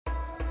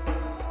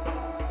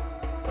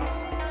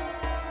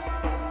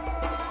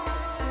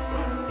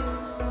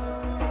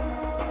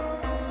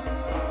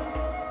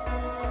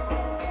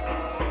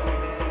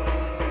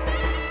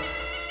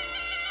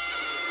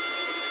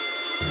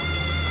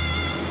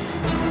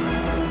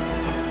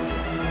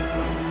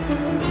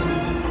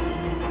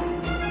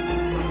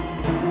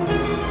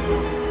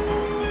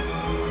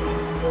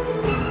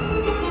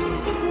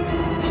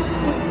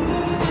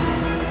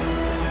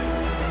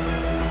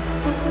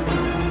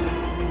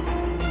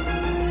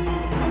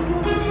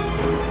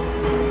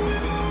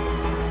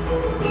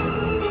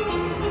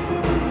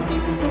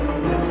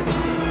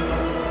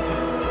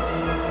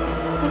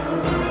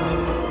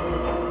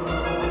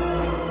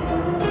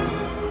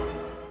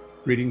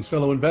Greetings,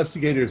 fellow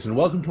investigators, and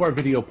welcome to our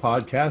video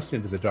podcast,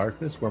 Into the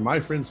Darkness, where my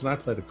friends and I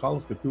play the Call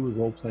of Cthulhu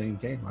role-playing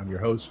game. I'm your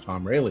host,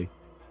 Tom Rayleigh.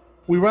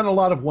 We run a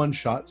lot of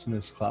one-shots in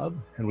this club,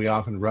 and we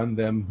often run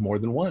them more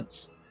than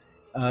once.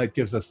 It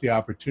gives us the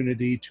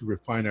opportunity to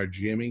refine our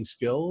GMing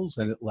skills,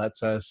 and it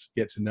lets us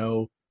get to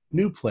know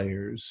new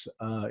players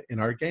in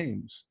our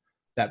games.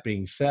 That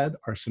being said,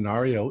 our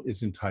scenario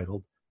is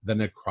entitled The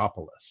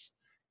Necropolis,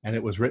 and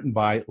it was written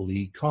by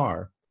Lee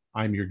Carr.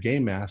 I'm your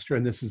game master,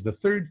 and this is the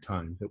third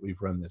time that we've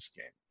run this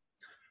game.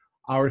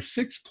 Our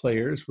 6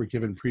 players were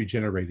given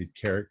pre-generated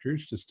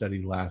characters to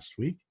study last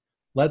week.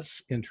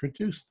 Let's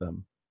introduce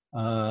them.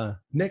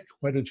 Nick,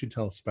 why don't you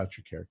tell us about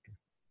your character?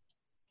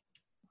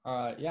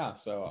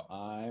 So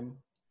I'm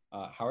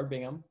Howard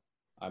Bingham.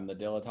 I'm the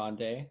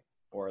dilettante,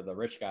 or the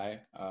rich guy,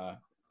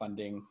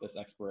 funding this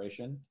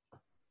exploration.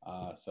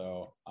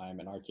 So I'm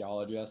an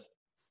archaeologist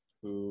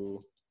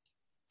who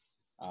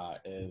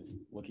is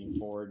looking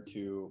forward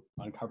to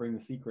uncovering the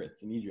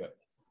secrets in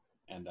Egypt.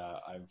 And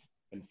I've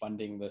been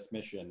funding this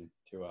mission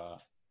to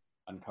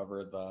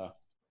uncover the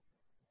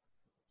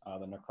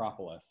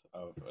necropolis,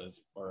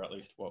 or at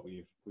least what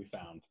we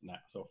found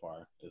so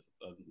far is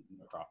the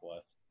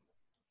necropolis.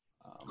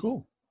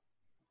 Cool.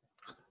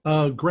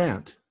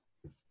 Grant.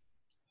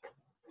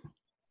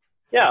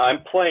 Yeah,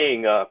 I'm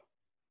playing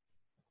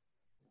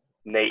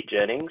Nate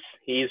Jennings.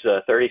 He's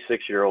a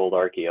 36-year-old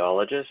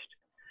archaeologist.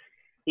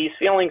 He's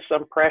feeling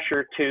some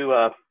pressure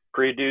to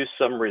produce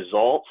some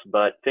results,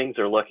 but things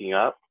are looking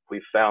up.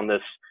 We've found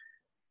this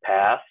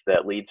path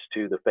that leads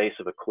to the face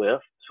of a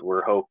cliff, so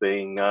we're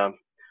hoping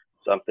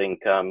something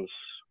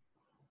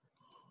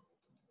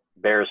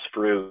bears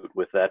fruit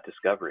with that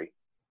discovery.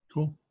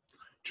 Cool.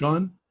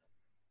 John?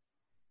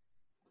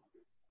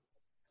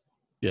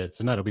 Yeah,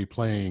 tonight I'll be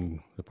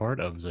playing the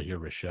part of Zahir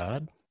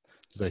Rashad.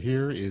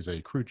 Zahir is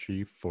a crew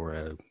chief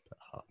for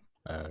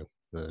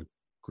the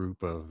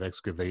group of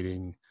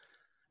excavating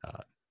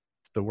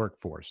the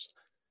workforce.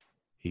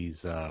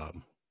 He's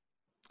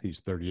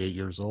 38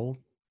 years old,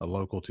 a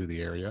local to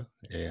the area,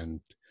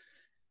 and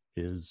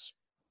his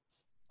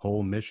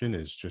whole mission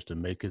is just to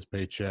make his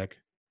paycheck,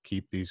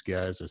 keep these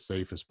guys as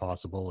safe as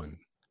possible, and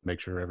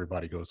make sure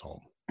everybody goes home.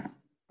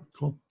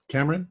 Cool.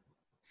 Cameron?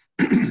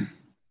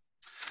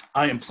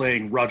 I am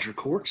playing Roger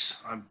Court.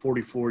 I'm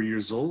 44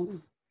 years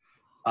old.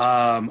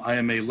 I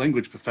am a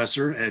language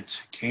professor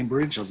at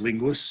Cambridge, a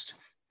linguist,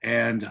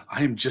 and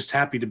I am just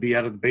happy to be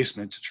out of the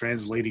basement to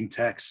translating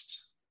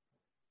texts.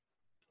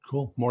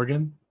 Cool.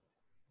 Morgan?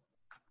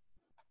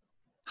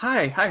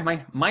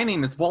 Hi. My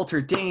name is Walter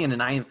Dane,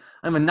 and I'm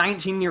a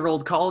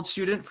 19-year-old college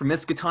student from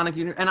Miskatonic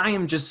University, and I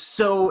am just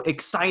so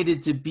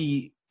excited to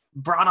be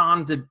brought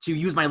on to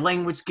use my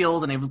language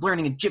skills, and I was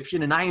learning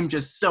Egyptian, and I am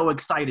just so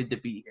excited to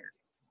be here.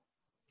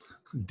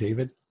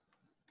 David?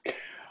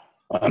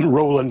 I'm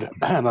Roland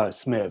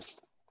Smith,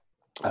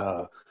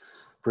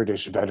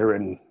 British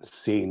veteran,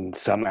 seen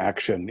some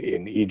action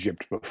in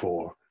Egypt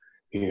before,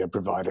 here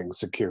providing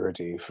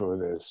security for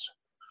this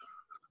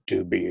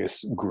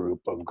dubious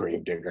group of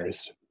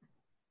gravediggers.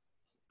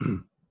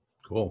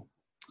 Cool.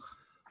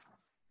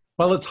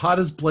 Well, it's hot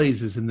as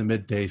blazes in the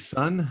midday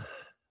sun,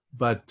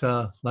 but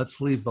let's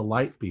leave the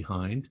light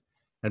behind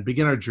and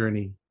begin our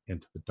journey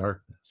into the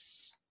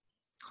darkness.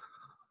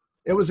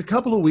 It was a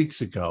couple of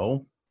weeks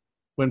ago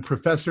when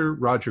Professor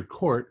Roger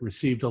Court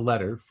received a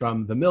letter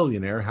from the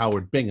millionaire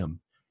Howard Bingham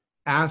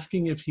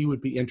asking if he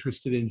would be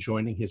interested in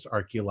joining his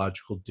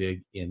archaeological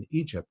dig in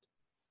Egypt.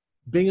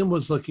 Bingham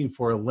was looking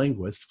for a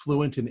linguist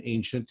fluent in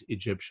ancient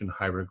Egyptian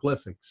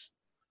hieroglyphics.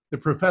 The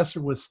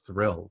professor was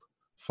thrilled.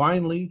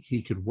 Finally,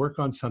 he could work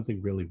on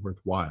something really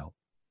worthwhile.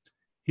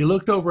 He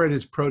looked over at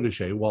his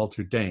protege,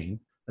 Walter Dane,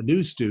 a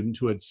new student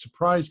who had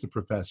surprised the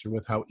professor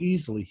with how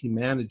easily he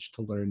managed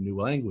to learn new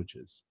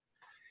languages.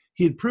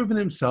 He had proven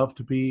himself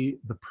to be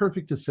the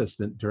perfect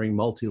assistant during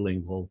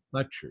multilingual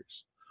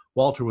lectures.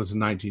 Walter was a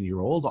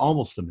 19-year-old,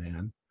 almost a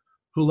man,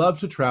 who loved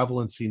to travel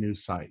and see new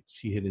sights.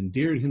 He had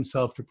endeared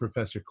himself to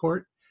Professor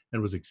Court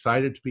and was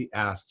excited to be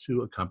asked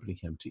to accompany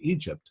him to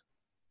Egypt.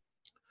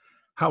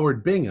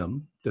 Howard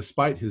Bingham,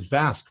 despite his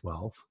vast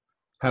wealth,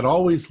 had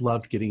always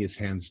loved getting his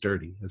hands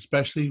dirty,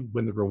 especially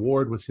when the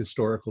reward was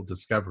historical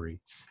discovery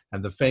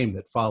and the fame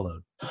that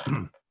followed.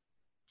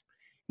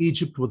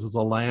 Egypt was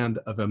the land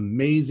of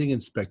amazing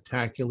and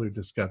spectacular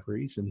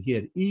discoveries, and he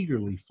had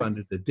eagerly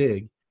funded a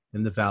dig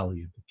in the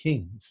Valley of the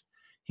Kings.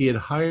 He had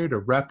hired a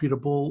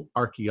reputable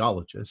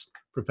archaeologist,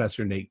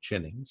 Professor Nate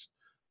Jennings,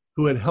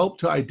 who had helped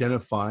to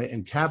identify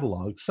and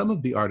catalog some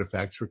of the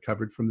artifacts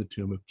recovered from the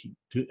tomb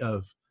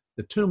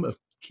of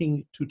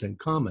King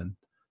Tutankhamun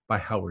by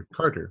Howard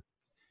Carter.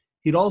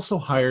 He'd also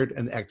hired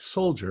an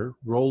ex-soldier,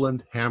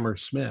 Roland Hammer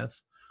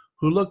Smith,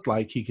 who looked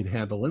like he could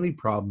handle any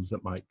problems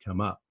that might come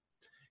up.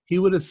 He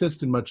would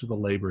assist in much of the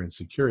labor and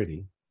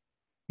security.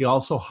 He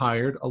also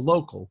hired a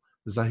local,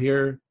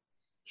 Zahir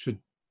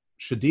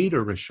Shadid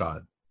or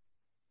Rashad?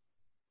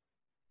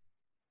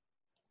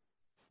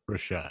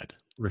 Rashad.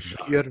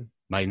 Rashad.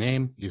 My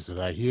name is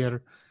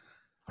Zahir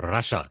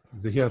Rashad.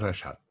 Zahir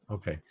Rashad.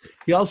 Okay.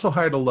 He also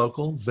hired a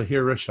local,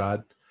 Zahir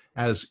Rashad,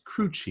 as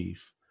crew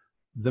chief.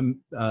 The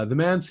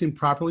man seemed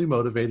properly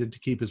motivated to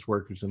keep his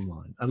workers in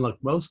line. Unlike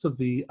most of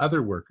the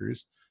other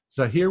workers,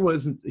 Zahir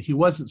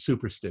wasn't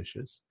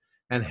superstitious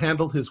and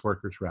handled his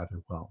workers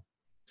rather well.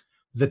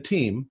 The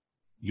team,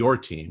 your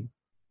team,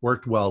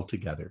 worked well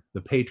together.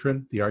 The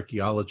patron, the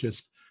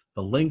archaeologist,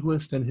 the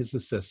linguist and his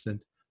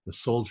assistant, the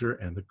soldier,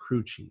 and the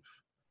crew chief.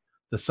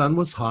 The sun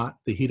was hot,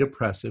 the heat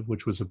oppressive,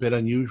 which was a bit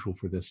unusual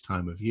for this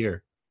time of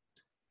year.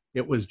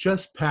 It was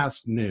just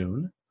past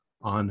noon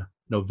on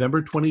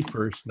November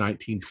 21st,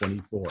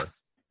 1924.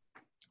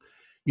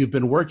 You've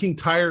been working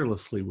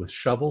tirelessly with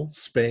shovel,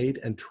 spade,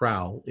 and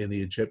trowel in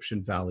the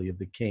Egyptian Valley of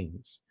the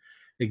Kings.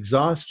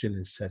 Exhaustion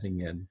is setting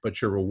in,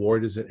 but your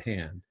reward is at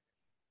hand.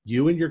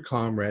 You and your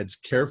comrades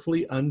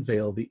carefully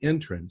unveil the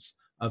entrance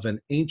of an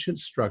ancient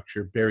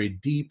structure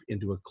buried deep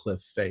into a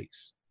cliff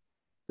face.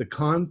 The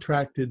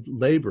contracted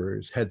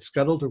laborers had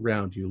scuttled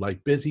around you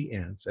like busy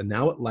ants, and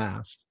now at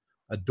last,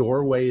 a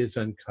doorway is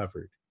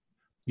uncovered.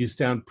 You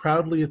stand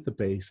proudly at the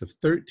base of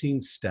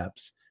 13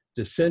 steps,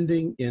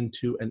 descending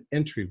into an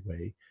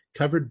entryway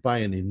covered by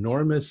an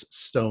enormous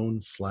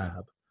stone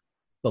slab.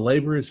 The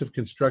laborers have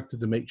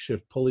constructed a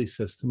makeshift pulley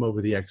system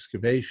over the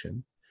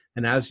excavation,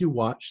 and as you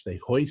watch, they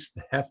hoist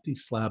the hefty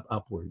slab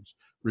upwards,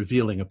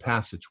 revealing a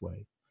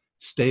passageway.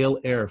 Stale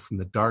air from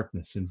the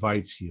darkness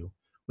invites you,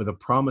 with a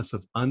promise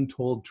of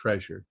untold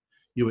treasure.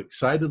 You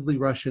excitedly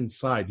rush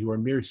inside. You are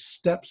mere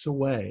steps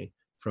away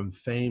from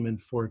fame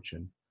and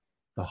fortune.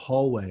 The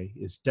hallway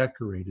is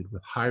decorated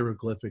with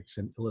hieroglyphics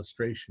and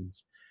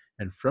illustrations,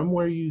 and from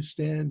where you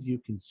stand, you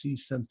can see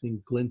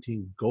something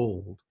glinting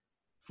gold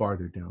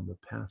farther down the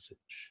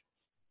passage.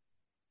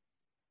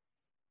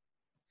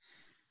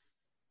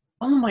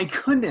 Oh my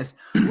goodness!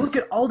 Look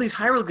at all these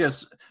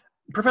hieroglyphs,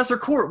 Professor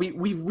Court.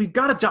 We've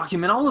got to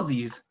document all of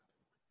these.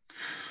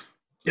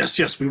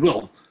 Yes, we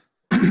will.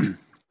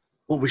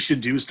 What we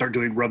should do is start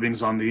doing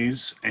rubbings on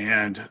these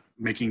and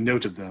making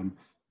note of them.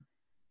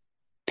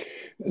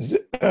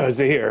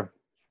 Zahir,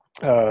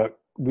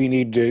 we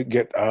need to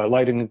get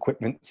lighting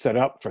equipment set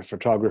up for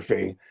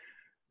photography.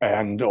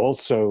 And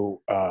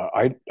also,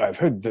 I've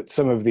heard that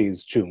some of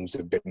these tombs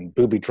have been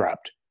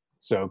booby-trapped.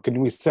 So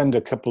can we send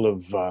a couple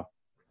of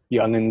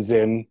young'uns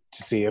in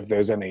to see if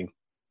there's any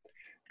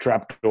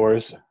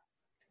trapdoors?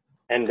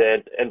 And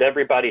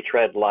everybody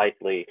tread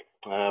lightly.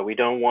 We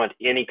don't want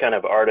any kind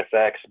of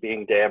artifacts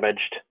being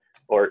damaged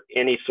or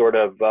any sort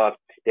of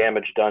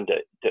damage done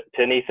to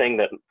anything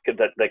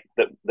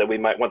that we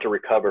might want to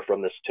recover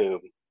from this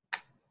tomb.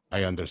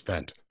 I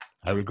understand.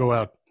 I will go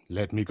out.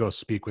 Let me go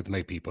speak with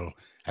my people.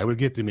 I will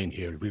get them in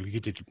here. We'll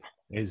get it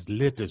as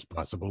lit as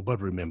possible.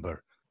 But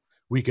remember,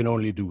 we can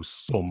only do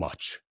so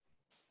much.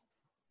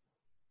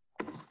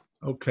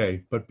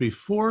 Okay, but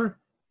before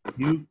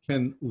you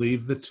can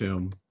leave the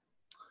tomb,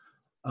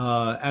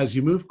 as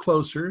you move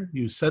closer,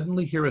 you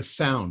suddenly hear a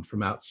sound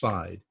from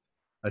outside,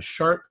 a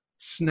sharp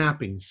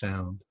snapping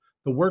sound.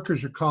 The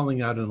workers are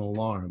calling out an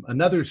alarm,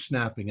 another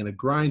snapping and a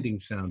grinding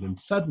sound, and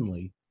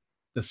suddenly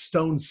the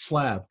stone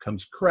slab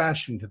comes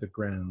crashing to the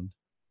ground,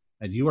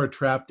 and you are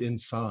trapped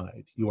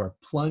inside. You are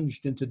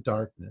plunged into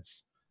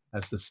darkness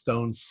as the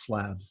stone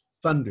slab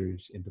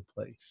thunders into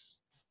place.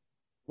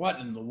 What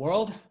in the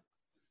world?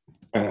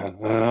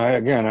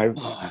 Again, I've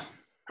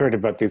heard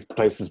about these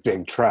places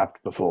being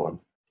trapped before.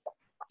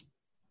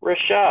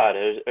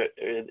 Rashad,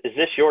 is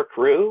this your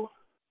crew?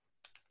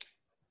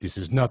 This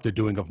is not the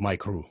doing of my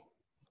crew.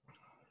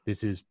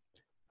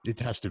 It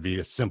has to be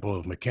a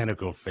simple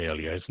mechanical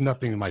failure. It's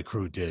nothing my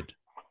crew did.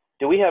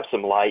 Do we have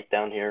some light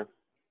down here?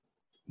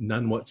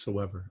 None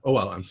whatsoever. Oh,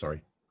 well, I'm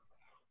sorry.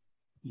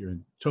 You're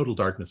in total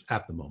darkness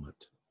at the moment.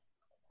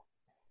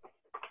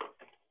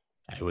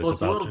 Well,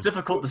 it's a little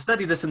difficult to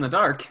study this in the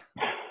dark.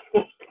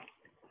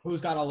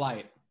 Who's got a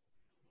light?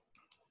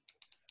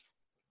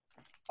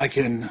 I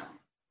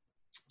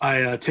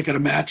take out a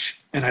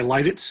match and I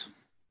light it.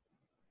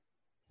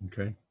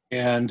 Okay.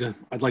 And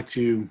I'd like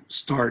to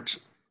start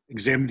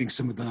examining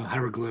some of the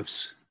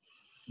hieroglyphs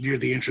near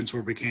the entrance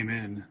where we came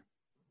in.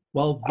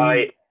 Well, go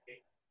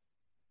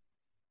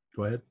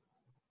ahead.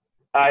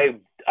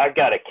 I've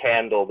got a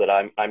candle that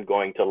I'm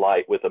going to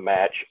light with a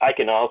match. I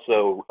can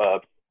also,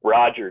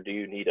 Roger, do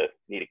you need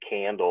a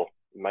candle?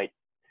 Might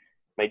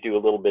do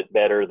a little bit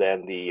better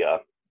than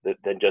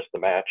than just the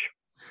match.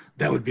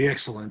 That would be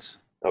excellent.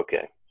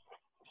 Okay.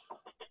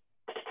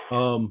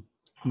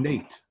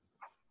 Nate,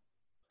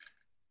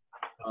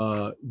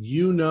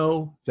 you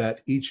know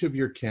that each of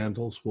your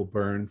candles will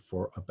burn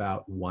for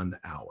about 1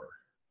 hour.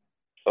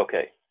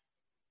 Okay.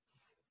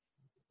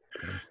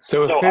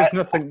 So if there's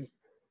nothing...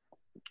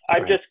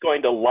 I'm just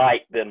going to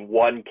light then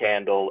one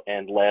candle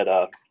and let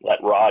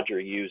Roger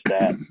use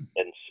that,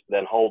 and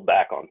then hold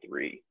back on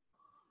 3.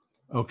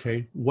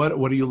 Okay. What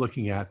are you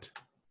looking at,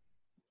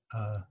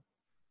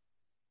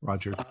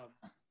 Roger?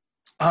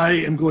 I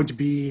am going to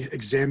be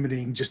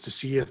examining just to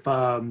see if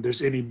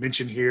there's any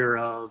mention here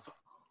of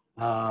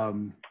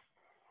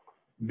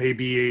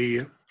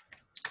maybe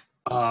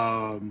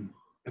a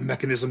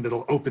mechanism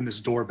that'll open this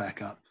door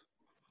back up.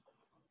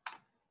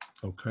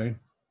 Okay.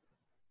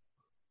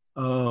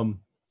 So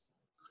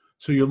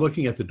you're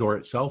looking at the door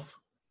itself?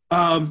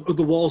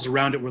 The walls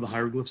around it where the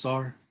hieroglyphs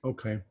are.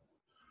 Okay.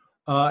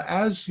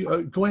 As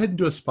you go ahead and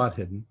do a spot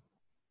hidden.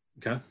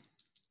 Okay.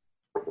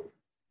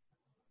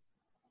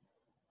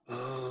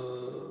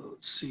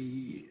 Let's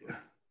see.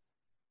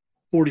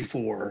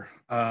 44,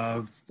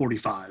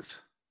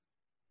 45.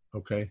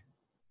 Okay.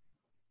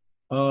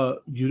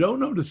 You don't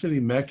notice any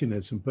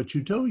mechanism, but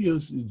you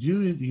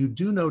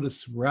do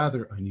notice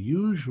rather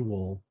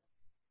unusual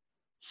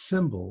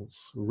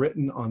symbols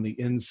written on the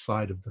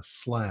inside of the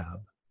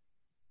slab.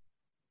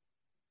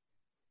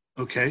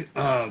 Okay.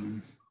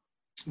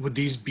 Would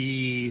these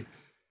be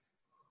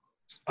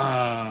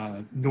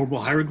normal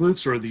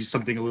hieroglyphs, or are these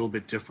something a little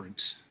bit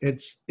different?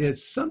 It's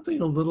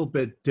something a little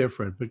bit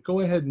different, but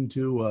go ahead and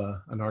do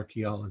an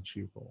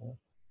archaeology roll.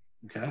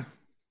 Okay.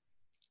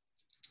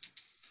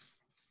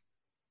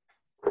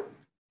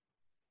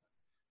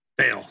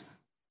 Fail.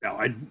 No,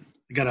 I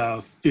got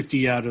a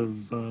 50 out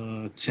of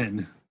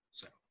 10.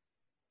 So.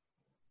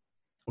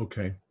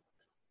 Okay.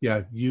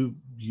 Yeah, you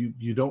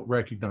don't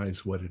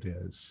recognize what it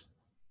is.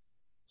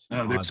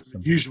 There's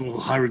some unusual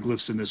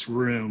hieroglyphs in this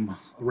room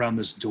around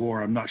this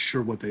door. I'm not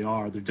sure what they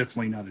are. They're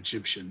definitely not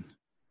Egyptian.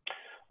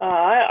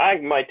 I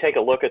might take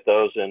a look at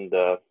those and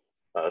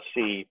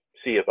see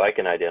if I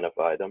can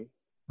identify them.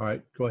 All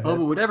right, go ahead. Oh,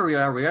 but whatever we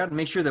are, we got to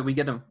make sure that we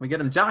get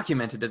them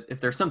documented.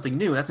 If there's something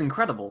new, that's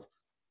incredible.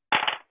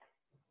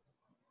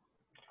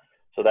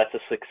 So that's a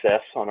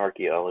success on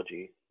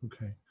archaeology.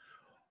 Okay.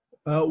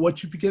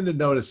 What you begin to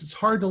notice, it's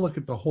hard to look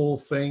at the whole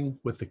thing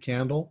with the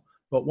candle,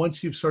 but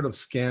once you've sort of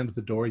scanned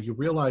the door, you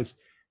realize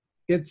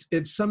it's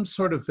some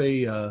sort of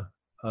a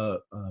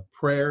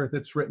prayer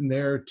that's written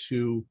there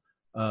to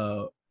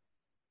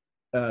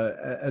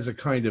as a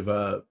kind of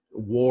a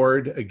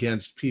ward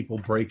against people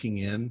breaking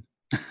in.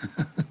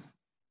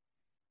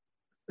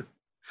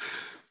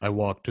 I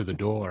walk to the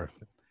door.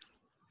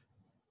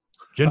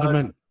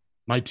 Gentlemen,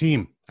 my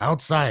team,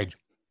 outside.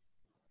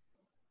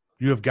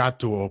 You have got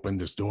to open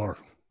this door.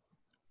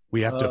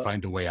 We have to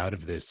find a way out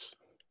of this.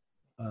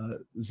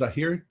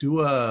 Zahir,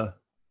 do a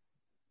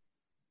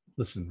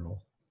listen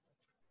roll.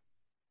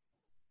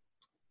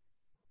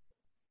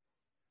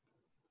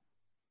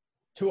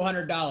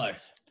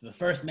 $200 to the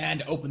first man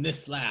to open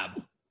this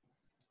slab.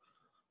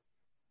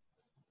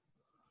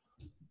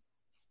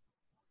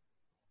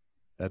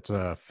 That's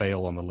a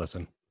fail on the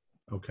listen.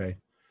 Okay.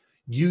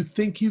 You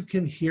think you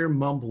can hear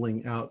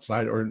mumbling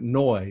outside or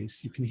noise.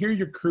 You can hear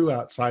your crew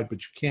outside, but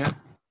you can't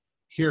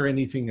hear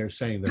anything they're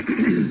saying.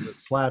 The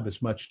slab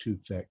is much too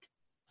thick.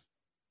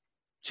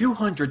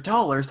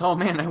 $200? Oh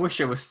man, I wish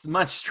I was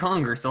much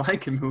stronger so I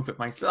can move it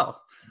myself.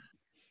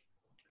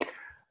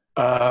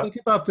 Think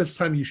about this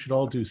time you should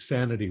all do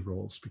sanity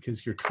rolls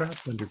because you're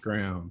trapped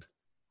underground.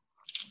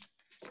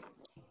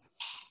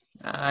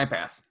 I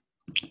pass.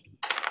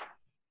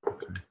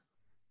 Okay.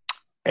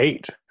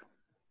 8.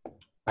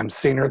 I'm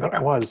senior than I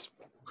was.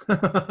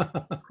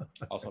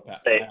 Also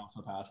I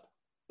also passed.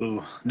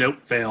 Ooh, nope,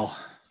 fail.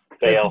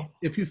 Fail.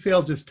 If you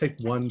fail, just take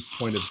 1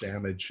 point of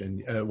damage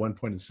and 1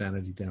 point of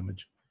sanity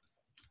damage.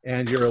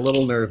 And you're a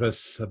little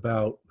nervous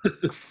about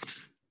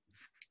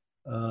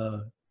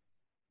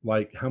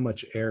like how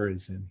much air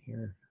is in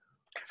here.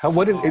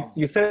 What is it?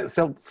 You said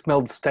it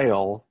smelled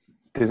stale.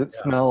 Does it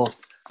smell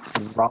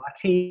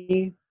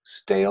rotty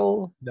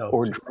stale? No.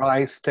 Or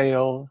dry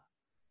stale?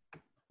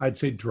 I'd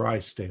say dry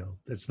stale.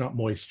 It's not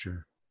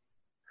moisture.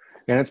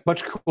 And it's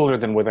much cooler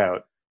than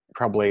without,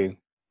 probably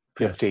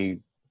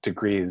 50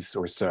 degrees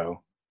or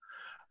so.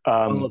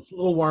 Well, it's a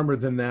little warmer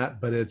than that,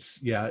 but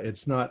it's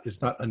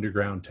not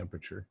underground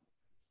temperature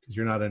because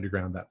you're not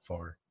underground that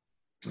far.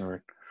 All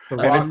right. The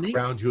rock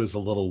around you is a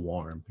little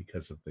warm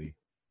because of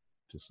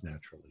just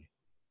naturally.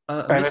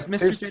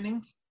 Mr.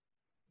 Jennings?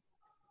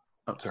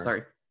 Oh,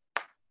 sorry.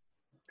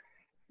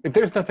 If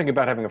there's nothing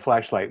about having a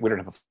flashlight, we don't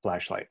have a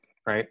flashlight,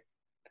 right?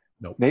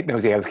 Nope. Nate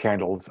knows he has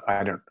candles.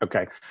 I don't.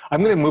 Okay.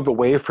 I'm going to move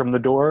away from the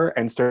door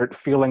and start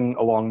feeling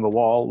along the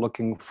wall,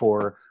 looking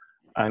for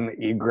an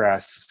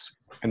egress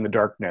in the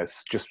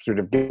darkness, just sort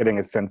of getting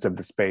a sense of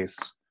the space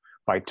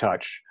by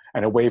touch,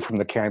 and away from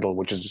the candle,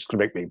 which is just going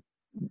to make me,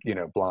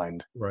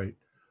 blind. Right.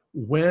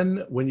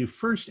 When you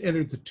first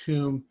entered the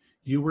tomb,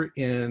 you were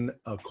in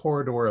a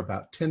corridor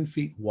about 10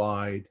 feet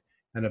wide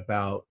and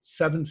about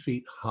 7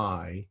 feet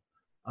high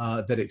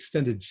that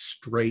extended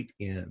straight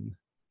in.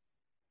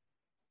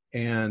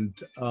 And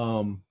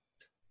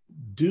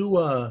do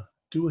a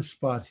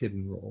spot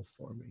hidden roll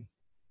for me.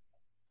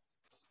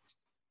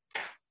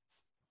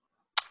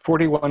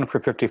 41 for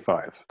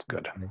 55. That's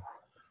good.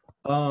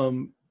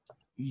 Okay.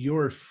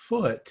 your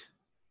foot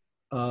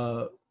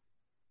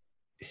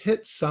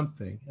hit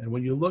something, and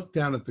when you look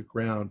down at the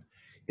ground,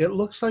 it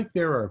looks like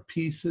there are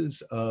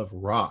pieces of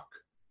rock.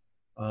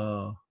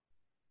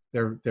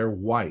 They're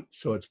white,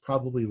 so it's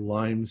probably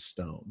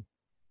limestone.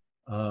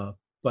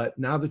 But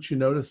now that you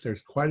notice,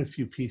 there's quite a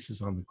few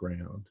pieces on the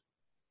ground.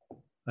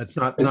 It's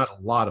not a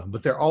lot of them,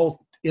 but they're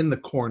all in the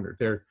corner.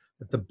 They're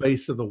at the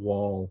base of the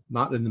wall,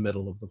 not in the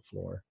middle of the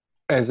floor.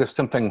 As if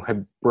something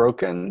had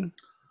broken.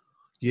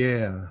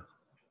 Yeah.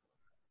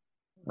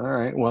 All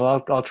right.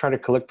 Well, I'll try to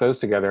collect those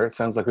together. It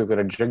sounds like we've got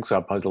a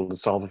jigsaw puzzle to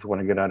solve if we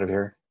want to get out of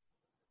here.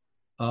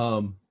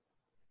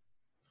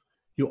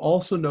 You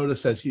also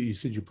notice, as you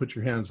said, you put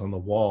your hands on the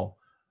wall,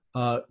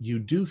 you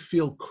do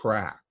feel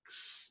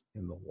cracks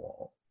in the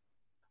wall.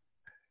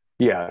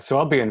 Yeah, so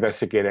I'll be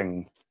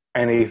investigating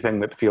anything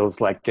that feels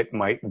like it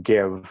might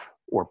give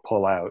or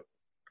pull out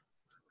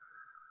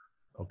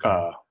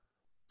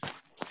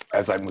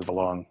as I move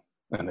along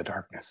in the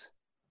darkness.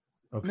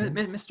 Okay.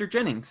 Mr.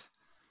 Jennings,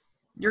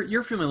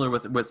 you're familiar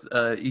with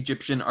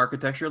Egyptian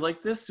architecture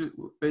like this.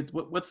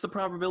 What's the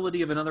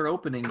probability of another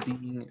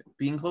opening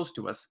being close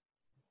to us?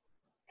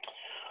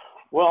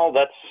 Well,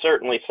 that's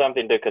certainly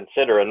something to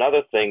consider.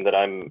 Another thing that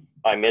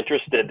I'm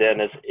interested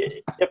in is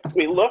if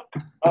we look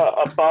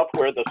above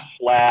where the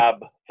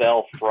slab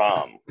fell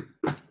from,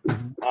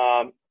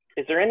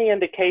 is there any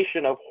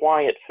indication of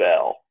why it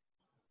fell?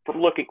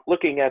 From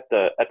looking at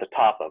the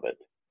top of it,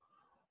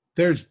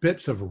 there's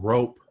bits of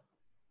rope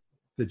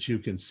that you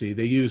can see.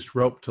 They used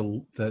rope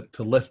to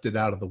lift it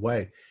out of the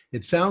way.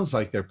 It sounds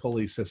like their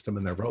pulley system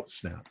and their rope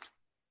snapped.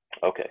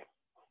 Okay.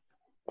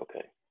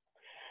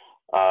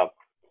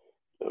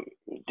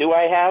 Do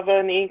I have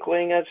an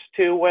inkling as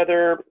to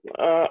whether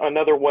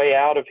another way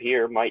out of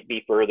here might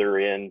be further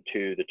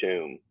into the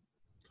tomb?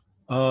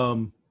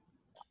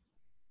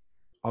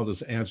 I'll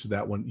just answer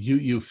that one.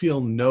 You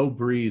feel no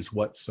breeze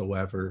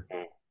whatsoever,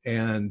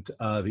 and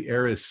the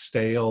air is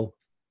stale.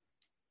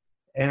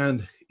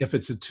 And if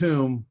it's a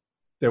tomb,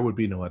 there would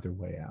be no other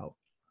way out.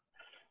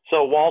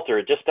 So, Walter,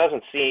 it just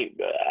doesn't seem.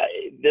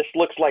 This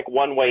looks like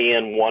one way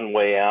in, one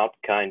way out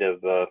kind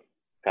of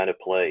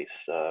place.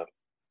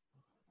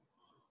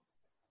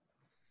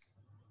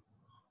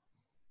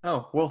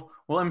 Oh, well,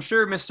 I'm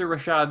sure Mr.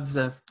 Rashad's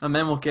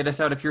men will get us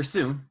out of here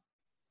soon.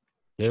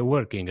 They're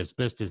working as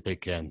best as they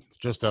can,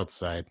 just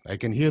outside. I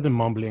can hear them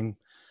mumbling.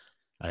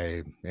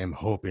 I am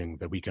hoping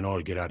that we can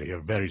all get out of here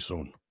very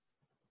soon.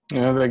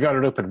 Yeah, they got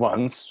it open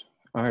once.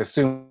 I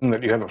assume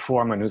that you have a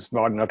foreman who's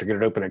smart enough to get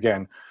it open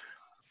again.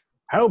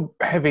 How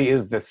heavy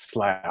is this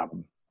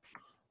slab?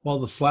 Well,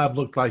 the slab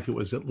looked like it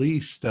was at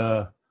least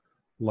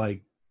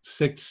like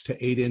 6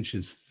 to 8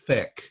 inches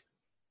thick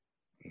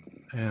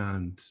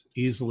and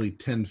easily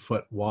 10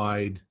 foot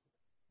wide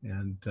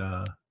and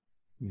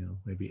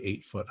maybe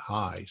 8 foot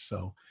high.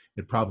 So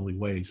it probably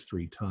weighs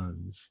 3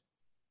 tons.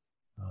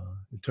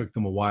 It took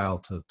them a while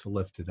to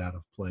lift it out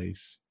of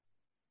place.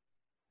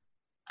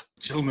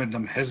 Gentlemen,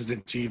 I'm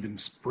hesitant to even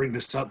bring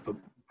this up, but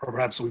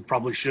perhaps we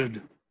probably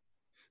should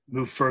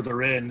move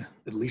further in,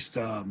 at least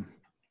do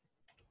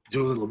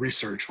a little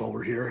research while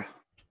we're here.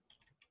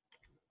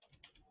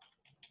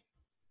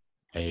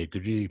 I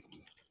agree.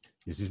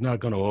 This is not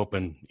going to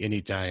open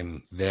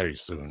anytime very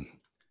soon.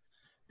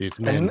 These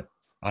men,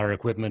 our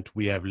equipment,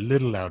 we have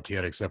little out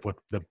here except what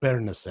the bare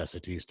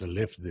necessities to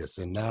lift this,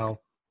 and now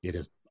it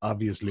is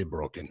obviously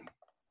broken.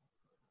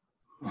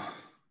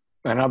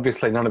 And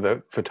obviously none of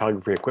the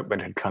photography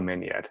equipment had come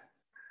in yet.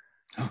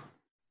 Is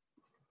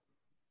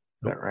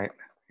that right?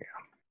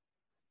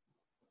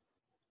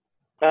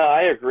 Yeah.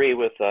 I agree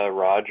with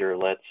Roger.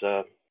 Let's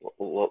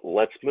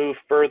move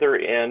further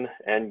in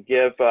and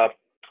give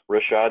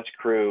Rashad's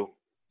crew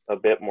a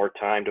bit more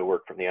time to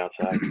work from the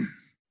outside.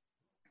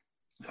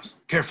 Yes,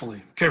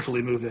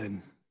 carefully move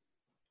in.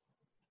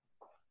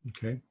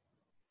 Okay.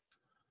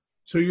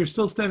 So you're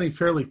still standing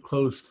fairly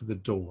close to the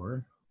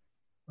door.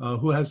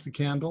 Who has the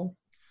candle?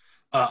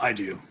 I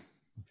do.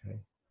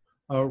 Okay.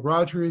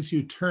 Roger, as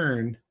you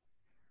turn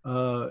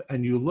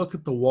and you look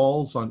at the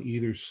walls on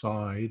either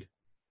side,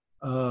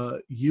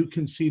 you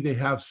can see they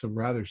have some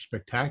rather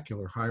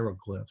spectacular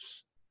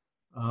hieroglyphs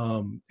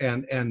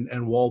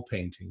and wall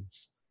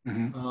paintings.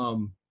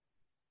 Mm-hmm.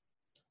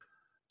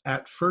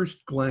 At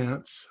first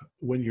glance,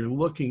 when you're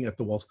looking at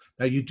the walls,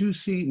 now you do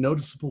see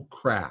noticeable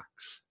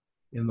cracks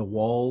in the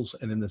walls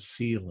and in the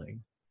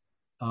ceiling.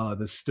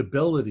 The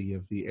stability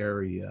of the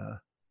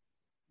area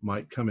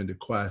might come into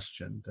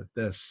question, that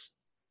this,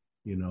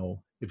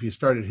 if you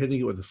started hitting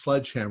it with a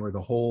sledgehammer,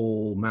 the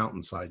whole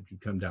mountainside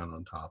could come down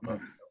on top of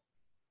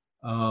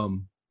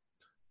it.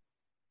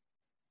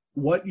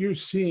 What you're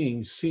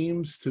seeing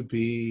seems to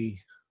be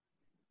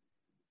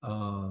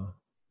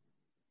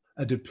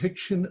a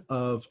depiction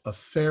of a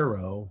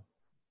pharaoh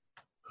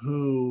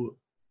who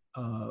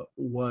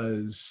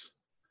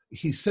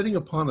he's sitting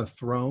upon a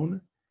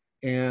throne,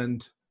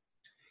 and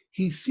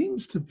he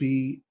seems to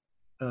be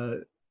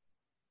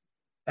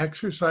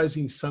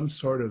exercising some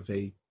sort of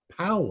a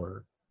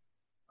power.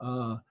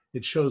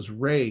 It shows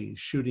rays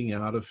shooting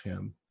out of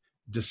him,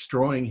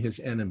 destroying his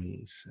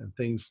enemies and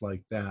things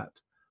like that.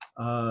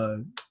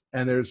 And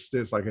there's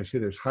like I say,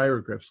 there's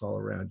hieroglyphs all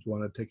around. You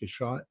want to take a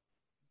shot?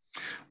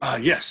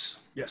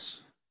 Yes.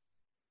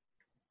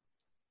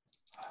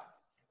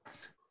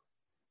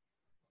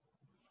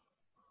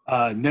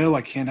 No,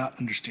 I cannot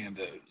understand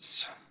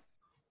those.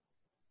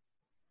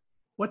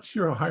 What's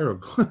your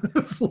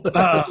hieroglyph?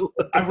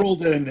 I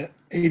rolled an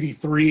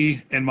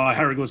 83, and my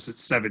hieroglyph's at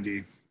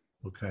 70.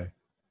 Okay.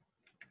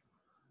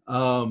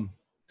 The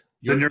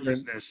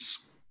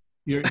nervousness.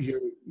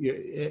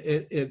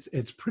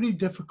 It's pretty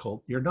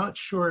difficult. You're not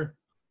sure.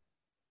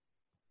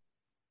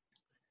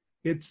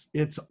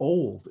 It's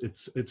old.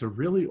 It's a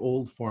really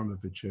old form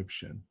of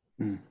Egyptian.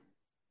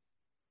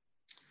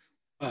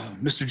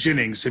 Mr.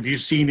 Jennings, have you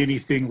seen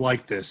anything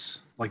like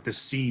this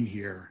scene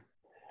here?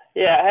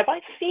 Yeah, have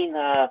I seen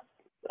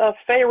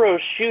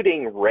pharaohs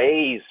shooting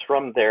rays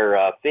from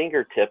their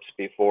fingertips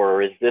before,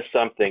 or is this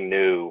something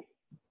new?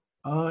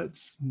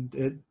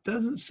 It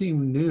doesn't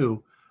seem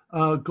new.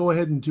 Go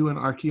ahead and do an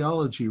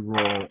archaeology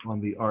roll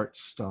on the art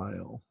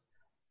style.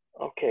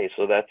 Okay,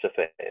 so that's a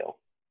fail.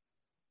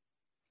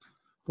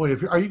 Boy,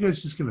 are you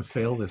guys just going to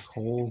fail this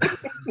whole?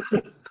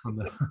 On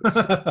the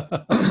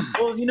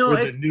Well, you know,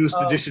 With the newest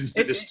additions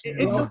to this.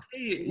 it's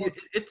okay.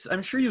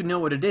 I'm sure you know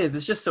what it is.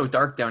 It's just so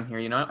dark down here.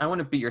 You know, I want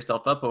to beat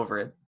yourself up over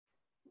it.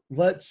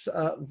 Let's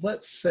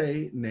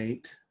say,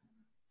 Nate,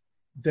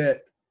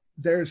 that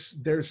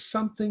there's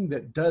something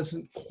that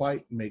doesn't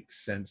quite make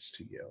sense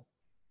to you.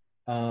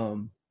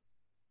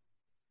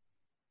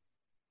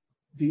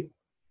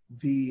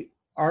 The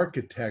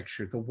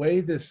architecture, the way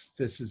this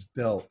is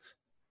built,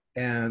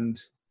 and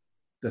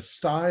the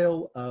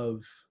style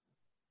of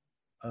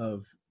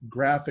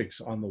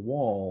graphics on the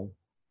wall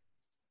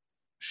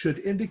should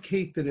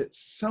indicate that it's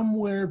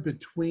somewhere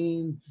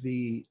between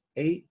the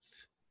 8th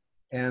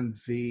and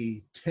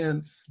the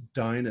 10th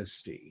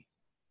dynasty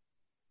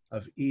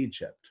of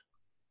Egypt.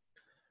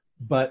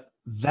 But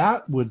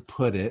that would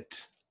put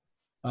it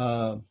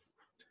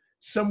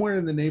somewhere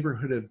in the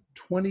neighborhood of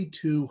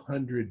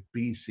 2200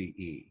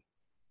 BCE.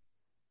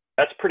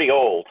 That's pretty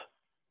old.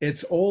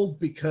 It's old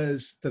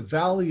because the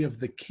Valley of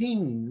the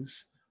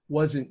Kings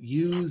wasn't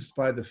used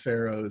by the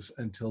pharaohs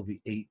until the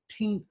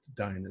 18th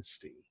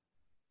dynasty.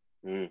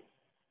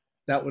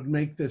 That would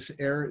make this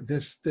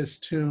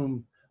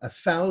tomb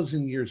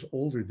 1,000 years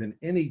older than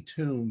any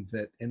tomb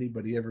that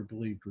anybody ever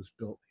believed was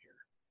built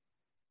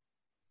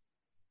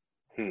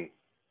here.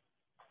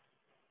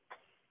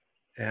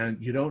 And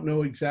you don't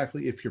know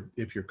exactly if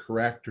you're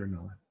correct or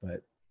not,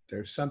 but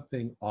there's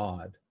something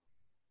odd.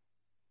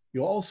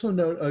 You also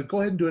know.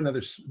 Go ahead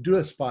and do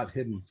a spot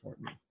hidden for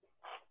me.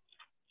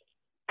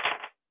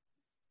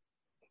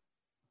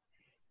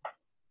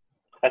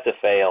 That's a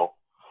fail.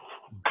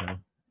 Okay.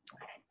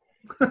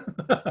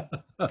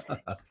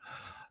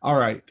 All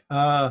right.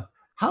 How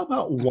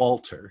about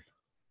Walter?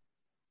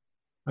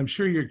 I'm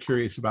sure you're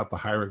curious about the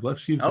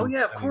hieroglyphs. Oh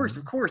yeah, of course.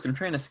 I'm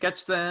trying to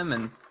sketch them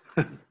and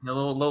a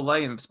little low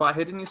light and spot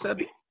hidden. You said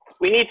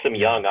we need some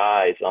young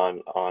eyes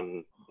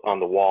on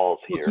the walls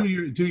here. Well,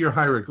 do your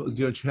hieroglyphs.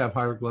 Don't you have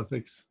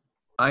hieroglyphics?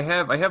 I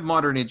have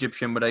modern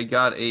Egyptian, but I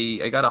got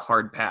a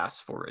hard pass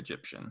for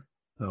Egyptian.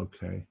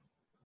 Okay.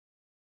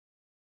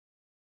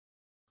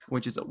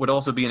 Which would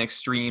also be an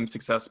extreme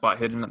success spot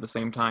hidden at the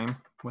same time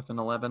with an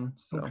 11.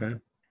 So. Okay.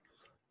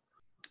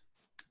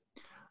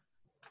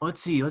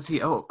 Let's see.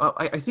 Oh,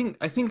 I think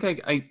I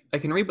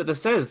can read what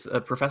this says,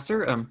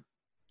 Professor.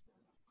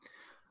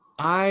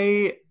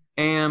 I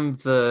am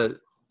the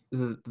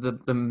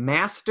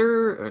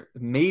master, or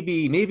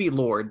maybe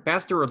Lord,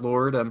 master or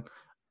Lord,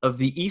 of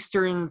the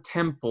Eastern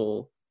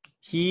Temple.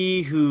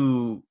 He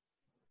who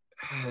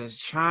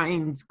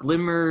shines,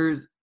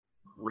 glimmers,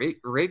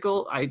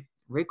 wriggles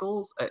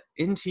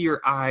into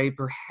your eye.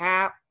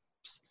 Perhaps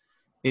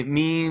it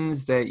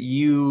means that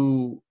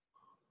you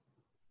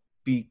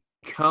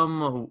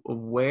become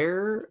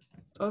aware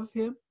of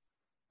him.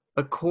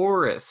 A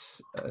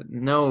chorus,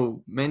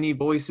 no, many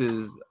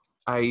voices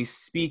I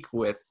speak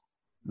with,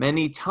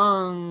 many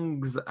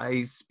tongues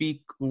I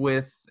speak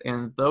with,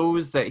 and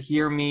those that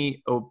hear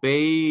me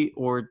obey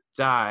or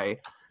die.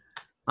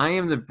 I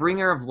am the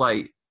bringer of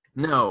light.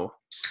 No,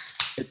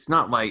 it's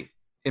not light.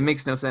 It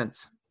makes no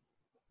sense.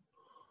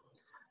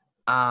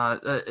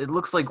 It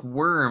looks like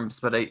worms,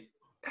 but it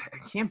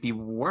can't be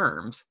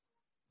worms.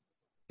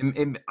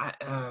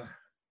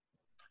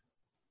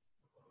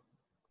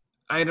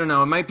 I don't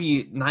know. It might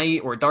be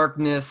night or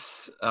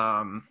darkness.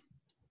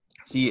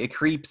 See, it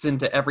creeps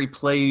into every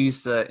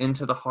place,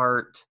 into the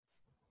heart.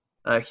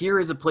 Here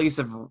is a place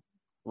of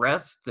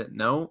rest.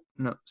 No,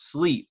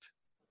 sleep.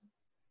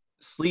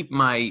 Sleep,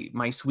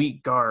 my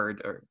sweet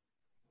guard, or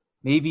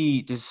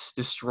maybe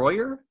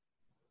destroyer.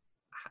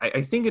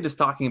 I think it is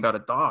talking about a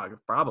dog,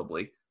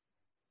 probably.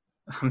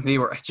 They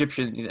were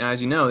Egyptian,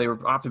 as you know. They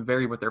were often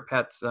buried with their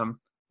pets. The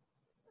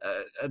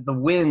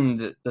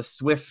wind, the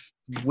swift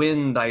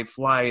wind I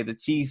fly, the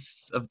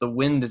teeth of the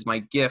wind is my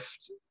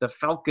gift. The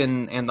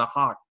falcon and the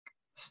hawk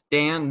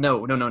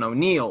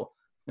kneel.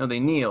 No, they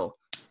kneel.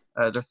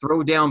 They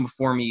throw down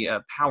before me,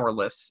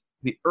 powerless.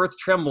 the earth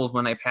trembles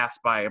when I pass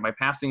by. My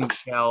passing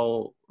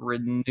shall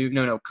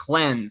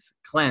cleanse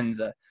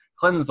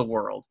the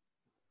world.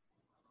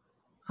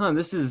 Huh,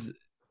 this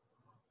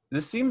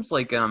seems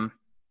like I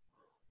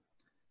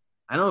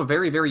don't know,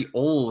 very, very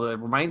old. It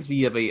reminds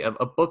me of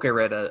a book I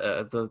read,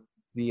 the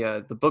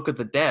Book of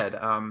the Dead.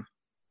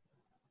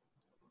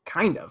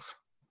 Kind of.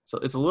 So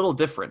it's a little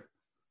different.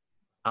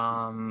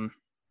 I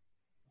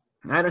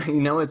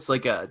don't, it's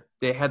like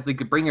they had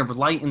like a bringer of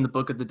light in the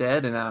Book of the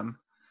Dead, and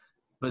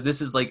but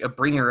this is like a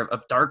bringer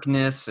of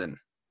darkness, and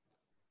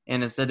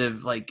instead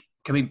of like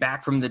coming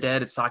back from the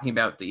dead, it's talking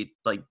about the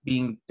like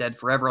being dead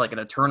forever, like an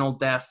eternal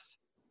death.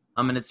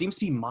 And it seems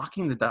to be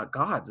mocking the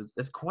gods.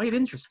 It's quite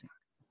interesting.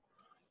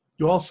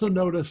 You also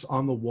notice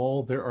on the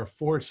wall there are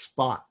 4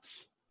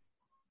 spots,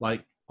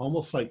 like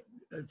almost like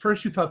at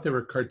first you thought they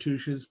were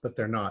cartouches, but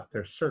they're not.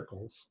 They're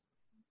circles,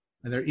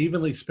 and they're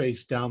evenly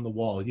spaced down the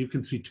wall. You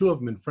can see 2 of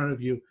them in front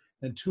of you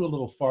and 2 a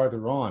little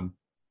farther on.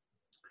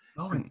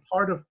 Oh, and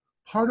part of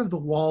the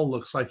wall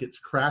looks like it's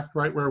cracked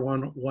right where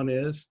one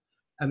is,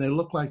 and they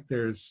look like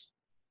there's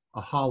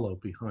a hollow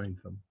behind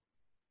them,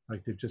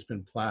 like they've just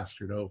been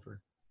plastered over.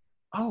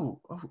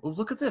 Oh,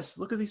 look at this.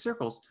 Look at these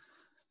circles.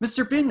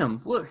 Mr. Bingham,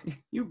 look,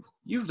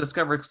 you've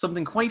discovered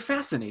something quite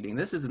fascinating.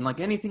 This isn't like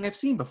anything I've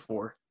seen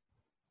before.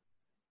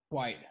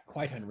 Quite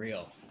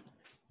unreal.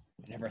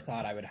 I never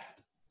thought I would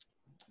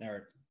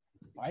never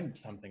find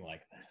something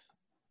like this.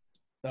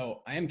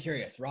 So I am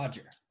curious,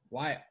 Roger,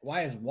 why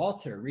is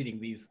Walter reading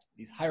these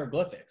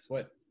hieroglyphics?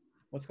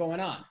 What's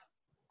going on?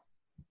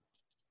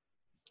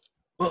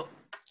 Well,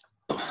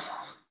 I'm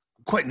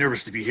quite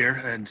nervous to be here,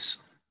 and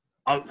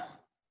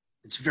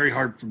it's very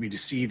hard for me to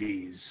see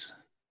these.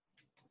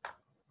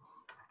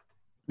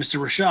 Mr.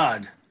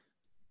 Rashad,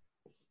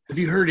 have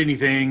you heard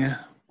anything,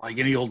 like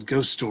any old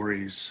ghost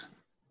stories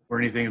or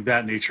anything of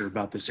that nature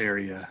about this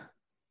area?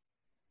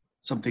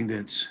 Something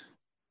that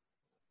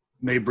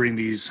may bring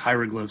these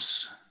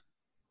hieroglyphs.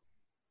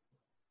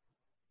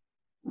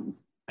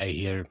 I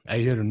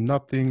hear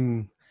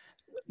nothing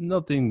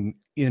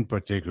in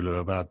particular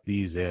about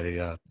these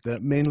area.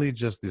 Mainly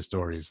just the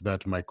stories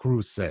that my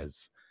crew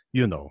says.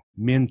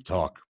 Men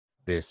talk.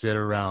 They sit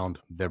around,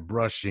 they're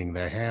brushing,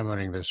 they're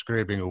hammering, they're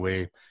scraping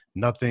away.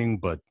 Nothing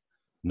but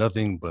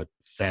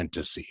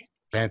fantasy.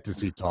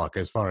 Fantasy talk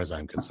as far as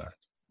I'm concerned.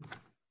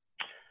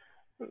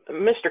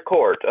 Mr.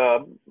 Court,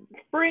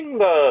 bring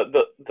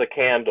the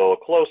candle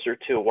closer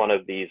to one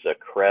of these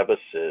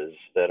crevices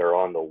that are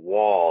on the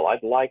wall.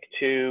 I'd like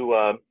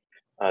to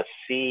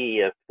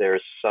see if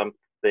there's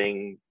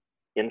something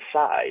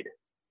inside.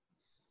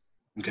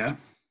 Okay.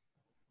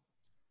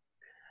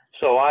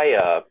 So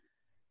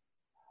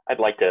I'd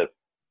like to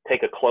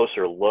take a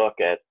closer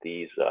look at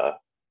these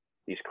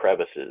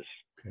crevices.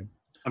 Okay.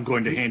 I'm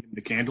going to hand him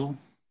the candle.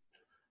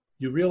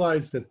 You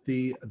realize that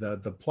the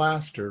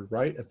plaster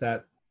right at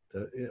that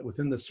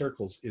within the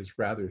circles is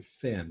rather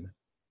thin,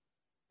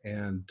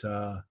 and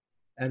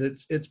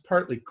it's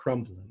partly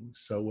crumbling.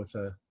 So with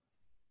a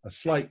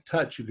slight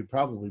touch, you could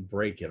probably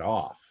break it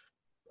off.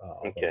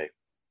 Okay.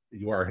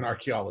 You are an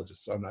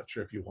archaeologist, so I'm not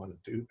sure if you want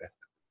to do that.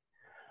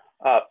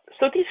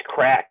 So these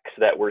cracks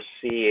that we're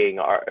seeing,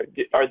 are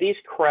these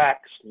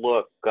cracks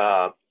look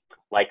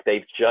like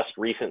they've just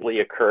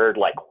recently occurred,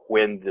 like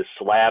when the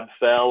slab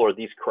fell, or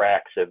these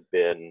cracks have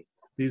been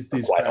these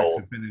quite cracks old?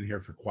 have been in here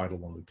for quite a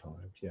long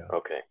time. Yeah.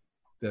 Okay.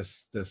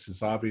 This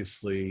is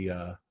obviously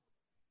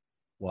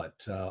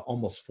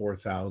almost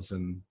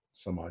 4,000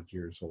 some odd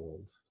years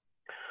old.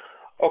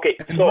 Okay.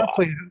 And So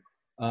roughly,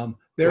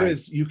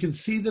 you can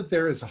see that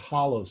there is a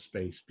hollow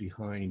space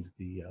behind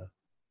the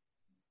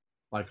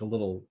like a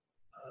little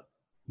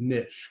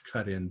niche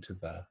cut into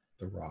the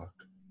rock.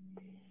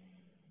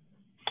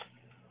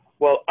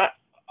 well,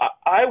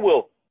 I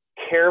will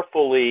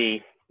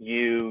carefully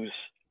use.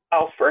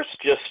 I'll first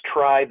just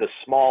try the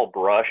small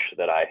brush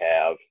that I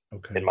have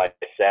Okay. in my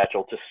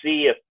satchel to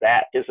see if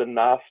that is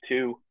enough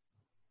to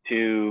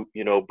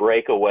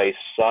break away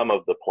some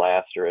of the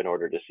plaster in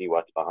order to see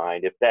what's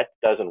behind. If that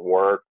doesn't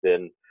work,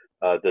 then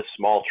the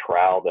small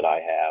trowel that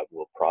I have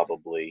will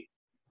probably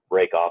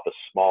break off a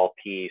small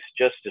piece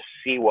just to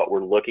see what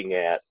we're looking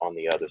at on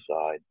the other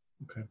side.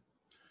 Okay.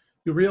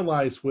 You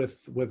realize with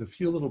a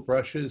few little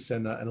brushes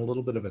and a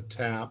little bit of a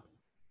tap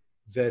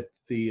that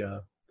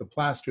the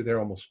plaster there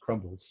almost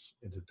crumbles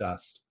into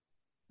dust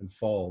and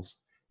falls.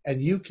 And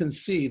you can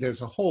see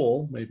there's a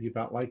hole, maybe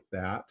about like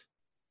that,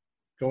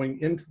 going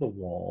into the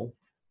wall.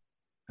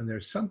 And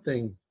there's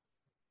something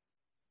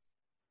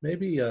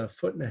maybe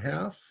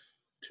 1.5 feet,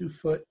 2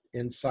 foot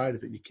inside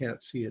of it. You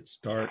can't see, it's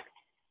dark.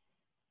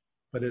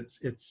 But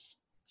it's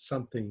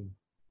something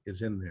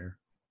is in there.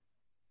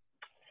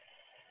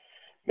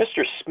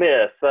 Mr.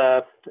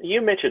 Smith,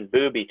 you mentioned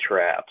booby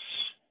traps.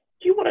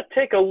 Do you want to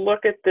take a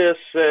look at this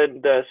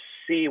and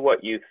see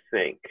what you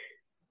think?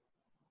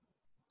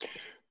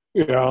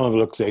 yeah, I'll have a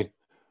look-see.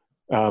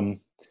 And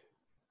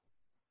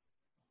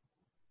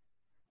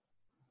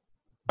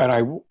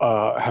I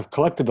have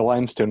collected the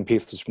limestone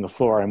pieces from the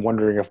floor. I'm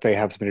wondering if they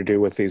have something to do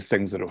with these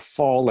things that have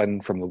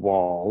fallen from the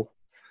wall.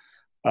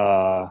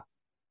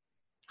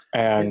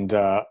 And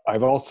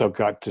I've also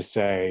got to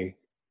say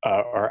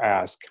or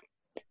ask,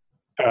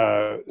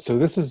 so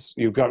this is,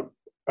 you've got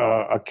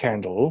a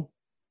candle.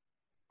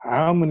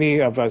 How many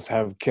of us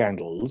have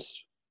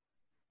candles?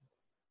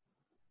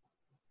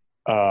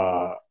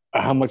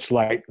 How much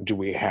light do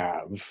we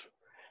have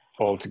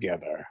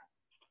altogether?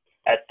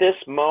 At this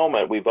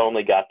moment, we've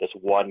only got this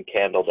one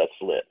candle that's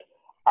lit.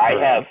 I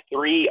Right. have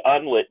 3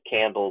 unlit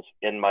candles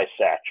in my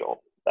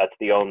satchel. That's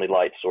the only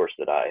light source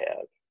that I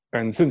have.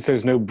 And since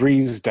there's no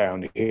breeze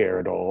down here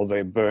at all,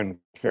 they burn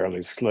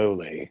fairly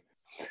slowly.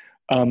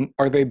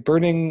 Are they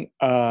burning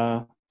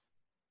as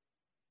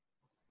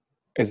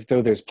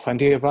though there's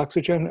plenty of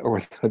oxygen,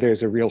 or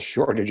there's a real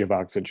shortage of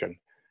oxygen?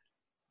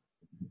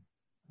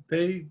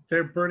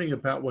 They're burning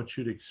about what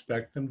you'd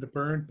expect them to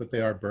burn, but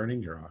they are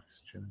burning your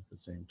oxygen at the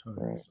same time.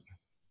 Right.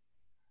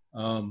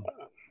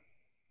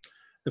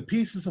 The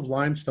pieces of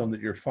limestone that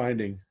you're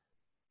finding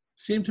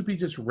seem to be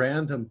just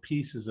random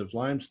pieces of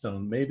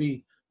limestone,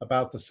 maybe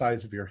about the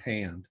size of your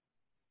hand.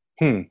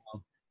 Hmm.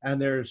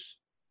 And there's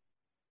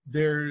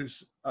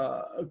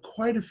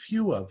quite a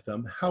few of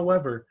them.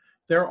 However,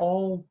 they're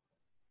all,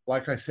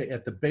 like I say,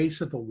 at the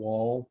base of the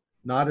wall,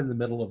 not in the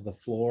middle of the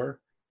floor,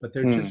 but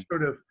they're just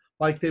sort of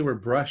like they were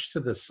brushed to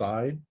the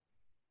side.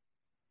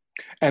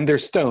 And they're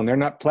stone. They're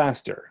not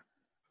plaster.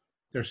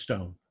 They're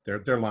stone.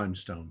 They're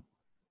limestone.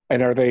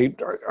 And they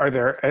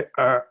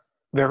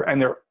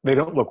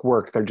don't look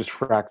worked. They're just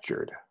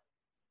fractured.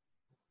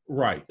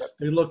 Right.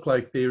 They look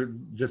like they're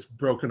just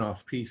broken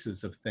off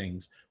pieces of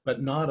things,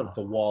 but not of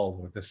the wall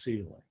or the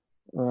ceiling.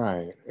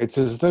 Right. It's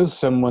as though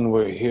someone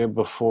were here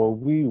before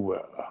we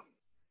were.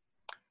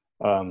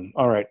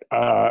 All right.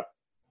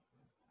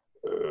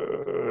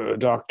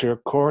 Dr.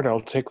 Cord, I'll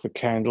take the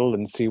candle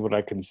and see what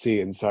I can see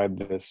inside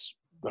this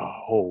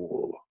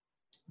hole.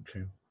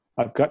 Okay.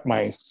 I've got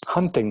my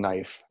hunting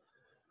knife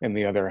in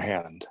the other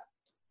hand,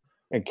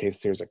 in case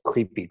there's a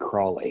creepy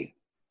crawly.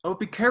 Oh,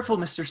 be careful,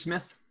 Mr.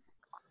 Smith.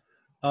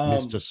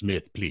 Mr.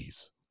 Smith,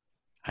 please.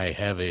 I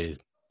have a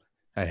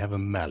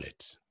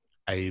mallet.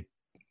 How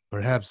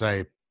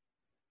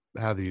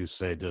do you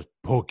say, just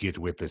poke it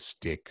with a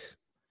stick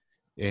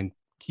and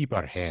keep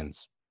our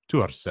hands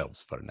to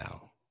ourselves for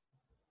now.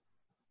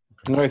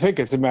 And I think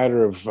it's a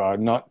matter of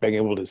not being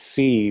able to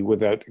see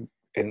without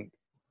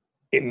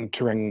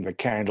entering the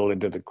candle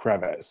into the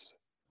crevice.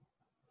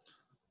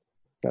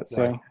 That's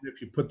Right. so.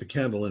 If you put the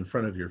candle in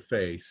front of your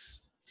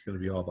face, it's going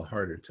to be all the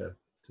harder to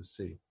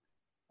see.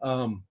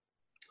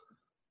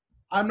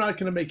 I'm not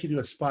going to make you do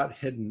a spot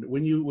hidden.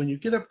 When you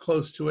get up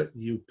close to it,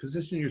 you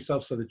position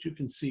yourself so that you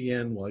can see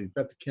in while you've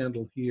got the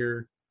candle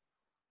here.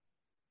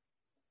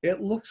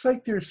 It looks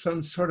like there's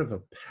some sort of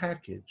a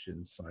package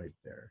inside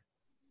there.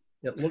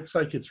 It looks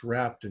like it's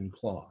wrapped in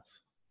cloth.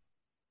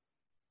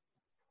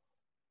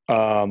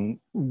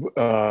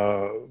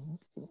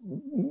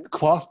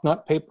 Cloth,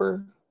 not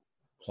paper?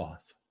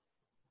 Cloth.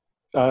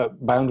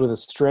 Bound with a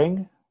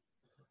string?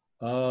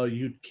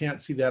 You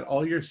can't see that.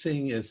 All you're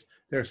seeing is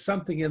there's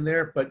something in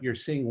there, but you're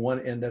seeing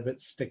one end of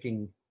it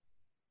sticking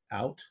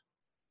out.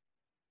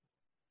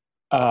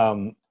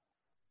 And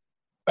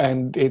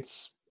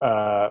it's,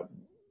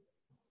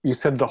 you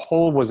said the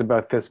hole was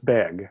about this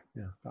big.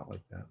 Yeah, about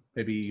like that.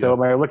 Maybe. So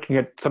am I looking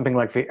at something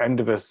like the end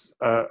of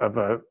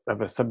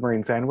a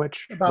submarine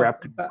sandwich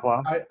wrapped in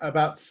cloth?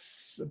 About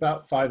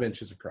 5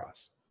 inches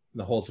across. And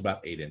the hole's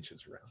about 8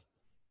 inches around.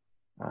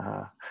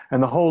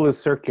 And the hole is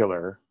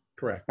circular.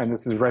 Correct. And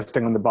this is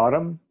resting on the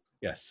bottom.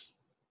 Yes.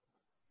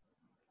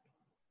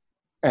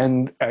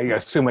 And I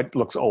assume it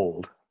looks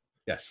old.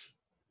 Yes.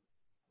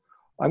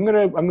 I'm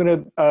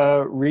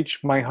gonna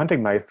reach my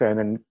hunting knife in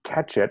and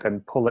catch it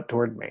and pull it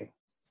toward me.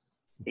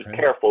 Be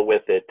careful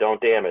with it.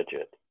 Don't damage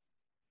it.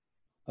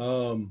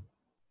 Oh,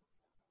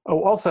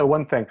 also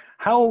one thing.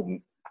 How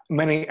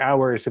many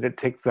hours did it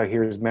take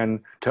Zahir's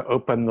men to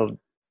open the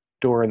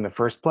door in the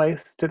first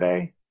place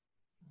today?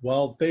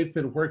 Well, they've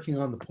been working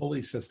on the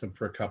pulley system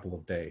for a couple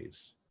of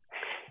days.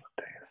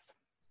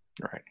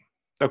 Right.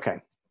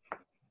 Okay.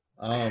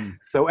 Um,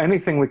 So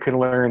anything we can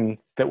learn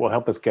that will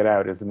help us get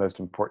out is the most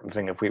important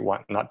thing if we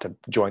want not to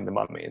join the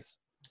mummies.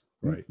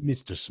 right.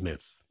 Mr.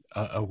 Smith,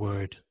 a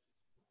word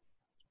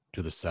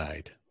to the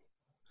side.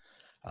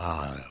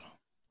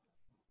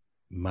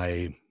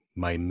 My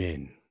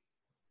men.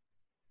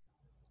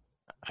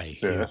 I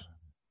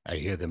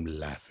hear them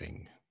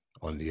laughing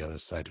on the other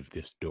side of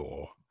this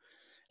door,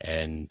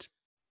 and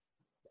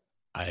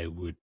I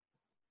would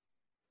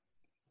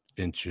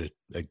venture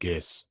a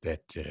guess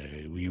that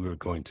we were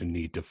going to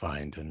need to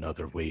find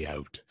another way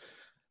out.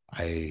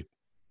 I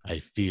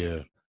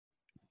fear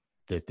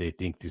that they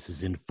think this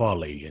is in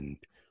folly, and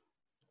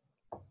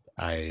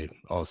I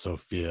also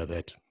fear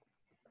that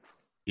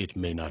it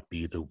may not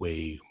be the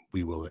way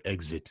we will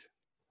exit.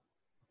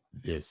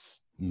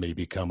 This may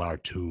become our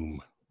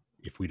tomb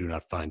if we do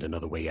not find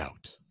another way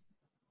out.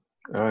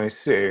 I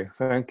see.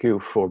 Thank you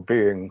for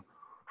being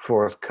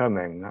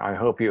forthcoming. I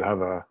hope you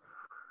have a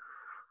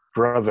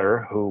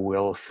brother who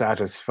will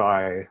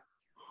satisfy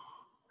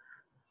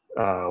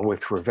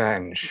with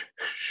revenge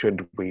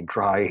should we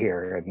die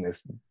here in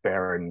this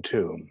barren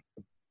tomb.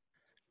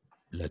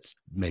 Let's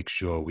make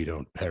sure we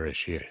don't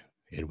perish here,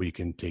 and we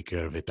can take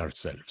care of it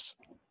ourselves.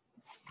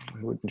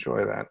 I would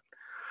enjoy that.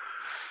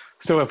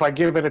 So if I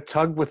give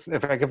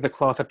the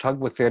cloth a tug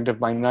with the end of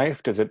my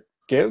knife, does it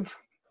give?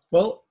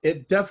 Well,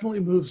 it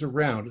definitely moves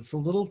around. It's a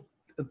little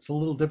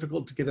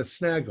difficult to get a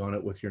snag on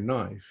it with your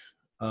knife.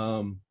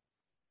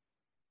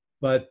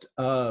 But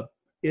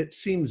it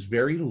seems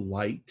very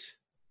light.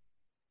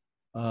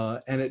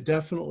 And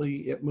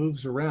it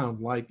moves around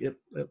like it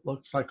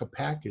looks like a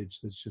package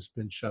that's just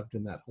been shoved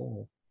in that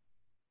hole.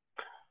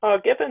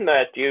 Given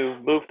that you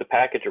moved the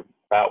package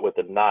about with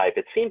a knife,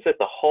 it seems that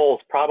the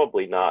hole's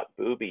probably not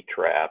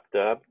booby-trapped.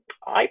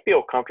 I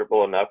feel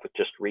comfortable enough with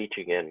just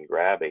reaching in and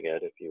grabbing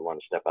it if you want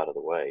to step out of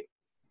the way.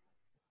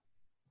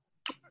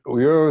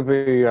 You're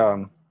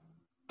the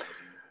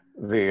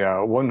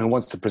one who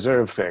wants to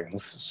preserve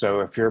things,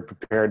 so if you're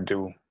prepared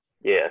to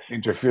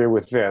interfere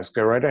with this,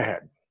 go right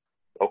ahead.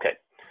 Okay.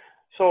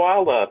 So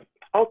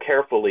I'll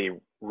carefully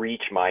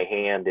reach my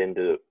hand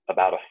into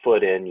about a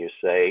foot in, you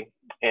say,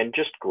 and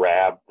just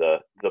grab the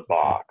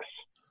box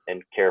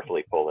and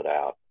carefully pull it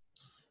out.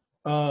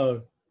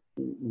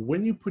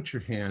 When you put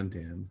your hand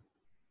in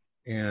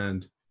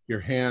and your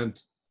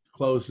hand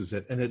closes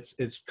it, and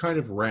it's kind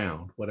of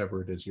round,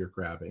 whatever it is you're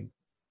grabbing,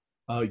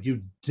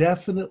 you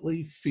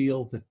definitely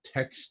feel the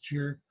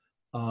texture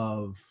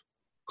of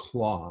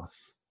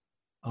cloth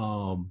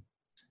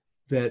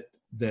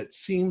that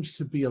seems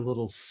to be a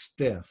little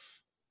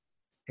stiff,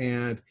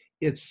 and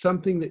it's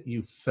something that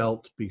you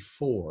felt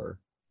before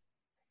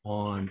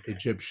on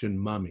Egyptian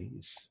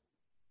mummies,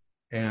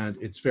 and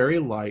it's very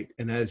light,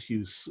 and as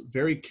you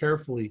very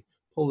carefully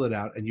pull it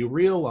out and you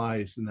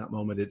realize in that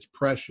moment it's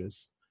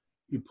precious,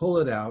 you pull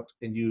it out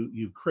and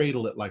you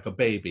cradle it like a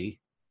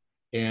baby,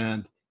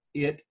 and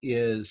it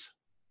is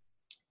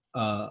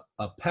a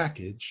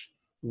package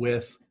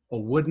with a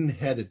wooden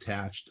head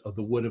attached of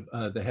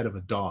the head of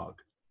a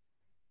dog.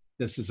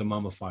 This is a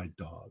mummified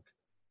dog.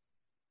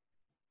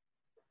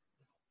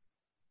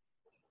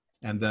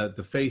 And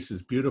the face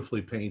is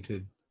beautifully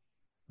painted.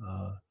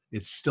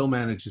 It still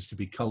manages to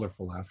be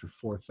colorful after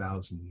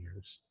 4,000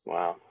 years.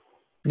 Wow.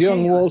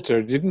 Young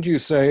Walter, didn't you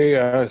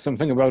say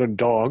something about a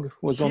dog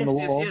was on the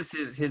wall? Yes,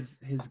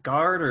 his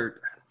guard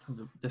or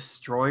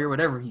destroyer,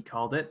 whatever he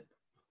called it.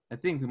 I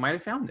think we might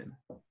have found him.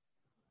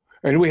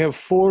 And we have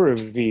 4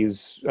 of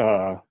these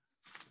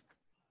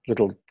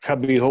little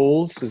cubby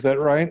holes, is that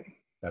right?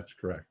 That's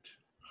correct.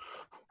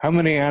 How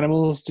many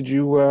animals did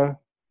you read?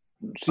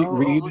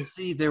 Let's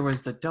see. There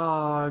was the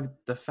dog,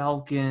 the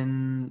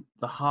falcon,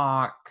 the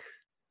hawk,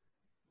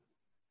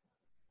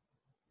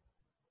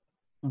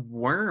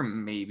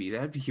 worm. Maybe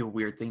that'd be a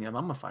weird thing to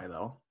mummify,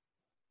 though.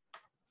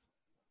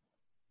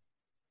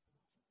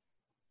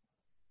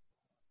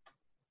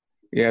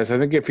 Yes, I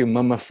think if you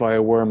mummify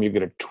a worm, you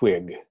get a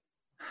twig.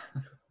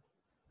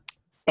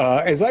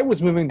 As I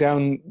was moving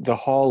down the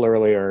hall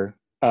earlier,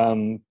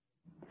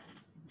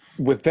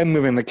 with them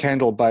moving the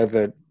candle by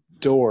the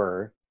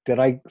door, did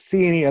I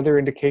see any other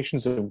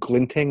indications of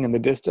glinting in the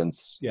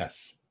distance?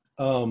 Yes.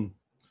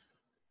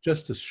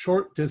 Just a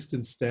short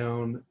distance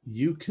down,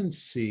 you can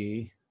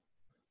see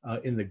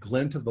in the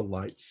glint of the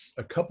lights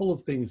a couple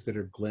of things that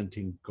are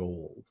glinting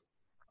gold.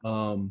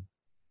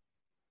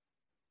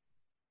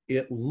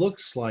 It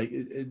looks like,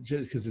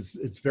 just because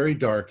it's very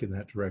dark in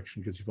that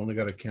direction because you've only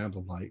got a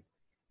candlelight,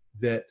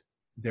 that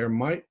there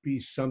might be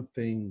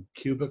something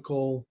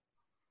cubical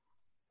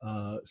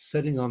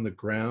sitting on the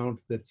ground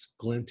that's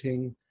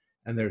glinting,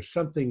 and there's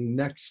something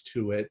next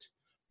to it,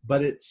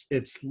 but it's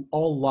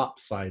all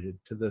lopsided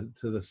to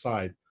the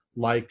side,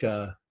 like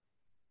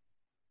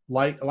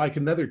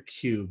another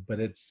cube, but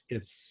it's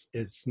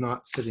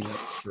not sitting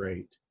up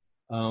straight.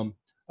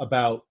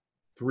 About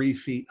 3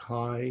 feet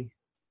high.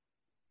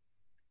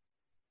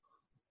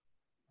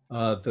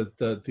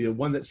 The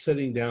one that's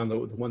sitting down, the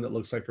one that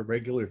looks like a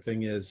regular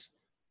thing is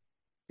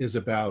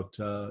about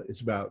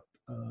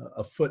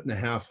a foot and a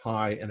half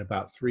high and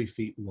about 3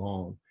 feet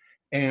long,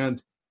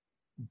 and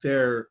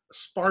they're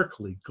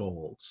sparkly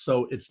gold.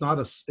 So it's not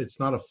a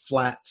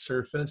flat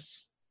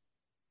surface.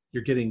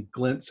 You're getting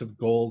glints of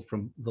gold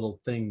from little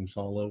things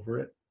all over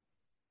it.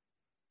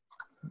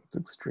 It's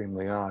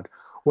extremely odd.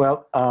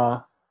 Well,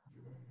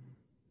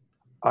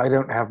 I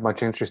don't have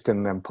much interest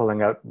in them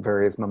pulling out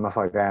various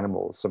mummified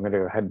animals, so I'm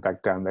going to head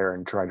back down there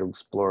and try to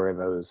explore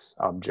those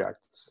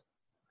objects.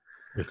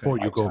 Before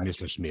you go,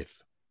 Mr.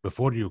 Smith,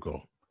 before you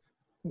go,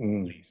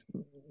 please,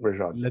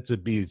 let's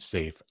be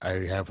safe. I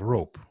have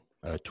rope,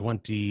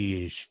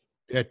 20,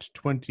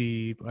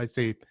 I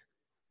say,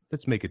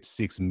 let's make it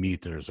 6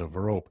 meters of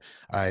rope.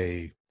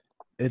 At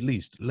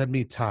least let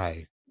me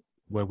tie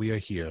where we are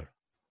here.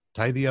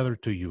 Tie the other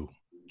to you,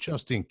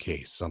 just in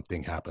case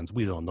something happens.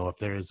 We don't know if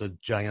there is a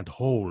giant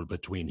hole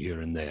between here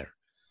and there.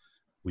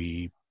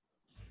 We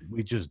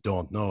just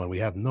don't know, and we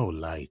have no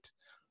light.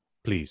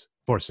 Please,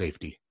 for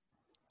safety,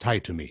 tie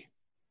to me.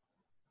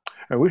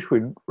 I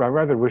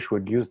rather wish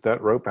we'd used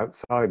that rope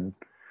outside.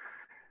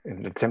 in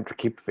an attempt to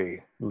keep the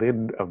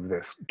lid of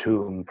this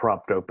tomb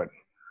propped open.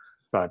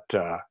 But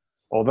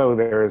although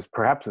there is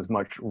perhaps as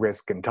much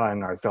risk in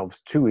tying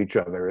ourselves to each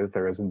other as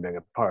there is in being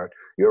apart,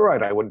 you're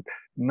right, I would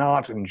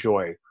not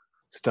enjoy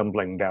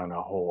stumbling down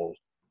a hole.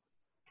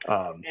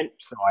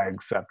 So I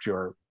accept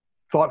your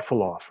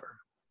thoughtful offer.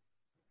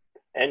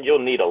 And you'll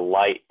need a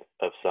light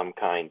of some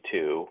kind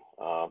too.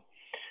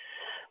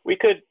 We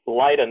could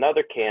light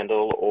another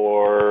candle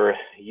or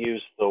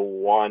use the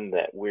one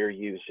that we're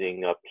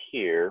using up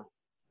here.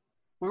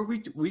 Or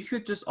we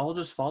could just all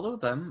just follow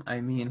them.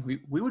 I mean,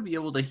 we would be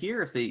able to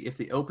hear if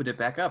they opened it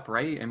back up,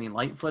 right? I mean,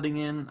 light flooding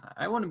in.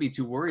 I wouldn't be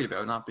too worried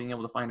about not being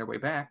able to find our way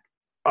back.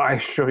 I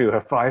assure you,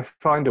 if I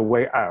find a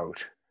way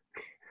out,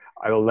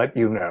 I'll let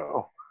you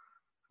know.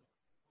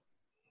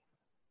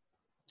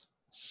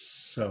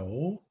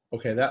 So,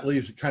 okay, that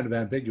leaves it kind of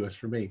ambiguous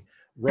for me.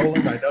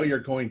 Roland, I know you're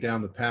going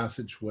down the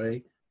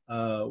passageway.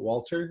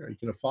 Walter, are you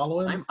going to follow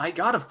him? I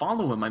gotta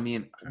follow him. I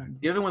mean,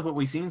 given with what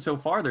we've seen so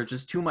far, there's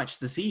just too much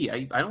to see.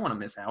 I don't want to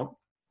miss out.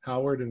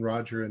 Howard and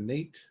Roger and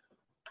Nate.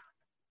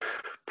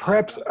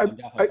 Perhaps I'm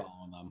definitely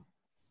following them.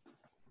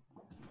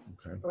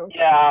 Okay.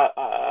 Yeah,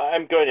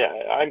 I'm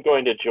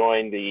going to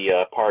join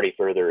the party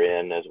further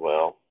in as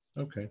well.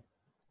 Okay.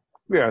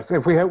 yes.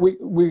 If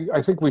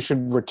I think we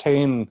should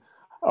retain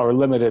our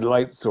limited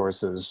light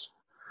sources.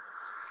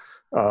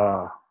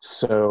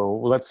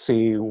 So let's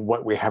see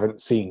what we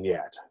haven't seen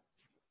yet.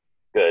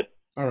 Good.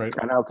 All right.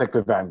 And I'll take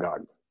the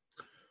Vanguard.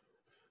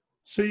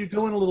 So you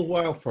go in a little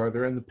while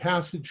farther, and the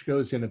passage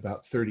goes in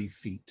about 30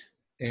 feet.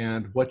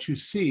 And what you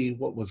see,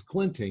 what was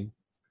glinting,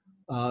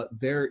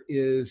 there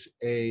is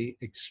a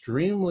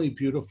extremely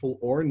beautiful,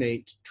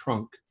 ornate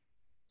trunk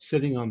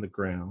sitting on the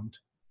ground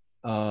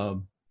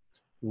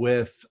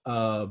with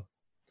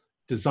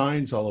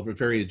designs all over,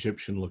 very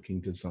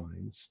Egyptian-looking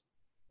designs.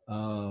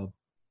 And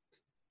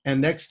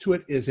next to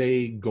it is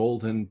a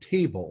golden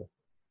table.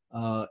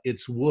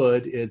 It's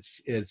wood.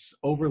 It's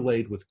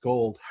overlaid with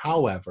gold.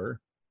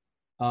 However,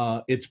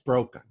 it's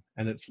broken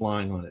and it's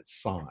lying on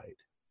its side.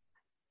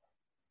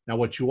 Now,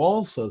 what you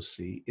also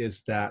see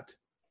is that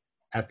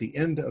at the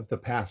end of the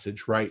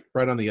passage, right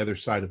on the other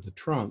side of the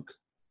trunk,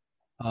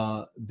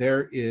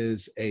 there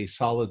is a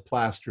solid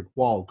plastered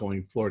wall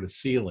going floor to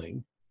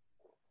ceiling,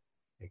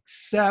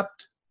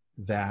 except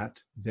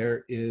that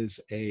there is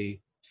a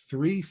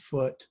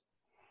 3-foot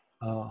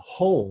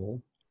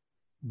hole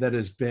that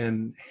has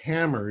been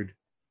hammered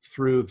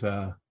through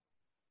the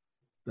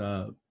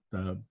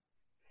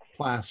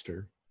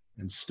plaster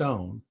and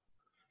stone,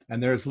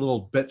 and there's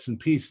little bits and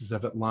pieces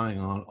of it lying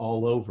on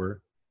all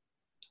over.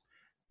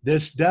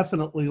 This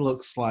definitely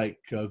looks like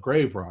a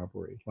grave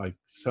robbery, like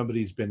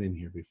somebody's been in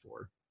here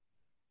before.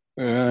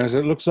 As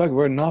it looks like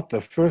we're not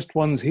the first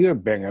ones here,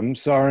 Bingham.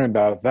 Sorry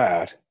about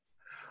that.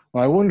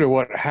 I wonder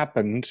what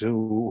happened to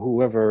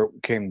whoever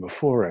came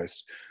before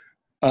us.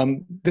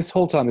 This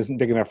whole time isn't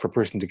big enough for a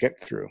person to get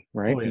through,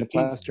 right? Oh, yeah, in the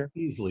plaster?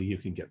 Easily you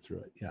can get through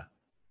it, yeah.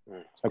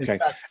 Okay. In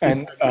fact,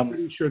 And I'm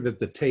pretty sure that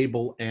the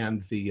table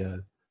and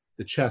the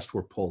chest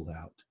were pulled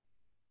out.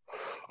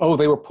 oh,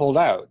 they were pulled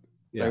out.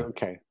 Yeah,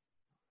 Okay.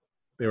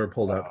 they were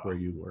pulled out where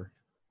you were.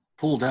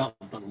 Pulled out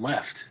but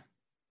left.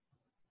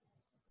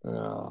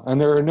 And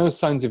there are no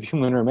signs of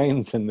human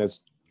remains in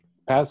this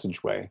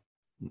passageway.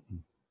 Mm-mm.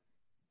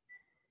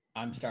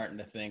 I'm starting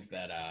to think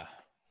that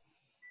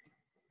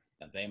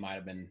that they might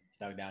have been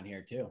snug down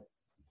here too.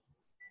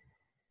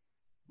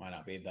 Might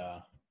not be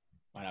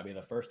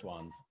the first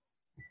ones.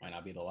 Might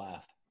not be the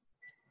last.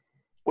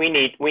 We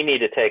need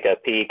to take a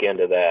peek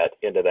into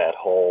that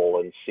hole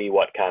and see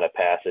what kind of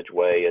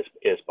passageway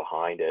is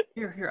behind it.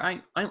 Here,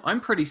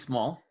 I'm pretty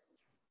small.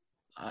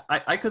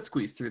 I could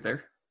squeeze through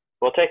there.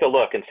 Well, take a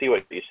look and see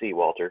what you see,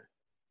 Walter.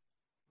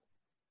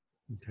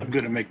 Okay. I'm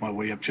going to make my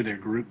way up to their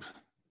group.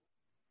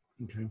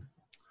 Okay.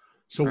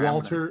 So All right,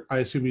 Walter, I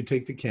assume you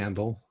take the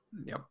candle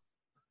Yep.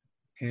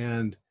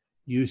 and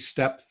you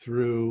step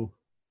through.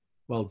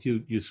 Well,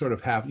 you sort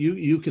of have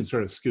you can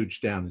sort of scooch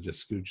down and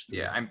just scooch through.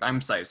 Yeah,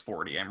 I'm size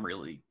 40. I'm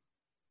really.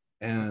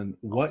 And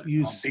what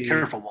you see. Be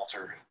careful,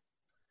 Walter.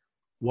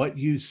 What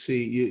you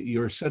see,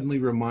 you're suddenly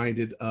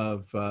reminded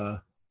of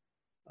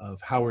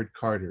Howard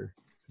Carter,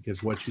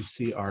 because what you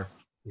see are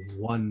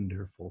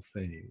wonderful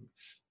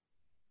things.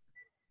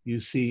 You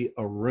see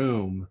a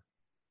room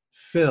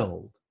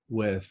filled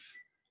with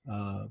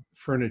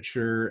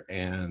furniture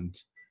and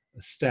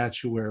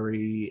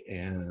statuary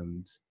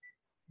and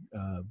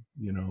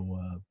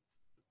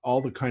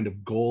all the kind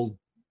of gold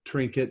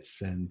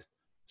trinkets and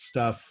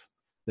stuff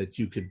that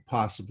you could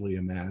possibly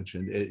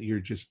imagine.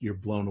 You're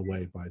blown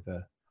away by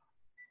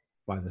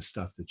the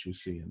stuff that you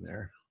see in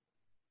there.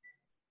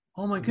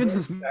 Oh my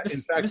goodness, In fact, the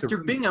Mr.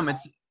 room- Bingham!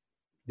 It's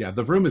Yeah,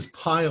 the room is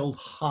piled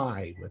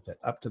high with it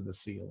up to the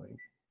ceiling.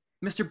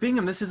 Mr.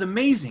 Bingham. This is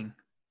amazing.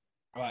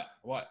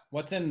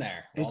 What's in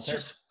there? It's Walter?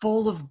 just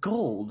full of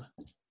gold.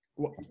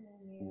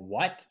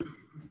 What?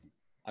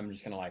 I'm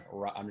just gonna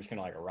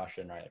rush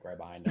in right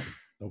behind him.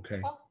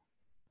 Okay.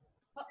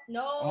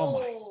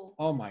 No.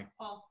 Oh my.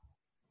 Oh.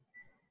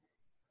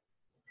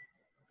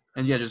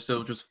 And yeah, just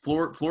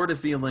floor to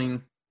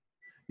ceiling.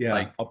 Yeah,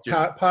 Like, all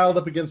just- piled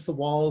up against the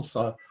walls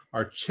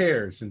are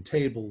chairs and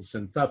tables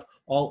and stuff,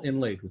 all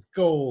inlaid with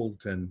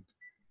gold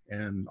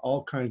and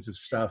all kinds of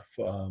stuff.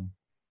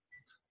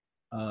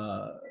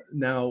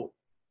 Now,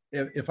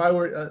 if I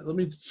were, let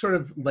me sort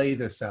of lay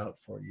this out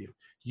for you.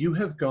 You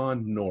have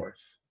gone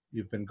north.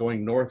 You've been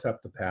going north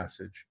up the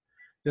passage.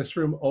 This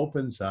room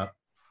opens up,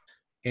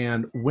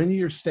 and when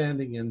you're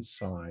standing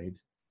inside,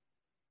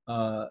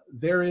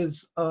 there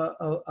is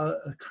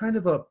a kind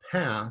of a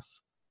path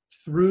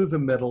through the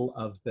middle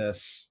of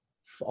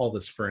all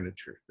this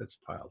furniture that's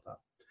piled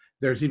up.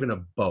 There's even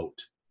a boat,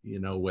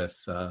 with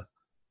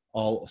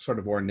all sort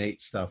of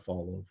ornate stuff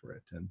all over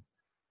it.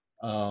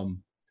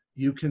 And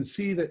you can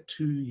see that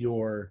to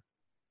your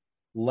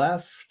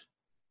left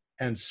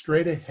and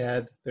straight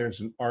ahead,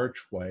 there's an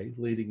archway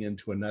leading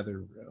into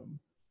another room.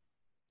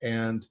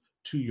 And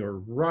to your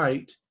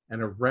right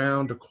and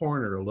around a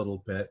corner a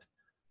little bit,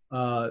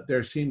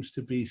 there seems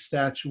to be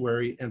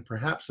statuary and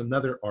perhaps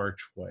another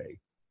archway.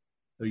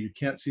 Though you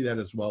can't see that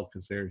as well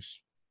because there's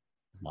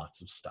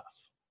lots of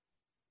stuff.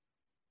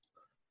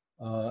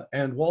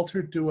 And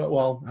Walter,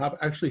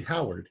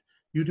 Howard,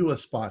 you do a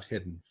spot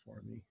hidden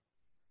for me.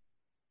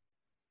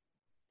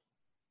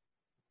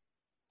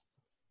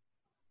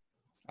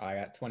 I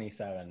got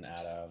 27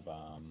 out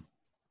of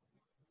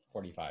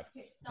 45.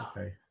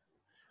 Okay.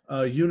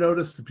 You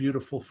notice the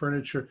beautiful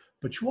furniture,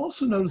 but you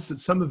also notice that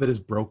some of it is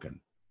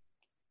broken.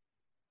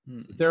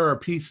 There are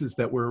pieces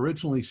that were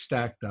originally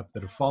stacked up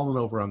that have fallen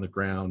over on the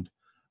ground,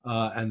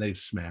 and they've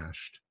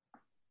smashed.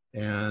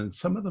 And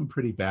some of them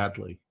pretty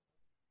badly.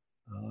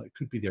 It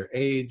could be their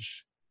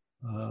age.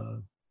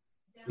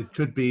 It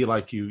could be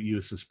like you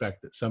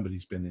suspect that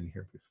somebody's been in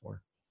here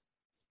before.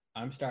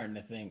 I'm starting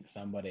to think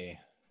somebody's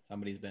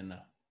been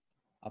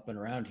up and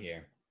around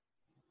here.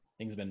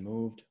 Things have been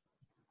moved.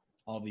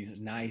 All this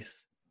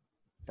nice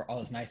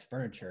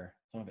furniture,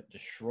 some of it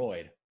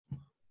destroyed.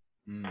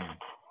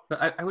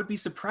 But I would be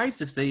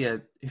surprised if they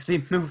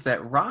moved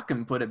that rock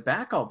and put it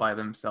back all by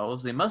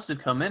themselves. They must have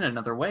come in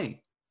another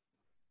way.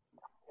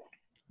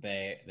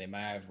 They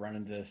might have run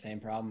into the same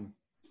problem.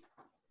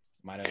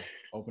 Might have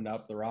opened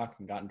up the rock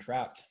and gotten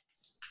trapped.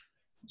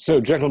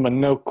 So,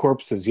 gentlemen, no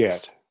corpses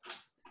yet.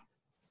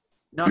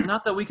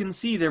 Not that we can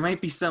see. There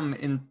might be some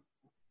in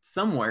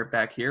somewhere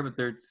back here, but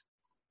it's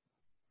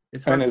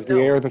hard And to is the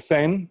tell. air the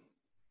same?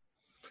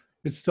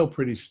 It's still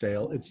pretty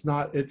stale. It's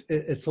not.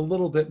 It's a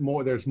little bit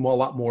more. There's a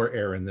lot more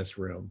air in this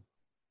room.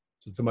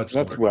 So it's a much.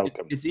 That's larger.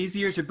 welcome. It's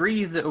easier to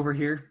breathe over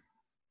here.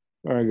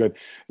 Very good.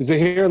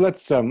 Zahir,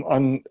 let's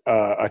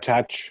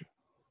attach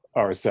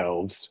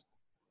ourselves.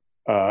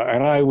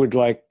 And I would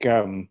like,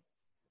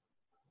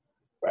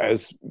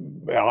 as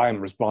I'm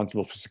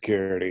responsible for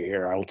security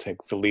here, I'll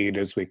take the lead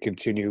as we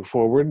continue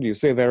forward. You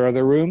say there are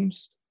other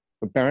rooms,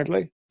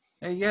 apparently?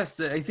 Yes,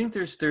 I think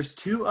there's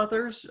two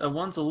others.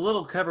 One's a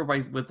little covered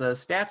with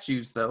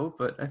statues, though,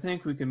 but I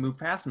think we can move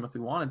past them if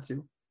we wanted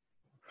to.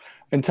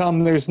 And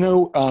Tom, there's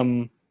no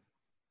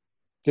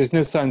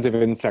signs of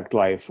insect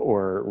life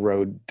or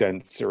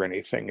rodents or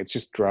anything. It's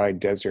just dry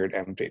desert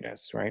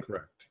emptiness, right?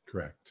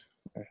 Correct.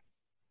 Okay.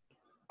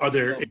 Are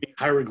there any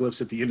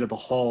hieroglyphs at the end of the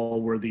hall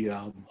where the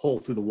hole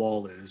through the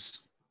wall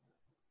is?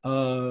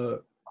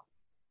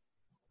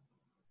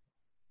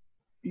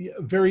 Yeah,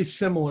 very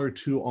similar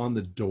to on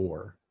the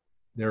door.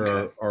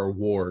 There are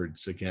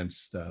wards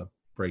against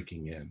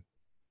breaking in.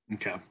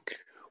 Okay.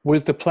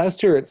 Was the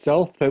plaster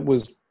itself that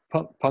was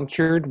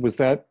punctured, was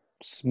that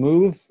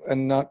smooth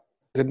and not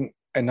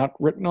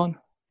written on?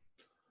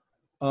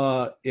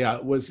 Yeah,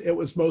 it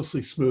was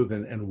mostly smooth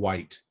and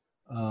white.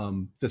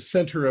 The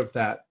center of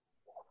that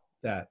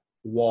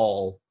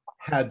wall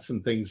had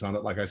some things on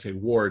it, like I say,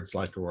 wards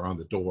like were on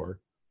the door.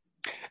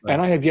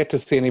 And I have yet to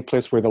see any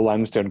place where the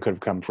limestone could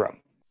have come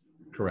from.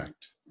 Correct.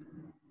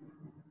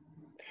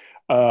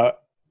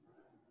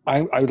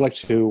 I would like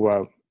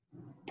to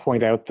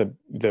point out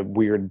the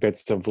weird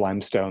bits of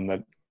limestone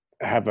that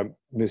have a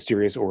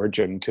mysterious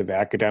origin to the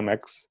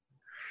academics.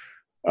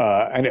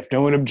 And if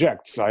no one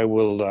objects, I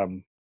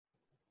will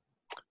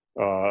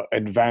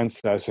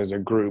advance us as a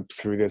group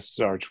through this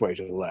archway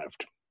to the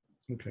left.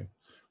 Okay.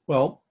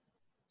 Well,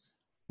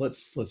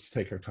 let's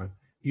take our time.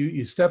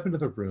 You step into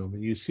the room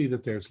and you see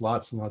that there's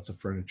lots and lots of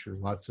furniture,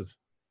 lots of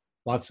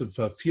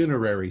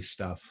funerary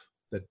stuff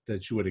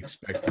that you would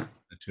expect in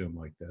a tomb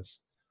like this.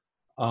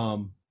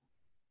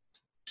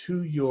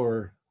 To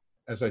your,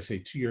 as I say,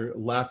 to your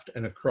left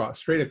and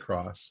straight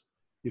across,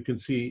 you can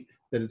see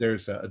that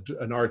there's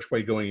an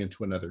archway going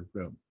into another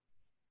room.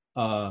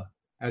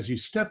 As you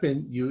step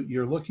in,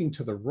 you're looking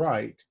to the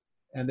right,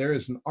 and there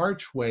is an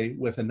archway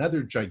with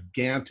another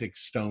gigantic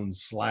stone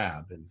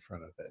slab in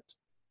front of it.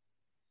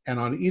 And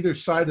on either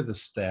side of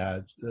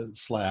the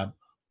slab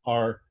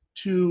are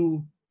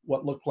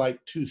what look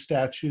like two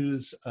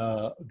statues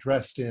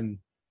dressed in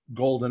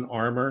golden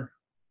armor.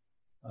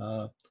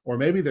 Or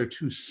maybe they're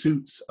two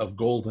suits of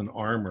golden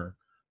armor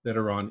that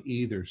are on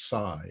either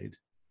side.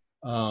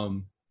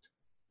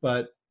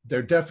 But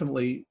they're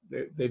definitely,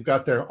 they've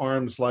got their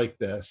arms like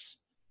this,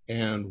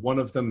 and one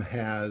of them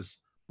has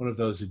one of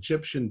those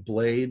Egyptian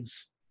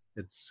blades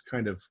It's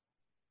kind of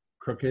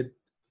crooked.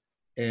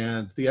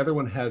 And the other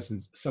one has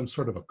some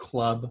sort of a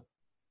club.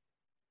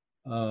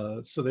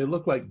 So they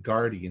look like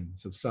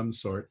guardians of some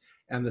sort.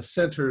 And the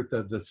center,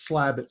 the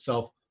slab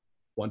itself,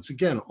 once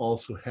again,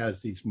 also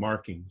has these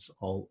markings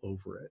all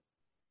over it.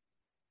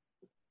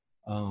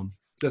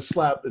 The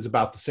slab is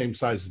about the same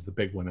size as the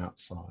big one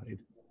outside.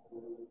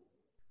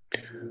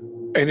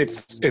 And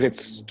it's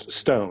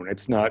stone.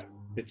 It's not.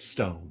 It's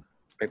stone.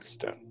 It's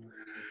stone.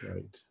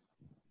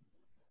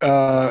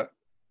 Right.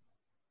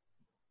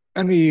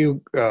 Any of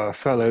you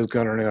fellows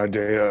got any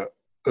idea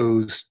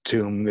whose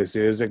tomb this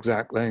is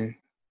exactly?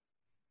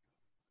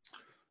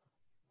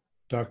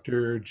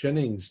 Dr.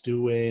 Jennings,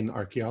 do an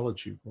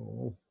archaeology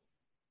roll.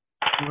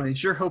 Well, I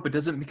sure hope it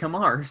doesn't become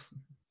ours.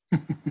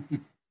 That's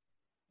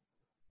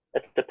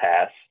the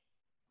pass.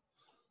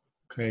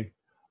 Okay.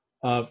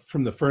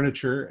 From the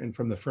furniture and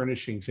from the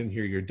furnishings in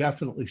here, you're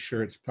definitely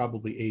sure it's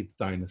probably 8th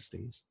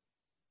dynasties,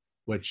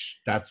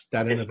 which that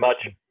in It's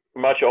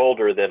much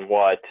older than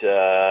what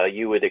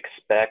you would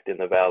expect in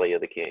the Valley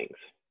of the Kings.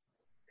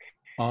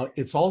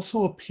 It's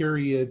also a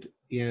period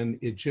in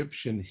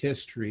Egyptian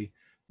history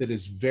that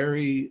is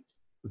very,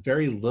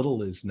 very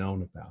little is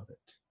known about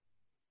it.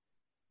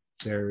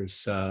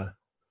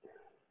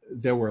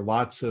 There were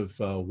lots of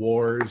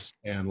wars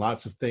and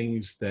lots of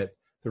things that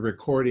the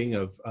recording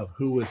of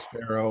who was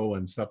pharaoh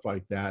and stuff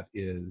like that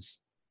is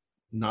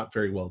not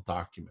very well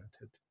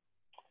documented.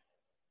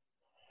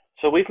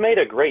 So we've made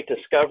a great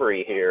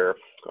discovery here.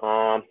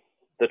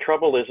 The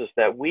trouble is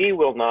that we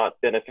will not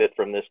benefit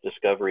from this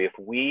discovery if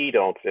we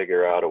don't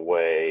figure out a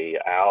way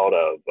out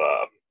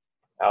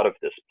of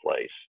this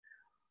place.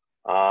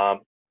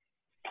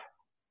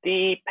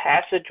 The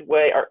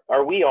passageway,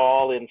 are we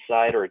all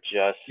inside or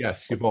just?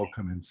 Yes, you've all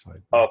come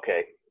inside.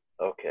 Okay.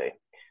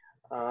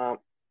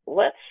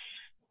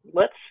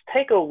 Let's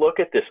take a look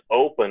at this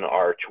open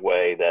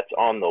archway that's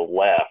on the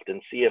left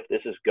and see if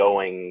this is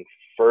going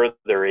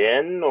further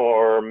in,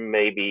 or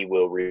maybe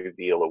we'll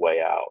reveal a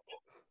way out.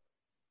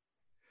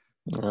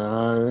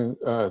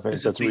 I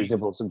think that's a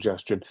reasonable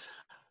suggestion.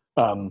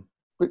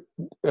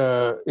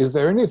 Is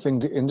there anything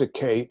to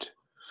indicate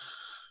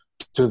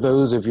to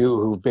those of you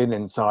who've been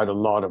inside a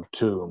lot of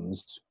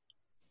tombs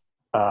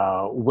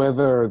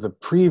whether the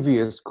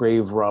previous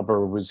grave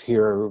robber was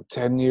here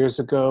 10 years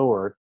ago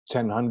or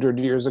 1,000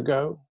 years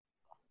ago?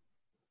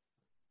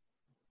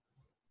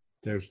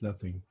 There's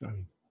nothing.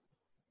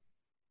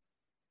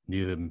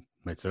 Neither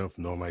myself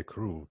nor my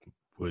crew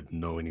would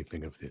know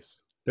anything of this.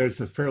 There's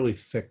a fairly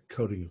thick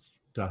coating of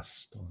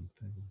dust on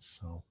things.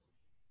 So,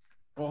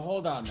 Well,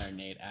 hold on there,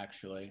 Nate.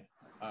 Actually,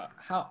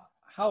 how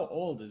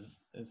old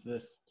is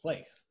this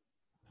place?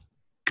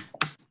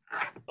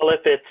 Well,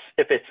 if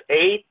it's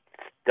 8th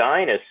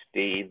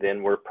dynasty,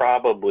 then we're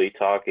probably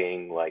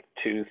talking like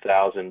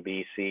 2000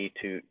 BC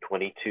to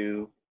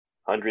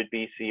 2200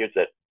 BC. Is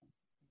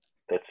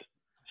that's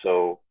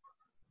so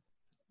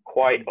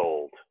quite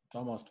old? It's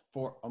almost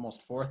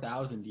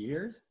 4,000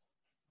 years.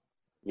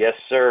 Yes,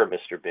 sir,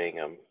 Mr.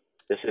 Bingham.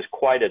 This is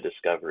quite a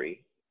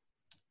discovery.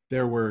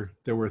 there were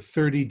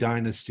 30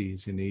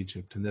 dynasties in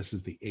Egypt, and this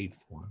is the 8th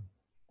one.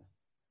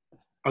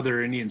 Are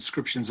there any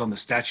inscriptions on the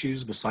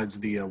statues besides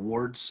the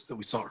wards that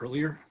we saw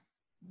earlier?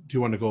 Do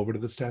you want to go over to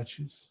the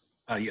statues?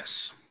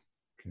 Yes.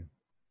 Okay.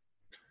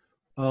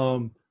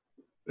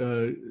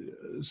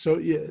 So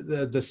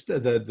yeah,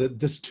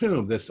 this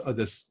tomb, this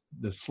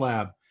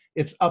slab,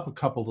 it's up a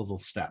couple little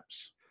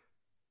steps.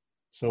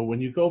 So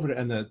when you go over to,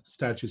 and the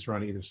statues are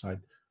on either side,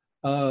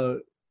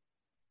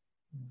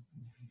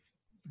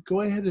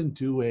 go ahead and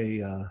do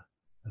a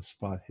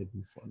spot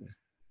hidden for me.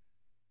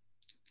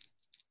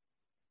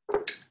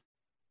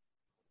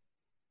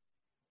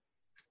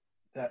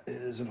 That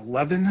is an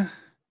 11.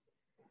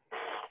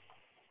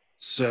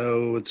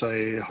 So it's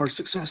a hard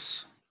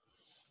success.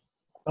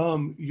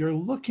 You're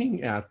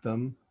looking at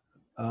them,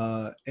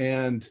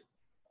 and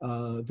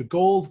the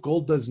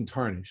gold doesn't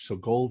tarnish, so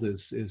gold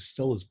is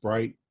still as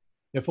bright,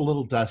 if a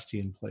little dusty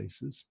in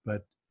places.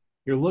 But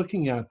you're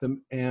looking at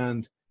them,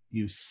 and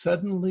you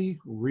suddenly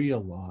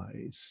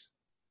realize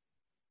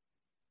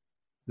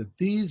that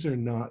these are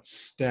not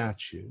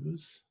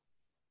statues.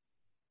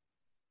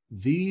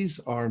 These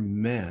are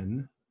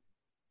men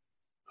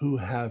who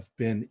have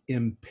been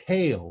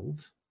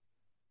impaled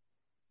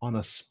on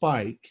a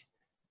spike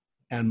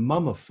and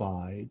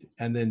mummified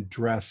and then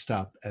dressed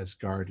up as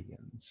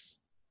guardians.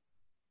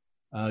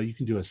 You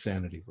can do a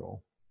sanity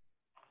roll.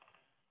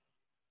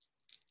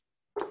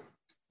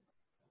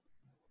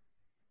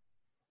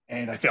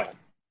 And I fell.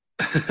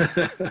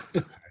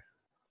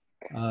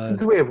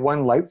 Since we have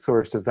one light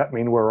source, does that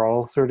mean we're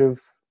all sort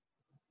of?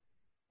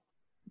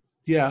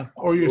 Yeah,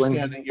 or you're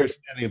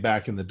standing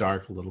back in the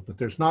dark a little bit.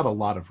 There's not a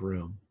lot of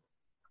room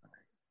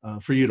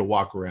for you to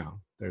walk around.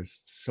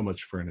 There's so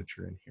much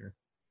furniture in here.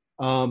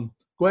 Go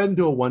ahead and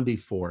do a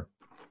 1d4.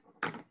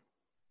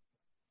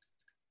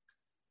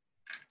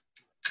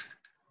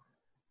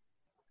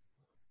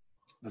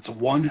 That's a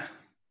 1.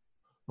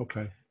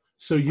 Okay.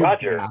 So you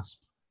Roger.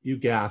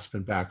 gasp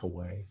and back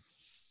away.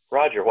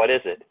 Roger, what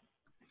is it?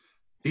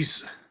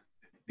 These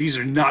these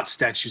are not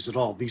statues at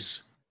all.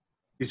 These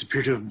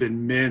appear to have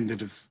been men that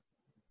have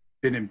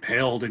been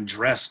impaled and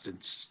dressed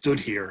and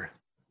stood here.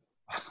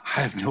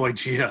 I have no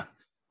idea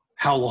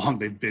how long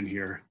they've been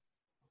here.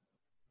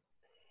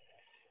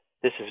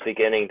 This is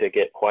beginning to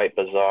get quite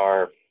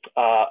bizarre.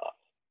 Are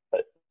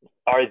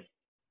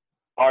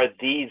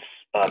these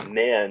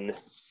men,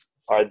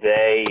 are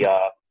they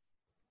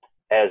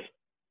as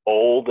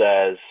old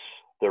as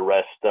the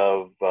rest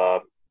of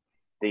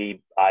the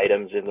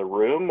items in the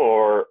room,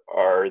 or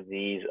are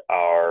these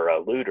our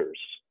looters?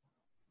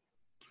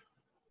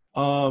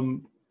 All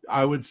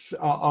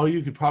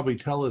you could probably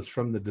tell is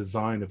from the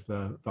design of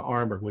the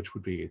armor, which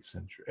would be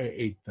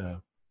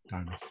 8th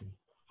dynasty.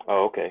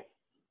 Oh, okay.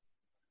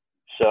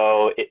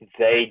 So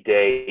they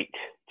date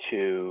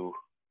to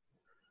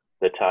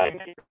the time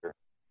here.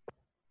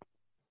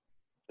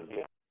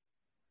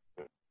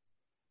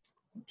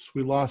 So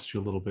we lost you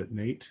a little bit,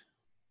 Nate.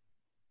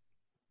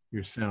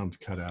 Your sound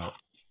cut out.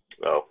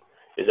 Oh,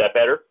 is that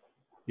better?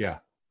 Yeah.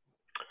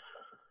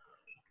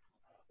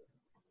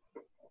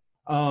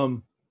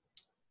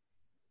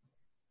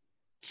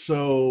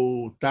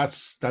 So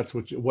that's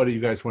what do you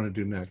guys want to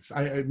do next?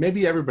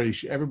 Maybe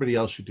everybody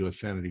else should do a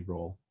sanity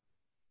roll.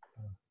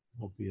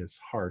 Won't be as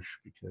harsh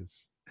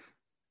because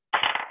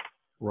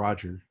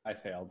Roger. I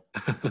failed.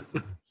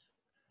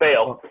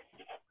 Fail.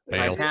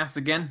 I pass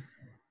again.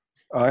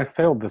 I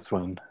failed this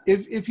one.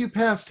 If you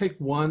pass, take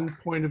 1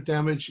 point of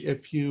damage.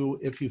 If you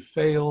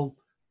fail,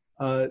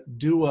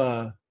 do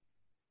a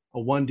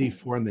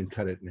 1d4 and then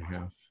cut it in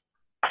half.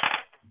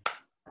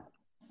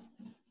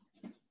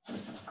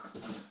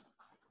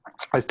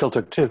 I still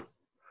took 2.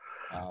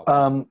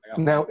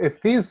 Now,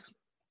 if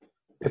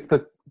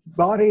the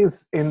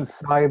bodies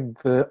inside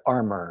the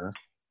armor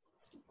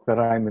that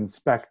I'm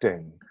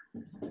inspecting,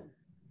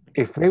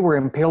 if they were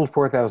impaled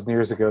 4,000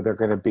 years ago, they're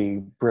going to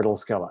be brittle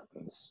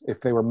skeletons. If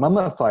they were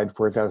mummified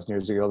 4,000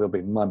 years ago, they'll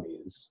be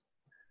mummies.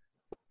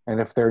 And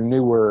if they're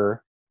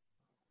newer,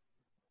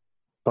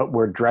 but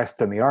were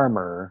dressed in the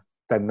armor,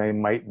 then they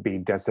might be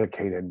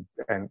desiccated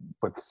and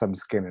with some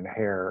skin and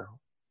hair.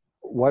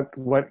 What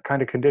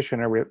kind of condition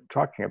are we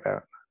talking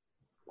about?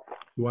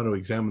 You want to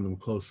examine them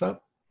close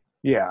up?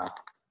 Yeah.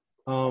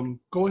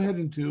 Go ahead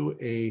and do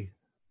a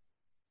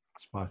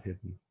spot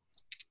hidden.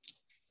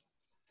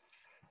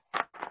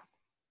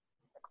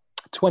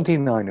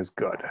 29 is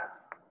good.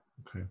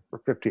 Okay. For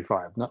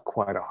 55, not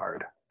quite a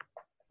hard.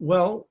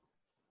 Well,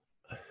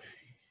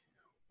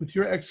 with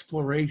your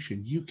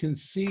exploration, you can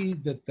see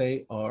that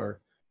they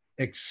are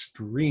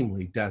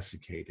extremely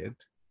desiccated.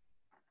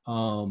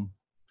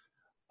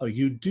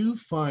 You do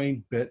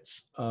find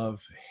bits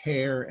of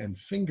hair and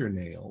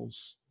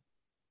fingernails,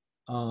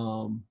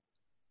 but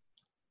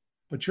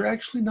you're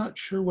actually not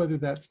sure whether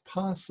that's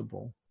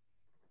possible.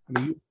 I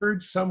mean, you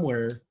heard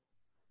somewhere,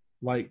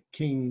 like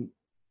King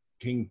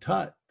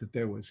Tut, that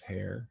there was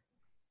hair.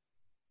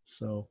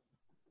 So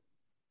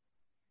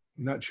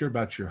I'm not sure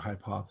about your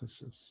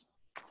hypothesis.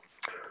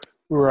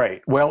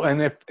 Right. Well,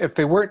 and if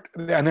they weren't,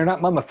 and they're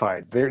not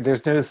mummified,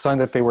 there's no sign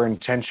that they were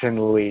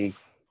intentionally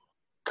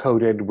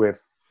coated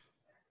with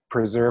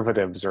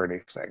preservatives or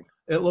anything.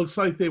 It looks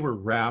like they were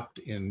wrapped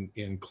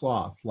in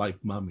cloth like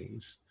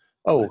mummies.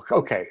 Oh,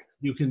 okay.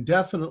 You can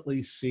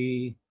definitely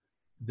see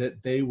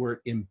that they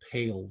were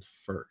impaled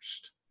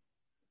first.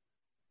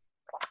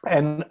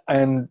 And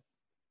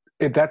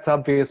that's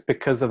obvious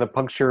because of the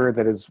puncture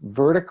that is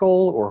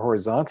vertical or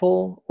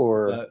horizontal,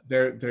 or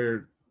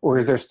or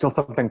is there still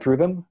something through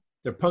them?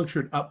 They're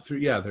punctured up through.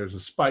 Yeah, there's a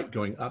spike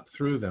going up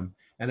through them,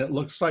 and it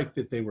looks like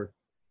that they were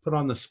put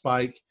on the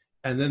spike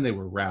and then they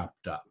were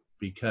wrapped up,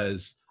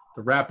 because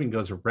the wrapping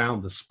goes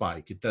around the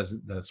spike.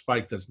 The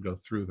spike doesn't go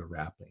through the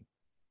wrapping.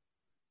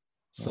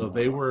 So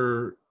they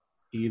were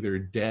either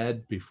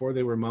dead before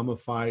they were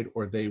mummified,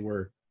 or they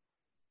were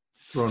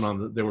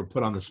they were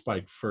put on the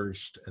spike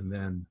first and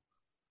then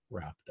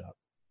wrapped up.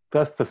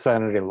 That's the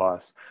sanity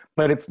loss.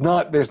 But it's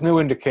not, there's no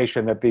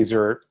indication that these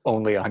are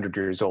only 100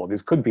 years old.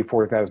 These could be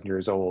 4,000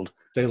 years old.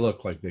 They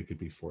look like they could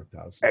be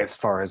 4,000. As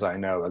far as I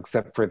know,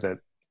 except for the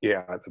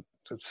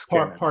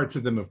skin. Parts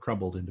of them have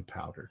crumbled into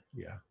powder,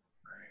 yeah.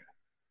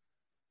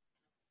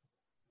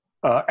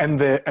 And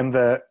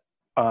the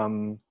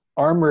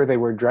armor they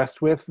were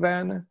dressed with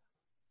then,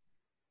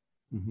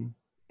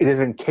 does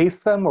it encase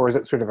them, or is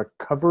it sort of a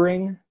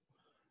covering?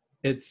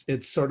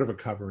 It's sort of a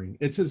covering.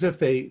 It's as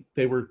if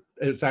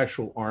it's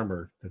actual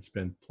armor that's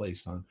been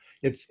placed on.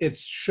 It's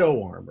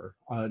show armor.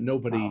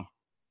 Nobody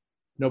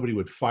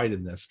would fight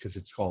in this because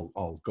it's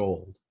all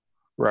gold.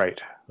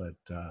 Right. But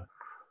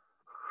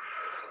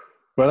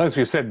well, as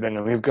we said,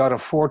 Ben, we've got a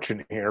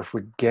fortune here if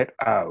we get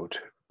out.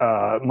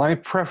 My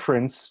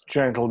preference,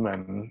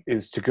 gentlemen,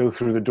 is to go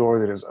through the door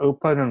that is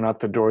open and not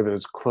the door that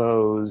is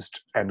closed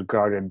and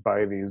guarded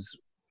by these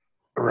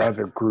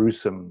rather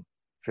gruesome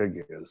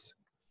figures.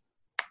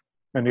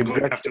 And I'm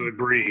going to have to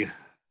agree.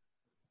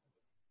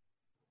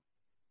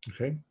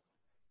 Okay.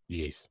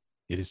 Yes.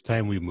 It is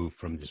time we move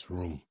from this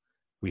room.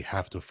 We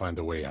have to find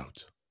a way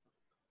out.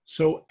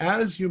 So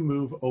as you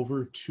move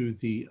over to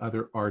the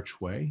other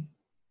archway,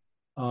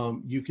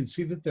 you can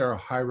see that there are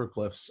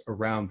hieroglyphs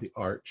around the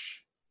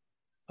arch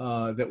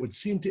that would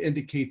seem to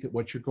indicate that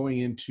what you're going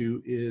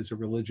into is a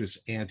religious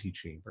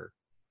antechamber,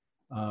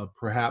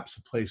 perhaps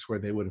a place where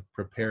they would have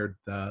prepared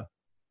the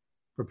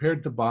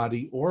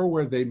body, or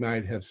where they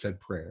might have said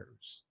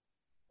prayers.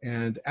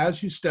 And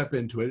as you step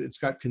into it, it's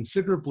got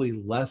considerably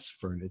less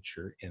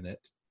furniture in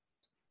it,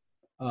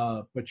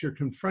 but you're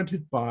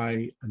confronted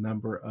by a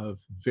number of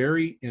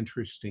very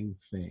interesting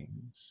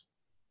things.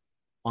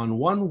 On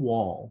one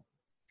wall,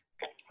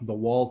 the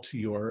wall to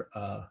your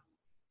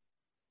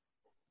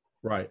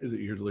right,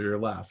 your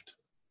left,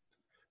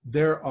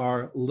 there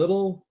are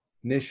little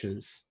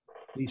niches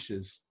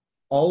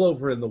all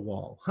over in the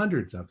wall,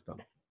 hundreds of them.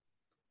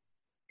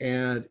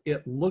 And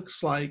it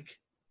looks like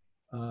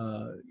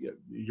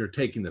you're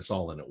taking this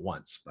all in at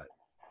once, but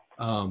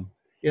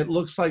it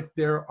looks like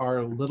there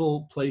are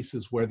little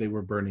places where they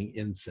were burning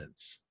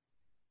incense.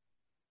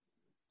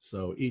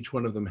 So each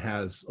one of them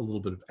has a little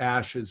bit of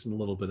ashes and a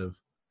little bit of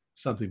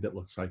something that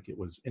looks like it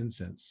was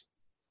incense.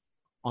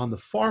 On the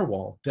far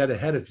wall, dead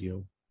ahead of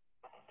you,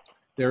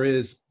 there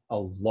is a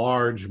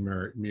large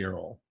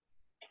mural,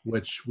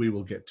 which we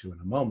will get to in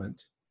a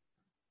moment.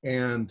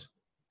 And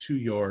to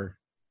your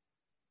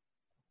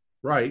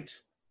right,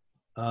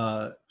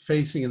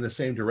 facing in the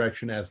same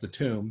direction as the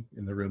tomb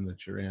in the room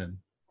that you're in,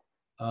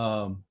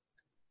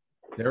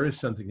 there is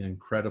something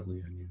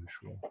incredibly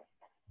unusual.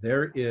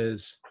 There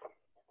is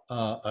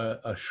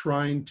a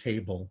shrine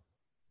table,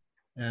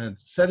 and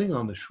sitting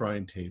on the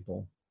shrine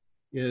table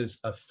is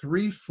a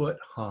 3-foot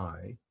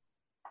high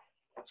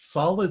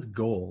solid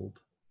gold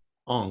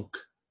ankh,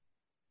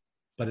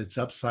 but it's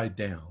upside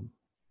down.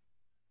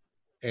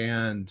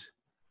 And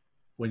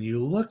when you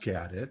look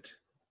at it,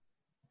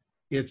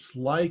 it's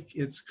like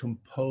it's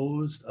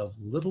composed of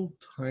little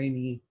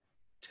tiny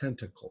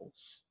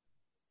tentacles.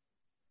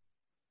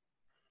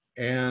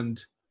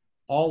 And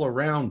all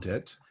around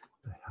it,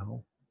 what the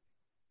hell?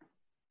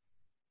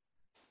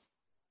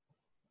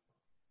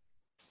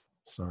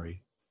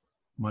 Sorry,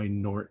 my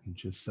Norton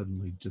just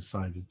suddenly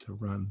decided to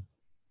run.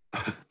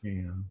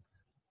 And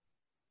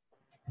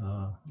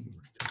let me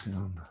write that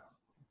down.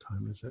 What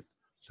time is it?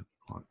 7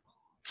 o'clock.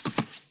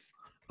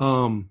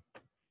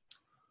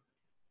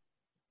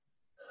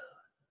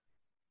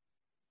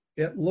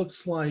 It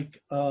looks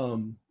like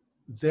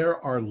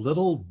there are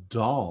little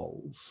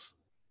dolls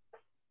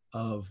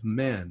of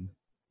men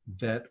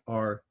that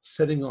are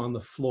sitting on the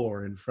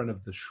floor in front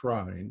of the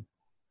shrine,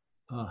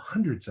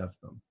 hundreds of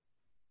them,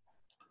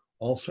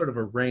 all sort of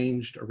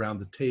arranged around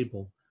the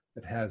table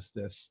that has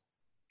this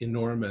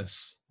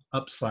enormous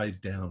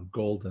upside down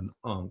golden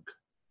ankh.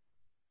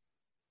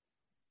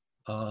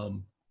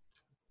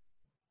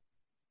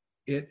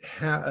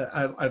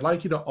 I'd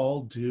like you to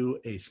all do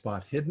a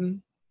spot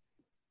hidden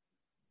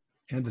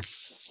and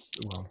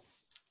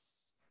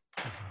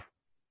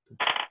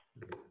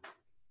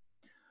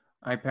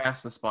I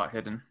passed the spot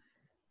hidden.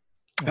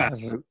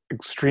 That's an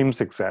extreme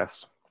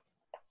success.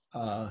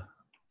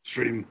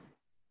 Stream.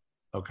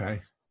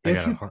 Okay. I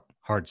got a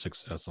hard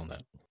success on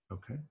that.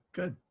 Okay,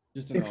 good.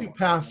 Just If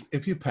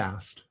you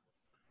passed,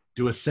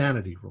 do a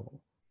sanity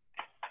roll,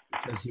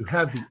 because you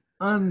have the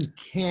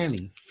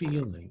uncanny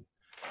feeling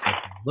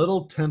that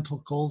little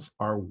tentacles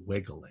are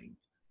wiggling.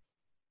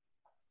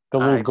 The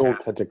little I gold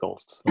passed.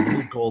 tentacles. The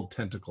little gold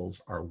tentacles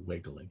are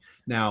wiggling.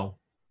 Now,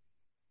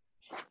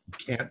 you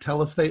can't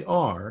tell if they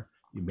are.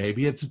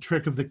 Maybe it's a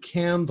trick of the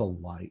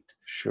candlelight.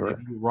 Sure.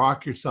 Maybe you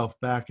rock yourself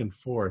back and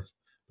forth,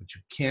 but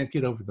you can't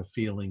get over the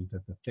feeling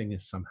that the thing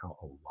is somehow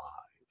alive.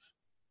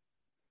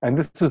 And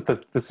this is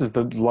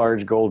the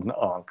large golden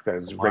ankh that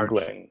is Large.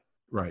 wriggling.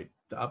 Right,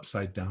 the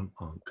upside down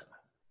ankh.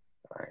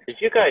 All right. Did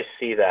you guys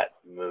see that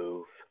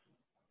move?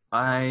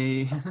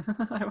 I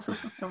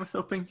was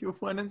hoping you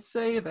wouldn't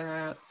say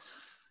that.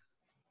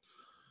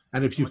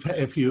 And if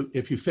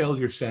you fail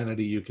your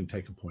sanity, you can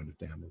take a point of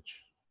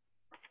damage.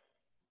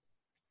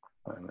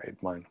 I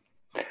made mine.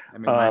 I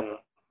mean, my-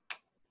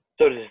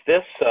 So does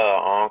this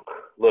ankh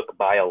look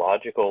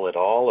biological at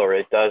all, or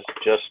it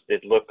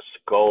looks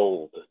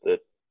gold?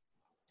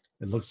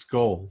 It looks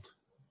gold.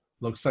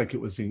 Looks like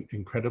it was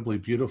incredibly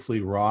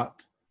beautifully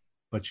wrought,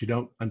 but you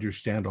don't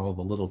understand all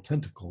the little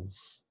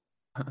tentacles.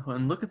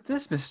 And look at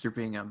this, Mr.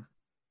 Bingham.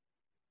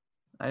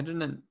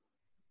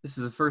 This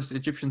is the first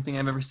Egyptian thing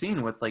I've ever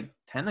seen with like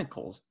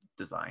tentacles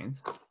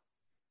designs.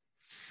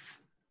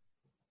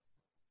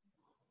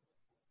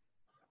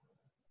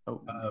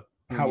 Oh,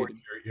 Howard,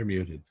 you're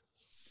muted.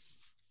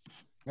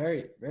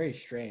 Very, very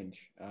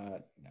strange.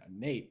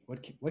 Nate,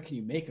 what can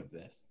you make of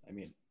this? I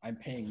mean, I'm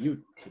paying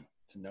you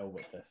to know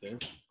what this is.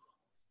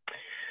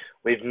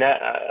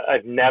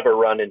 I've never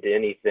run into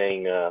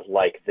anything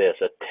like this,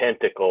 a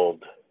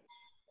tentacled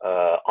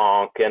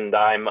ankh, and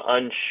I'm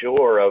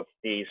unsure of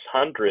these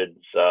hundreds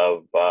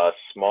of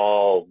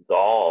small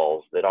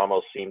dolls that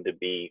almost seem to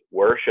be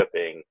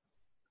worshiping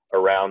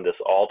around this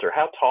altar.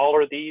 How tall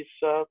are these?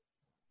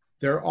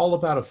 They're all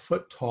about a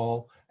foot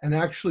tall, and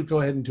actually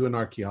go ahead and do an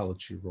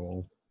archaeology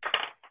roll.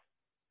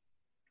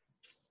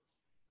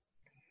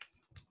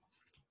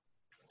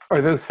 Are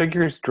those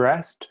figures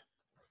dressed?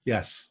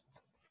 Yes.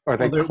 Are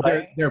they Well,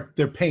 clay?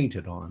 they're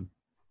painted on.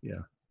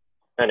 Yeah.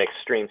 An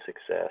extreme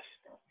success.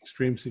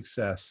 Extreme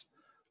success.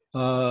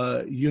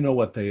 You know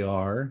what they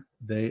are.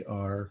 They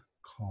are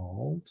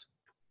called.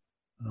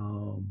 Where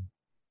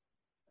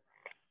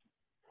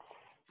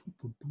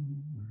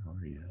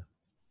are you?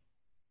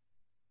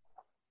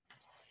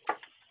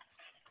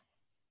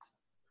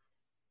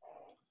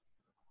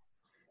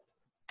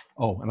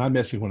 Oh, and I'm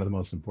missing one of the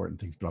most important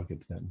things, but I'll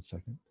get to that in a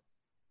second.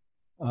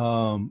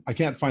 I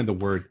can't find the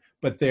word,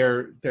 but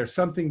they're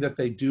something that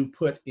they do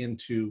put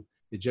into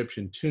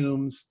Egyptian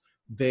tombs.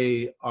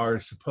 They are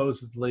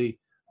supposedly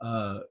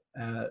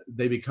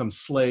they become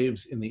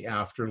slaves in the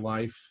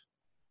afterlife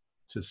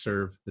to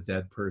serve the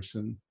dead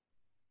person.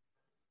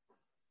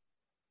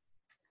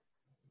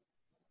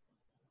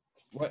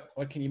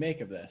 What can you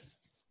make of this?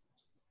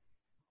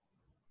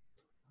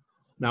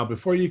 Now,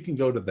 before you can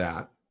go to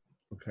that,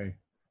 okay,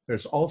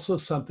 there's also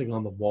something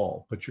on the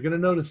wall, but you're going to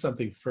notice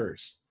something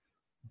first.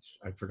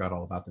 I forgot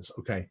all about this.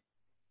 Okay.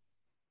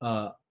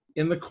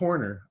 In the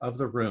corner of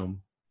the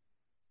room,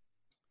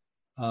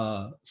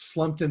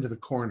 slumped into the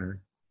corner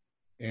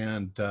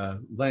and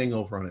laying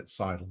over on its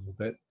side a little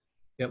bit,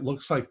 it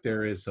looks like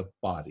there is a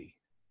body.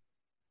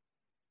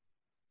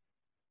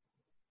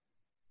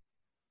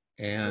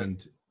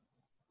 And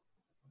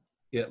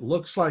it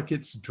looks like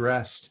it's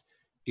dressed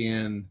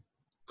in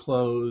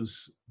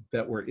clothes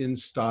that were in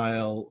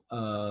style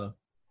a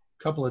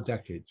couple of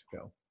decades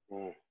ago.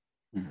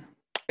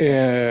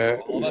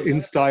 In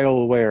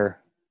style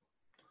where?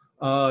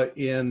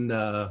 In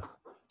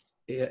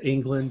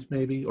England,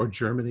 maybe, or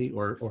Germany,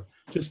 or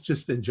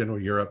just in general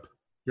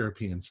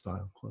European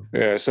style clothes.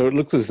 Yeah, so it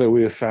looks as though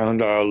we have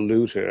found our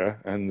looter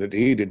and that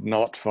he did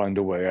not find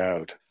a way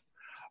out.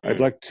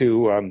 I'd like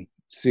to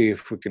see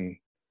if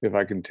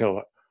I can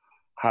tell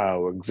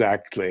how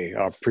exactly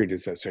our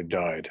predecessor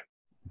died.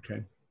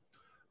 Okay.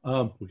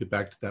 We'll get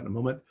back to that in a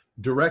moment.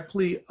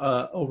 Directly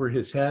over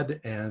his head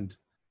and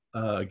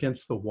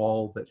against the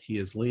wall that he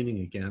is leaning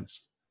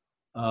against,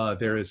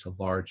 there is a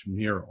large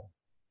mural.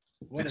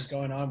 What is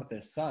going on with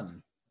this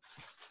sun?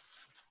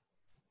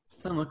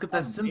 And look at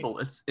that symbol.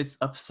 It's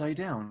upside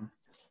down.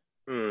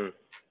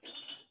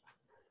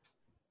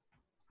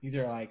 These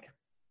are like,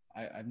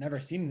 I've never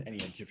seen any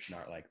Egyptian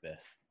art like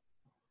this.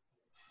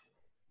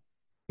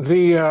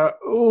 The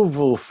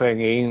oval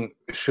thingy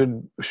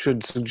should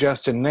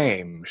suggest a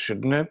name,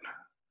 shouldn't it?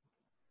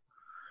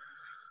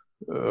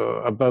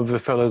 Above the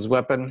fellow's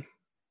weapon?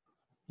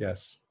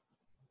 Yes.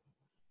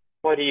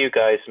 What do you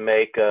guys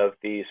make of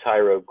these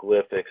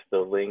hieroglyphics, the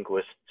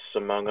linguists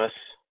among us?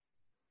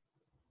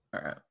 All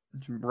right.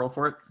 Roll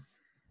for it.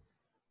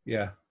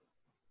 Yeah.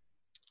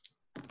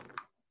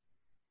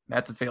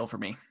 That's a fail for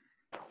me.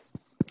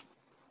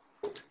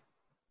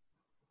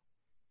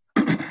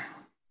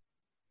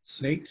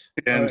 Nate?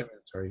 And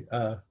Sorry.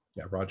 Yeah,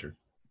 Roger.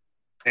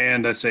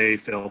 and that's a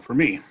fail for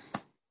me.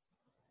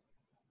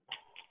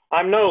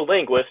 I'm no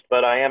linguist,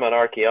 but I am an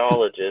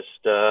archaeologist.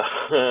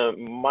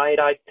 Might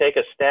I take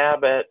a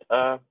stab at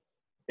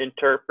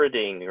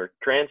interpreting or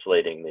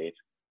translating these?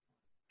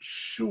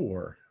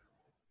 Sure.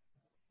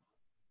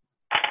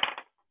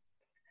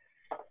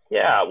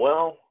 Yeah,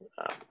 well,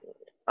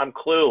 I'm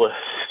clueless.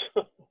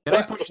 Can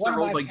I push the what am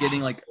roll I- by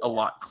getting like a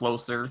lot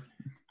closer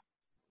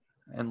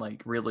and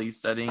like really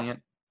studying it?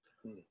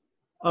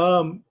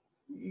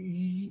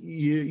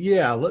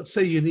 Yeah, let's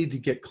say you need to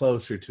get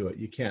closer to it.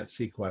 You can't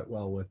see quite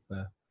well with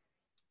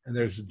and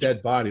there's a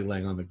dead body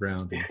laying on the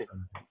ground in front of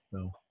it.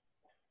 So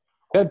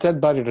That dead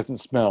body doesn't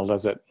smell,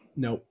 does it?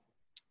 nope.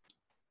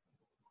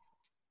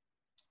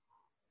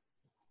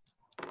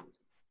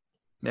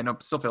 Yeah,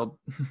 nope, still failed.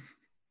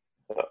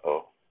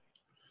 Uh-oh.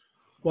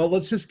 Well,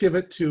 let's just give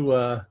it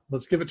to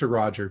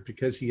Roger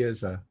because he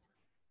is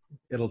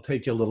it'll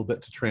take you a little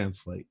bit to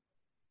translate.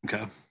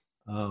 Okay.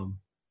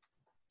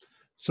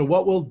 So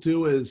what we'll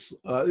do is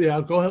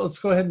yeah, go ahead, let's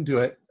go ahead and do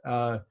it.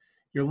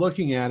 You're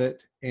looking at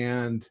it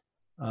and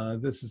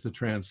this is the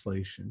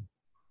translation.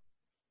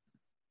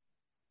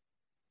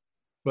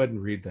 Go ahead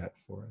and read that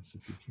for us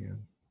if you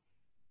can.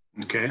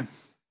 Okay.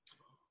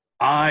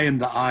 I am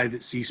the eye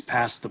that sees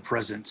past the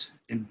present,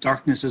 and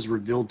darkness has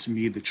revealed to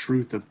me the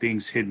truth of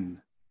things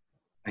hidden.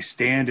 I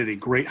stand at a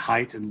great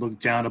height and look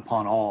down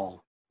upon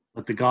all.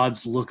 Let the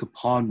gods look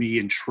upon me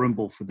and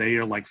tremble, for they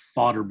are like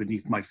fodder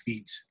beneath my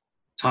feet.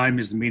 Time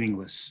is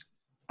meaningless.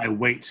 I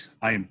wait.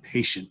 I am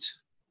patient.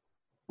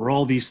 For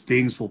all these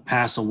things will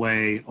pass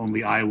away,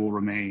 only I will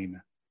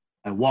remain.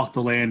 I walk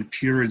the land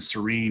pure and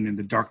serene, and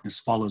the darkness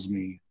follows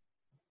me.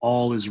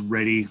 All is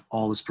ready,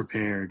 all is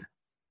prepared.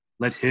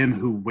 Let him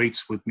who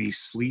waits with me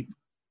sleep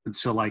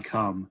until I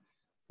come.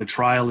 The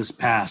trial is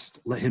past.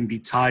 Let him be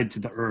tied to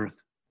the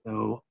earth,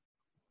 though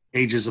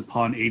ages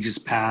upon ages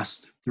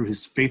passed, through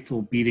his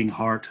faithful beating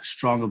heart,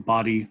 strong of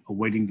body,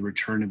 awaiting the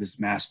return of his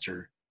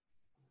master.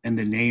 And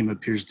the name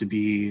appears to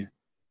be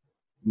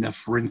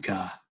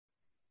Nefrinka.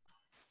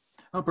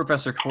 Oh,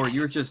 Professor Core,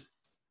 you were just...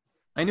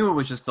 I knew it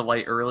was just a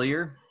light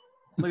earlier.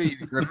 Look at you,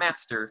 you're a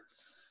master.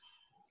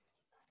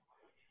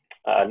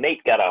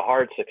 Nate got a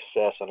hard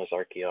success on his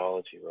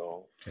archaeology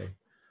roll. Okay.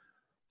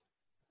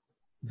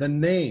 The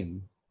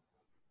name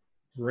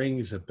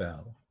rings a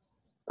bell.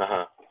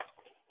 Uh-huh.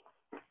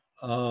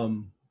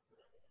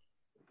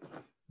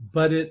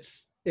 But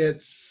it's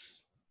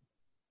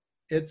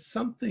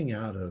something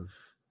out of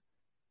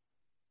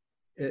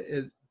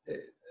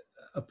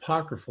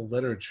apocryphal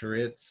literature.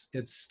 It's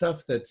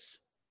stuff that's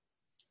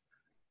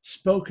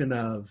spoken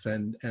of,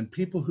 and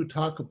people who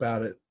talk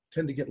about it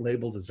tend to get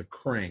labeled as a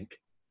crank.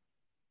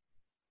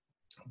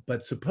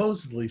 But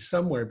supposedly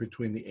somewhere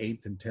between the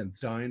 8th and 10th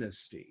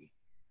dynasty,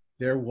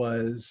 there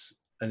was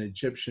an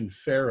Egyptian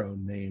pharaoh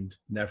named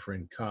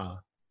Neferin-Ka,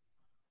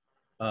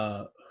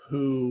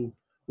 who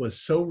was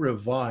so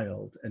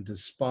reviled and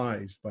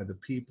despised by the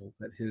people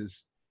that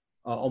his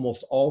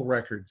almost all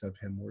records of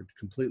him were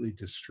completely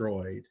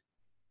destroyed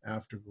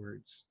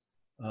afterwards.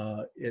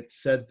 It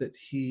said that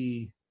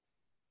he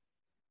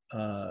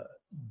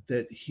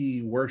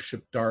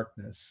worshipped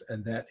darkness,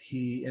 and that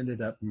he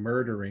ended up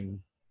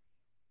murdering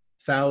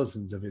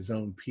thousands of his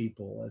own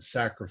people as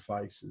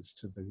sacrifices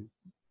to the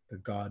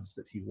gods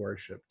that he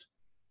worshipped.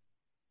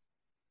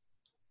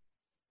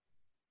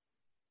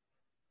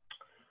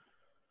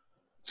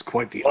 It's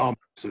quite the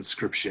ominous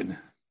inscription.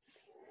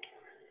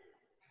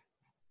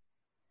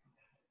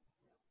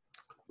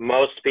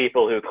 Most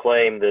people who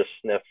claim this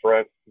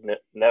Neferin-Ka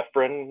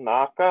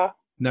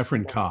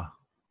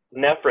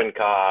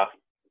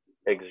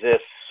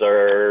exists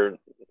are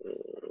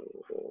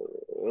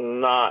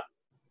not,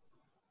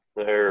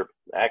 they're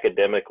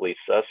academically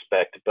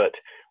suspect, but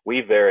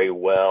we very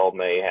well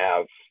may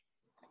have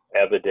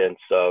evidence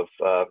of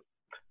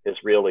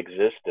his real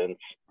existence.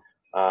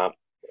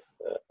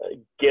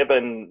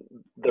 Given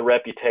the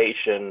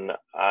reputation,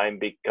 I'm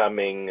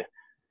becoming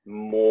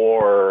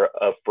more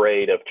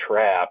afraid of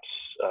traps.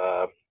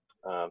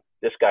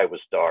 This guy was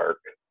dark.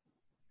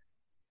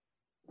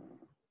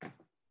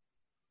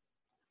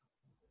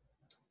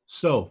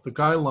 So the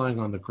guy lying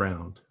on the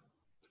ground,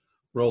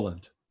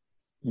 Roland.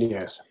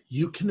 Yes.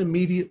 You can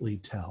immediately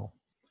tell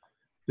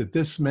that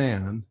this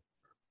man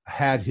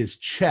had his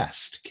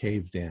chest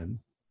caved in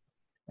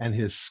and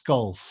his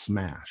skull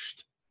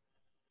smashed.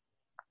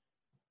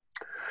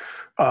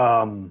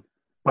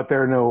 But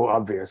there are no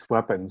obvious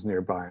weapons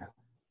nearby.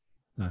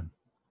 None.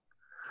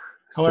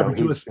 However,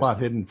 do a he's spot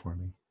hidden for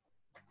me.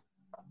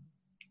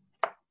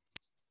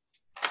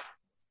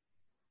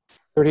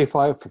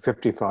 35 for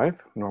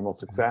 55, normal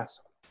success.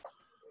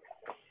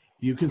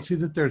 You can see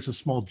that there's a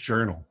small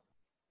journal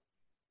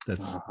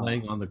that's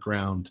laying on the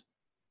ground,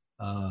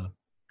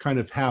 kind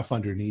of half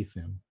underneath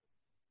him.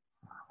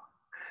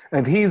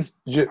 And he's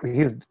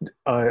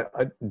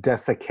a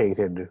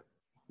desiccated,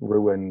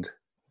 ruined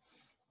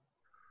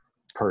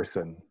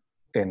person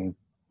in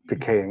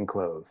decaying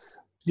clothes.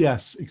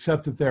 Yes,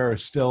 except that there are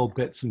still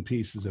bits and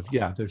pieces of,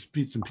 there's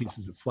bits and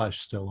pieces of flesh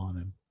still on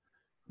him.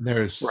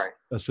 There's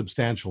a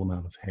substantial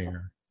amount of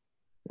hair.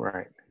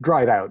 Right.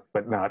 Dried out,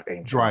 but not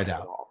ancient. Dried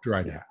out,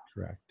 correct.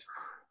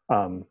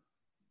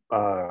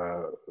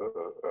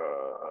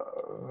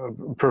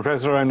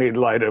 Professor, I need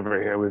light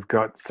over here. We've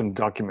got some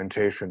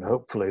documentation.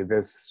 Hopefully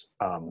this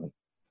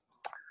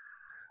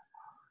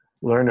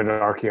learned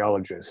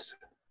archaeologist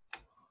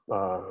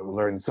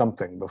learned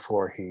something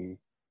before he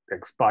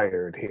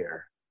expired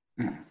here.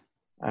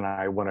 And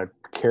I want to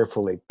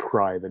carefully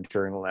pry the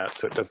journal out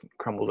so it doesn't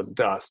crumble to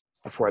dust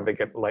before they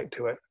get light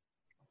to it.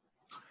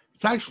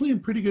 It's actually in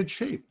pretty good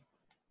shape.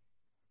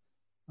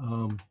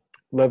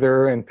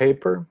 Leather and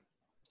paper?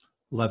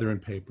 Leather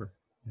and paper,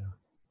 yeah.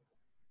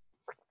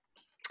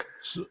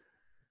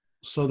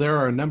 So there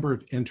are a number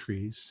of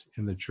entries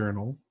in the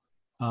journal,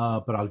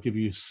 but I'll give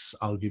you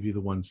the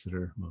ones that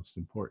are most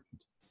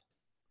important.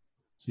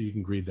 So you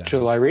can read that.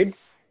 Shall I read?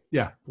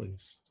 Yeah,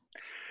 please.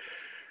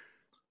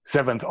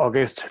 7th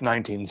August,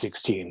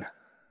 1916.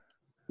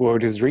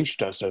 Word has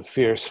reached us of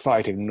fierce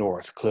fighting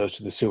north, close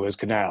to the Suez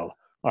Canal.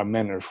 Our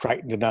men are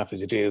frightened enough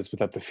as it is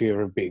without the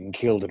fear of being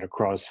killed in a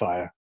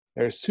crossfire.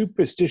 Their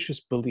superstitious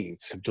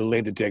beliefs have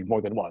delayed the dig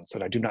more than once,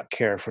 and I do not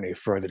care for any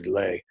further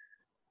delay.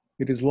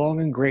 It is long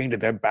ingrained in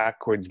their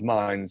backwards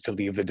minds to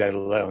leave the dead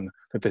alone,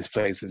 that this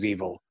place is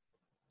evil.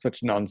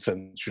 Such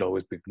nonsense should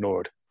always be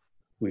ignored.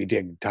 We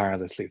dig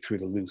tirelessly through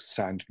the loose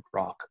sand and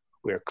rock.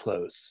 We are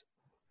close.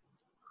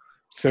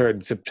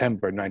 3rd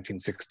September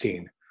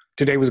 1916.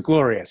 Today was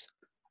glorious.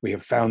 We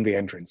have found the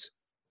entrance.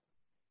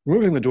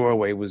 Removing the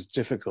doorway was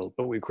difficult,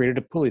 but we created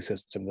a pulley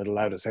system that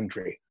allowed us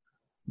entry.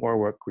 More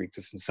work greets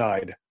us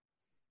inside.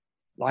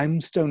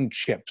 Limestone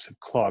chips have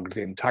clogged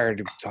the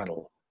entirety of the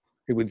tunnel.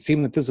 It would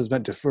seem that this is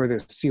meant to further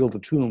seal the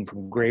tomb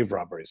from grave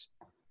robbers.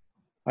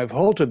 I've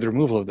halted the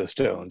removal of the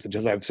stones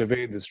until I've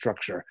surveyed the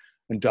structure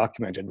and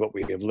documented what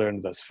we have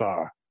learned thus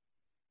far.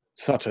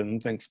 Sutton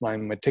thinks my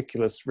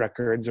meticulous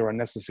records are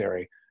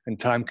unnecessary and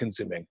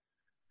time-consuming,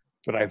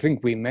 but I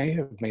think we may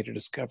have made a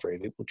discovery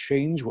that will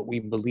change what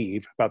we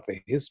believe about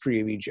the history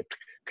of Egypt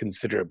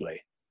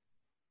considerably.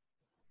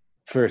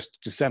 1st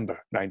December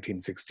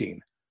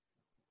 1916.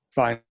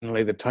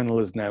 Finally, the tunnel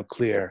is now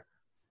clear.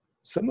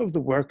 Some of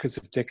the workers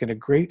have taken a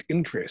great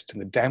interest in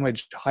the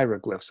damaged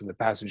hieroglyphs in the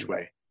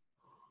passageway.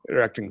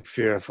 They're acting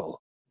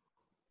fearful.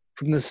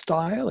 From the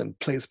style and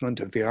placement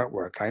of the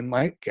artwork, I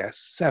might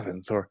guess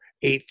 7th or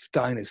 8th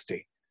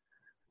dynasty.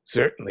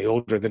 Certainly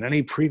older than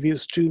any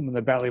previous tomb in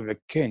the Valley of the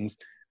Kings,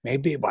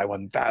 maybe by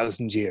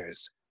 1,000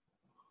 years.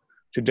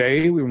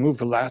 Today, we remove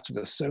the last of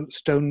the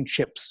stone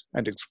chips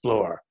and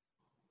explore.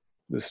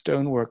 The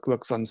stonework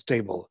looks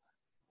unstable.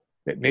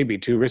 It may be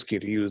too risky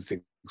to use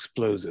the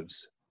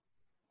explosives.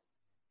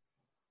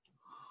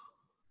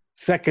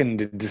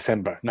 2nd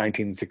December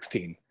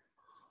 1916.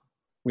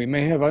 We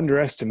may have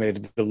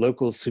underestimated the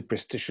local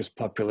superstitious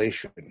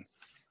population.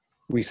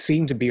 We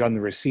seem to be on the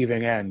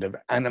receiving end of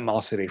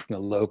animosity from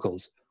the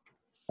locals.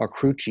 Our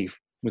crew chief,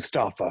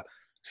 Mustafa,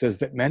 says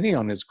that many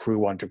on his crew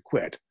want to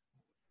quit.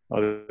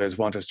 Others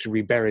want us to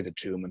rebury the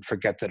tomb and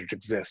forget that it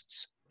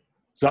exists.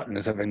 Sutton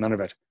is having none of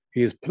it.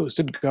 He has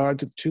posted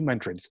guards at the tomb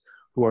entrance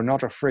who are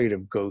not afraid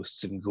of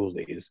ghosts and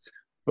ghoulies,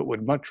 but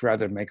would much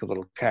rather make a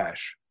little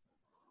cash.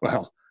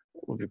 Well,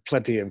 there will be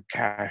plenty of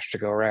cash to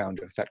go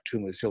around if that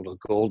tomb is filled with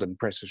gold and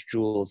precious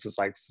jewels, as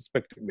I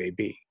suspect it may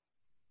be.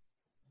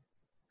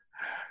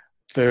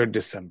 3rd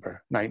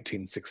December,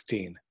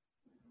 1916.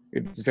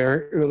 It's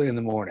very early in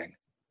the morning.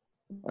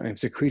 I have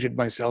secreted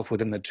myself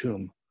within the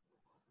tomb.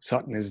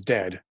 Sutton is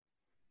dead.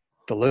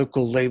 The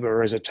local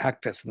laborers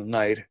attacked us in the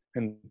night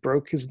and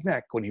broke his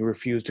neck when he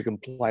refused to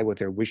comply with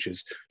their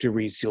wishes to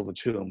reseal the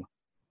tomb.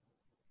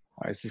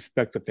 I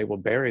suspect that they will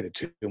bury the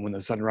tomb when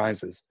the sun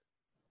rises.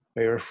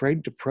 They are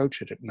afraid to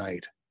approach it at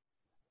night.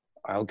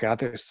 I'll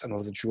gather some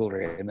of the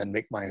jewelry and then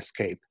make my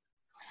escape.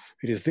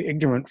 It is the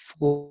ignorant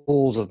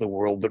fools of the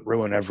world that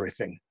ruin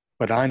everything,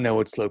 but I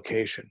know its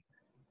location.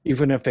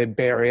 Even if they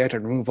bury it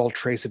and remove all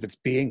trace of its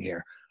being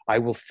here, I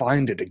will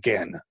find it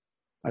again.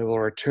 I will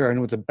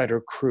return with a better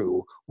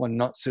crew, one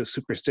not so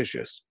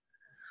superstitious.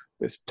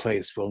 This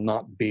place will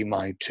not be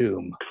my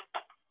tomb.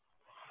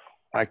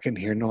 I can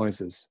hear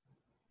noises.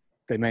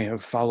 They may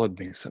have followed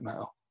me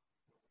somehow.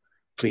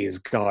 Please,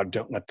 God,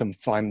 don't let them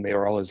find me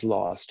or all is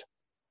lost.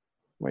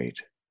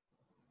 Wait,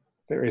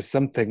 there is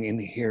something in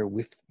here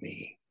with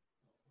me.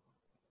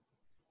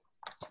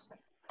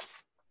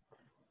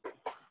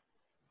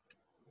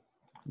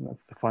 And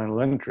that's the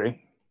final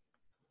entry.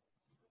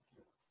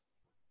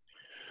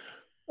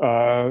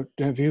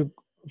 Have you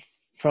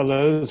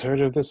fellows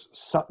heard of this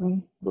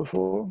Sutton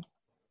before?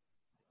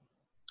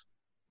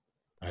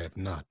 I have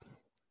not.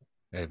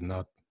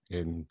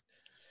 And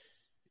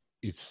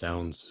it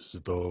sounds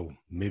as though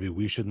maybe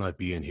we should not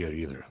be in here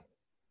either.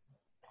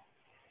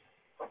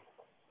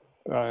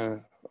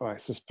 I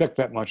suspect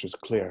that much is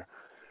clear.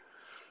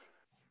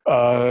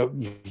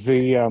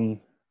 The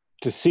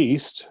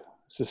deceased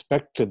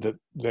suspected that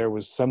there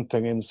was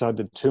something inside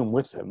the tomb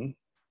with him,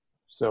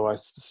 so I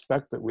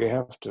suspect that we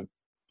have to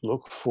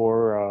look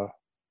for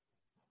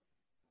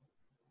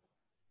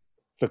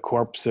the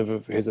corpse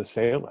of his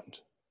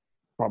assailant,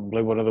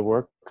 probably one of the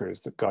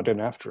workers that got in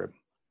after him.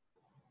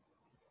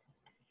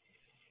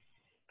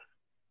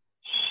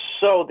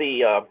 So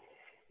the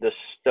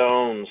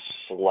stone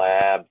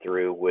slab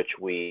through which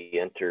we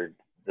entered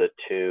the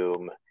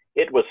tomb,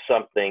 it was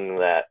something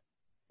that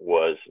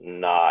was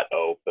not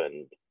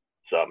opened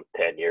some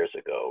 10 years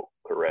ago,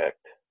 correct?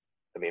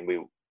 I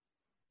mean,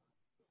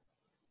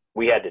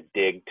 we had to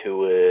dig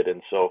to it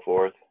and so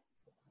forth.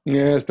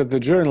 Yes, but the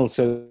journal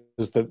says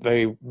that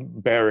they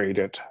buried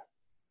it,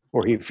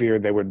 or he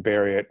feared they would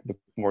bury it with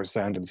more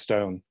sand and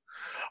stone.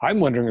 I'm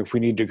wondering if we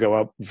need to go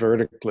up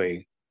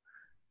vertically.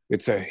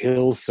 It's a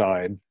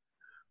hillside.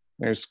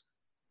 There's,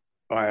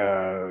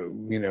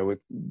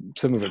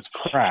 some of it's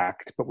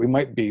cracked, but we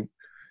might be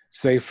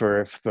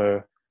safer if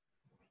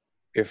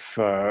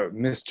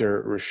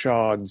Mr.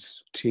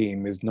 Rashad's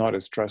team is not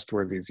as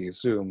trustworthy as he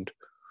assumed,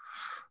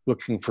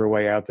 looking for a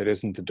way out that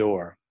isn't the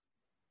door.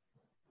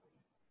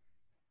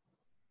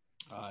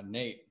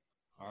 Nate,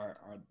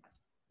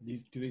 do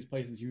these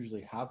places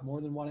usually have more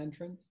than one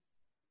entrance?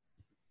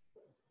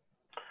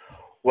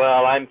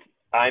 Well,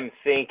 I'm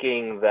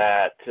thinking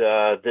that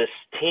this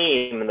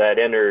team that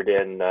entered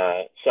in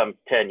some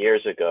 10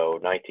 years ago,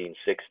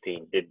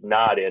 1916, did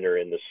not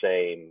enter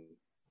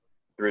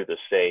through the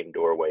same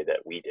doorway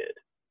that we did.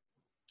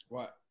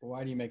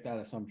 Why do you make that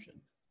assumption?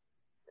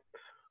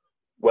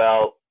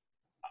 Well,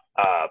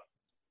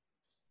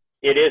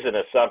 it is an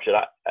assumption.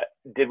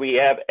 Did we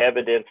have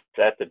evidence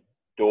at the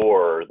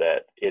door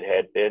that it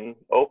had been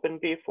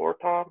opened before,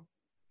 Tom?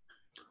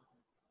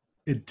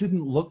 It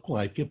didn't look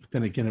like it, but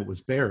then again, it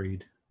was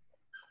buried.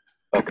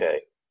 Okay.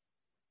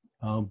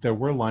 There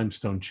were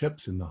limestone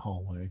chips in the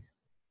hallway,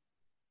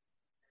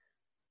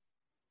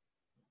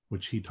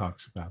 which he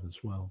talks about as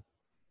well.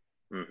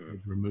 Mm-hmm.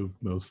 They've removed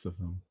most of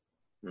them.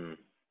 Mm.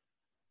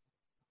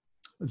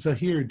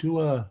 Zahir, do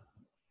a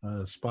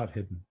spot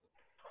hidden.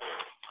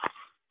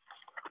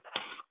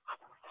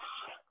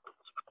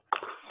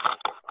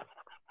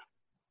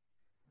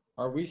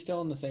 Are we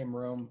still in the same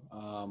room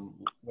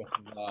with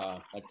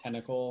the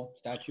tentacle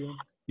statue?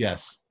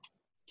 Yes.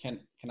 Can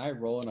I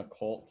roll an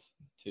occult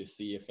to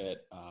see if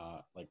it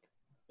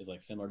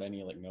is similar to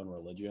any known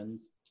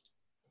religions?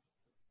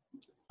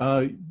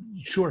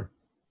 Sure.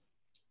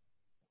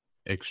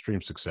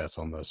 Extreme success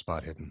on the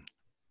spot hidden.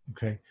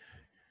 Okay.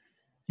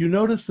 You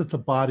notice that the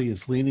body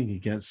is leaning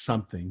against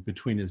something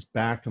between his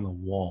back and the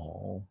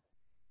wall.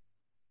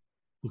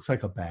 Looks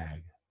like a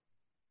bag.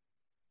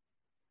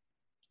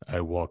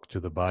 I walk to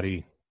the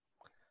body,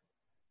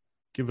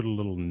 give it a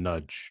little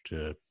nudge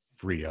to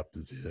free up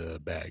the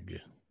bag.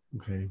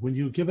 Okay. When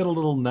you give it a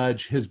little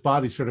nudge, his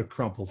body sort of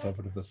crumples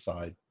over to the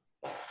side.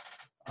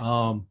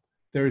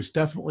 There's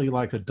definitely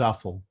like a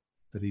duffel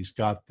that he's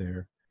got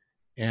there,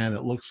 and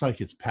it looks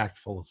like it's packed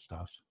full of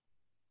stuff.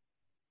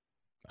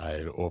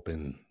 I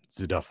open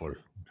the duffel.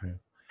 Okay.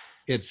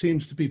 It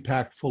seems to be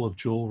packed full of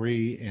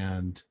jewelry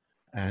and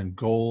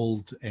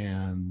gold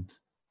and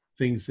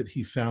things that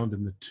he found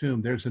in the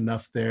tomb. There's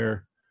enough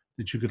there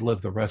that you could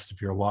live the rest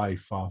of your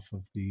life off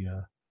of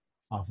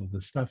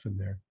the stuff in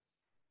there.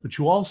 But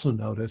you also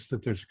notice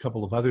that there's a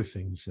couple of other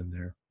things in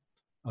there.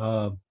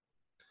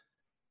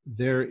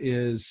 There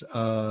is,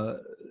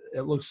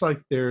 it looks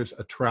like there's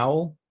a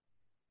trowel.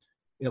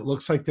 It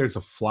looks like there's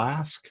a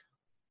flask.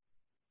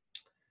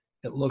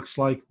 It looks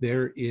like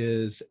there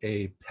is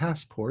a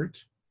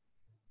passport.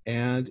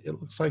 And it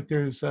looks like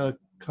there's a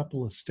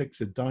couple of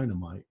sticks of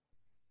dynamite.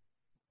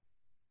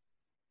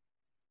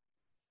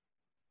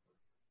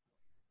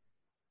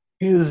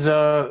 Is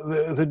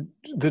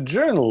the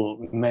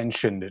journal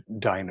mentioned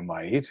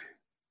dynamite?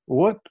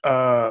 What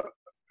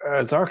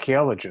as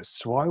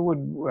archaeologists, why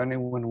would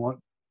anyone want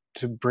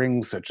to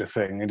bring such a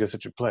thing into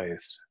such a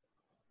place?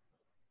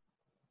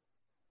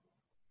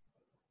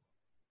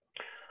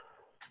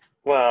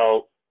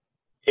 Well,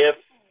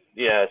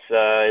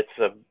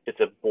 it's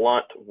a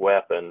blunt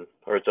weapon,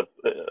 or it's a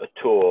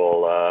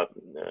tool.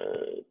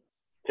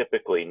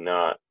 Typically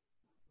not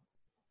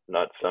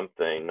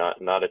something,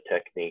 not a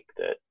technique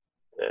that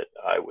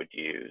I would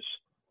use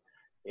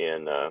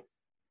in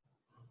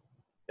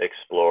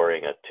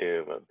exploring a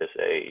tomb of this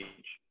age.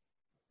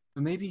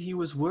 But maybe he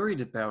was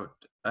worried about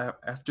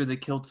after they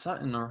killed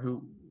Sutton, or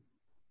who,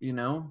 he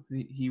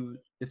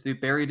if they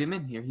buried him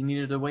in here, he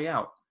needed a way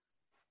out.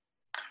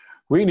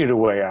 We need a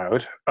way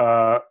out.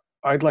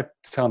 I'd like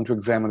to tell him to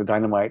examine the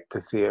dynamite to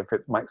see if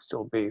it might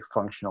still be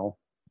functional.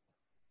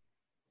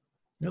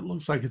 It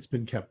looks like it's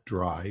been kept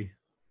dry.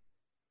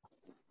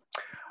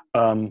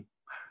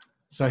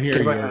 So here,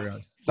 given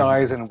the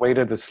size and weight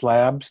of the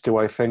slabs, do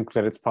I think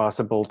that it's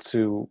possible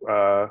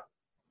to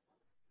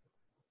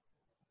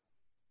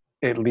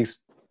at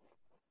least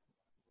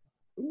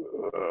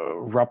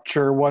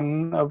rupture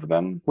one of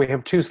them? We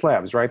have two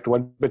slabs, right? The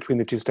one between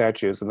the two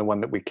statues and the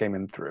one that we came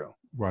in through.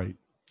 Right.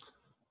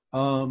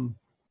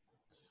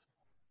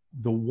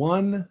 The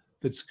one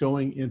that's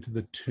going into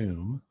the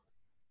tomb,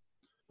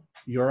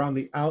 you're on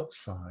the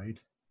outside.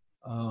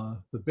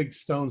 The big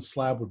stone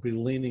slab would be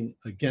leaning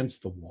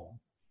against the wall.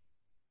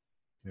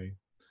 Okay.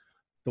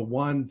 The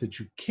one that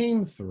you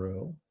came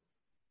through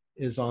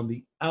is on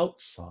the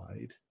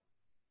outside.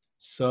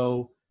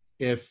 So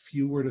if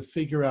you were to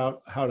figure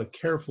out how to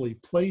carefully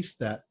place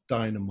that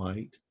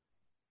dynamite,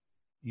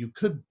 you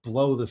could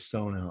blow the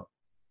stone out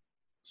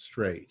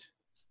straight.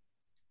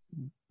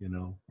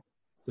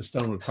 The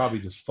stone would probably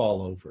just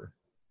fall over.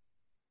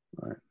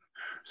 Right.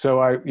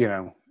 So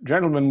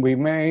gentlemen, we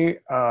may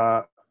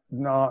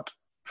not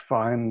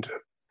find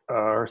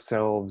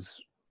ourselves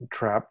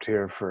trapped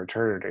here for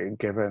eternity,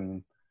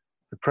 given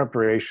the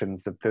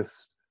preparations that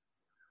this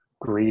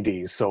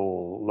greedy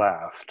soul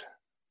left.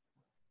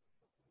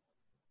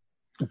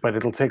 But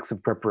it'll take some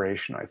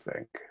preparation, I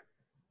think,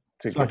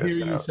 to So get us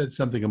here you out. said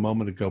something a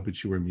moment ago,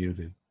 but you were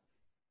muted.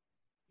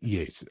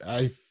 Yes,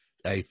 I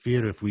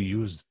fear if we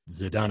use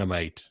the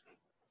dynamite,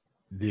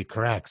 the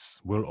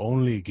cracks will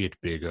only get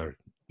bigger.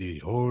 The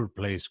whole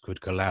place could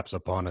collapse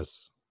upon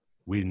us.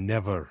 We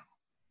never,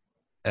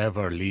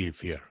 ever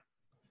leave here.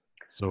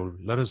 So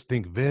let us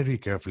think very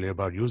carefully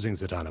about using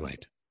the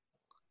dynamite.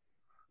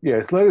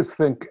 Yes, let us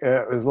think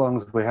as long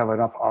as we have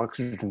enough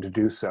oxygen to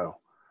do so.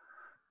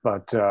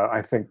 But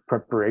I think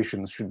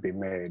preparations should be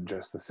made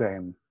just the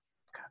same.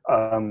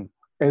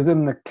 As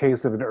in the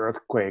case of an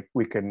earthquake,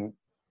 we can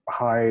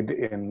hide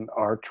in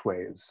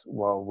archways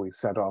while we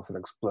set off an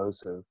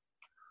explosive.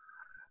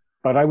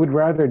 But I would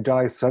rather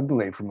die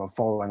suddenly from a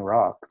falling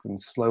rock than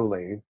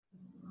slowly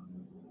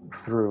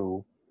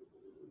through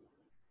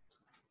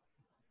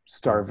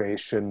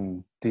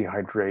starvation,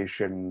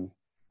 dehydration,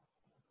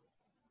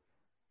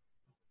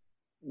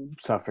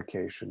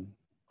 suffocation.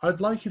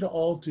 I'd like you to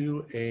all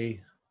do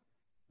a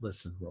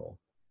listen roll.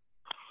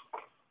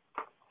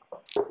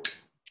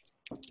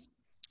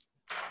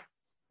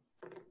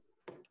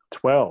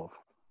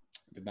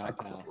 Did not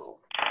pass.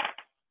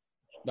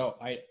 No,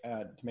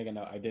 to make a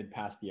note, I did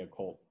pass the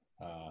occult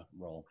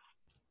roll.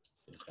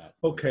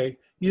 Okay.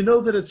 You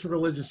know that it's a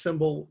religious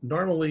symbol,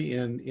 normally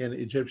in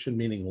Egyptian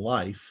meaning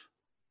life,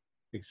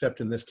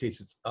 except in this case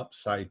it's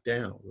upside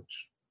down,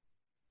 which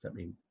does that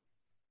mean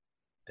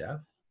death,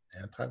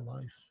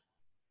 anti-life?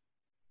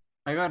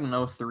 I got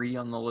an 03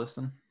 on the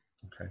listen.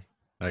 Okay.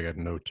 I got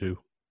no 2.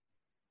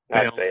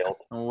 I failed.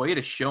 A way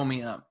to show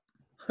me up.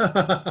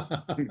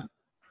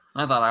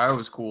 I thought I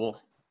was cool.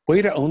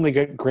 Way to only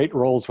get great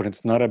rolls when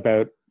it's not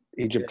about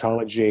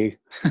Egyptology,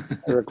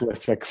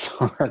 hieroglyphics,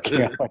 or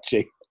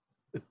archaeology.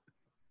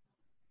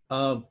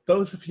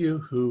 Those of you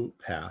who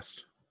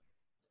passed,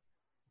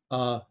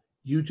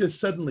 you just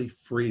suddenly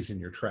freeze in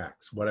your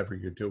tracks, whatever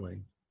you're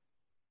doing.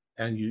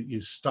 And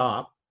you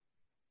stop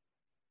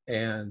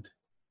and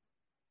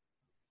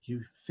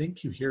you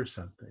think you hear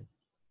something.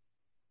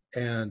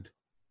 And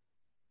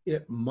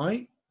it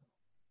might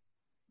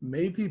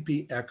maybe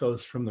be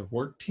echoes from the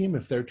work team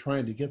if they're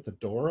trying to get the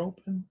door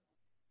open.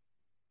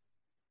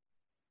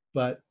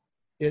 But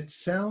it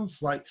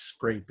sounds like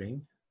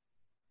scraping.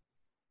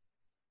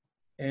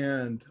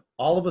 And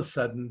all of a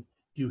sudden,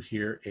 you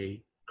hear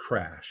a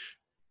crash.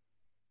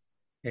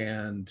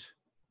 And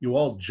you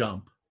all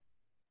jump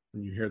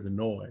when you hear the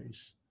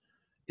noise.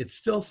 It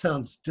still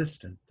sounds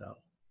distant, though.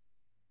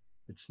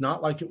 It's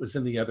not like it was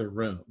in the other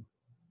room.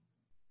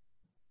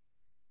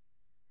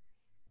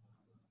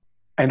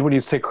 And when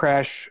you say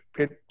crash,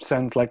 it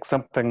sounds like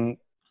something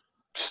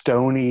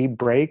stony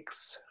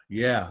breaks.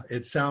 Yeah,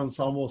 it sounds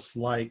almost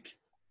like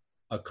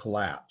a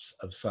collapse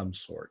of some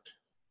sort,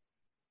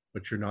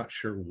 but you're not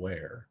sure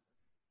where.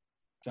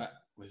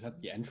 Was that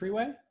the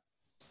entryway?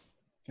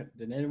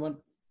 Did anyone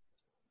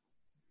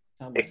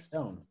sound like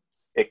stone?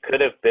 It could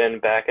have been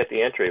back at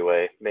the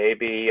entryway.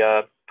 Maybe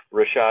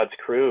Rashad's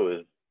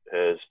crew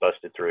has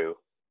busted through.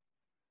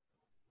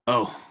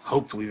 Oh,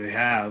 hopefully they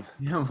have.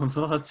 Yeah, well,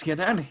 so let's get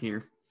out of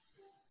here.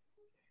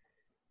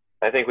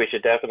 I think we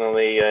should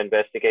definitely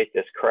investigate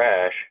this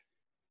crash.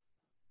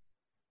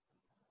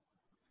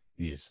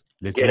 Yes.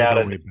 Let's Get make out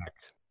our of way back.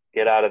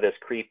 Get out of this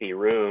creepy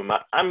room.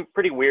 I'm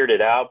pretty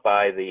weirded out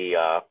by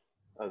the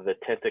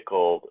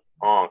tentacled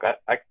Ankh.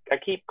 I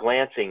keep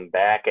glancing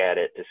back at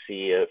it to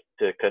see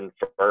to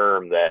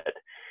confirm that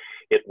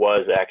it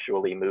was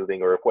actually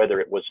moving or whether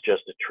it was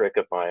just a trick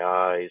of my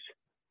eyes.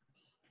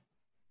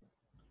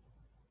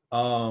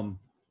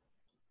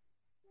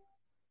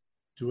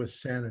 Do a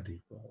sanity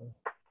roll.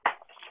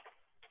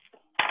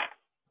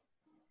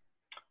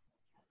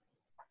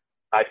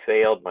 I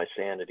failed my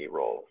sanity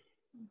roll.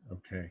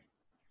 Okay.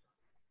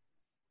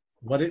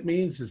 What it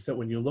means is that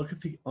when you look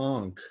at the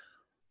Ankh,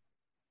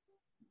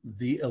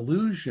 the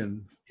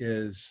illusion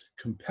is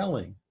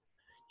compelling.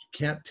 You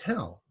can't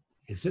tell,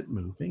 is it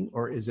moving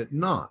or is it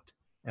not?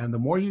 And the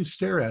more you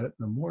stare at it,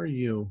 the more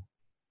you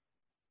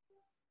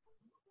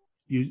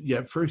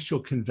at first you'll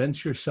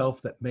convince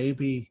yourself that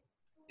maybe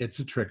it's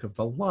a trick of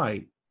the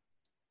light.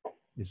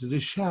 Is it a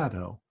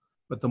shadow?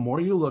 But the more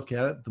you look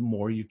at it, the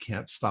more you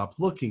can't stop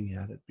looking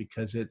at it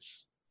because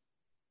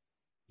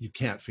you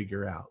can't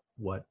figure out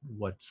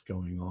what's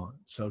going on.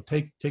 So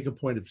take a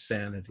point of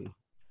sanity.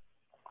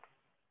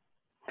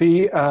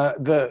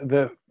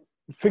 The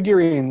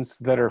figurines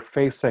that are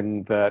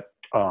facing that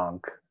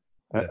Ankh,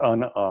 that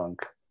Yes. Ankh,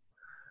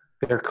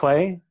 they're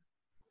clay?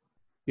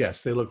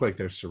 Yes, they look like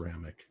they're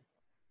ceramic.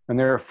 And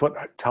they're a foot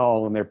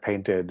tall and they're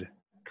painted.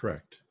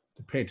 Correct.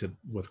 They're painted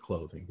with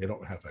clothing. They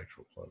don't have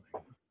actual clothing.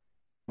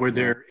 Were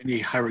there any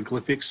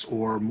hieroglyphics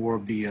or more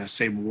of the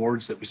same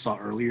words that we saw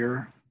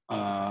earlier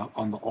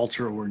on the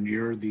altar or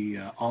near the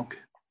Ankh?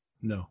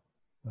 No,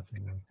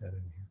 nothing like that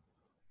in here.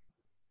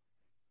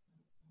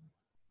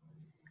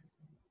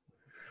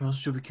 Well,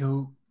 should we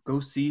go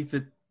see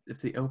if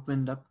they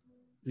opened up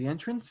the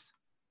entrance?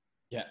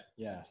 Yeah.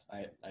 Yes.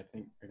 I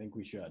think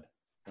we should.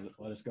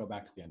 Let us go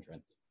back to the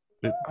entrance.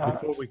 But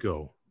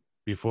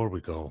before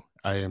we go,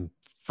 I am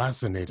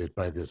fascinated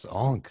by this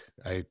Ankh.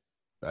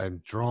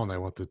 I'm drawn. I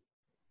want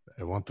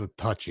to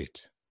touch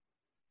it.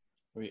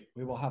 We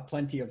will have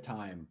plenty of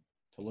time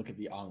to look at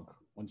the Ankh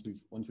once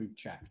we've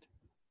checked.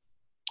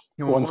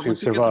 You know, Once once we've we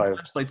get some survived.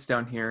 flashlights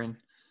down here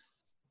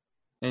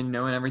and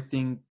knowing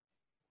everything,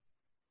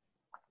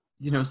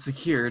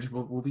 secured,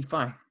 we'll be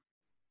fine.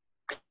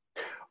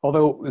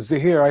 Although,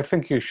 Zahir, I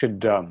think you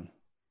should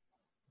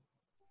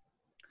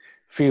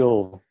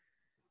feel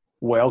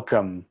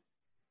welcome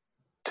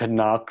to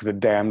knock the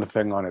damned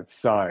thing on its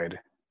side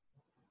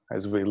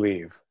as we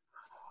leave.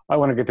 I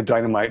want to get the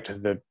dynamite to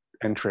the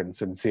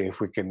entrance and see if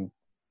we can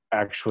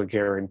actually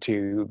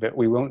guarantee that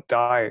we won't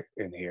die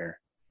in here.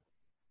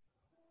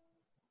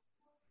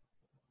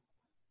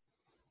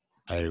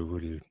 I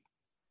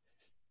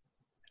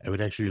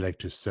would actually like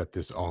to set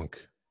this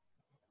Ankh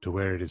to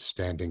where it is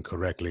standing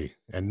correctly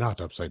and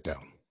not upside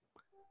down.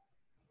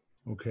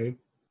 Okay.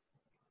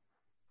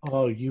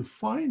 You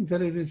find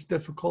that it is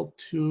difficult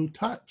to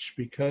touch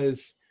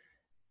because,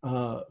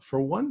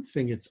 for one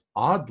thing, it's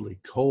oddly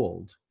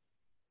cold.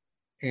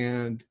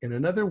 And in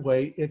another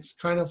way, it's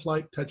kind of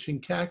like touching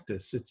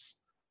cactus. It's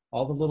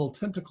all the little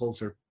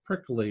tentacles are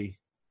prickly.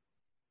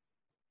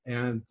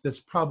 And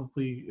this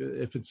probably,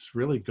 if it's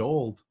really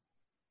gold,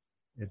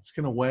 it's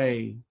going to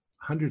weigh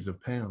hundreds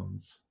of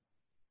pounds.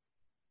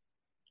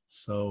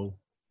 So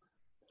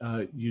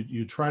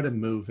you try to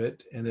move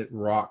it and it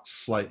rocks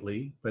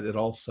slightly, but it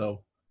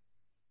also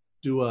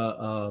do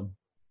a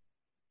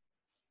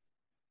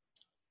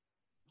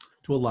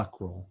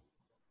luck roll.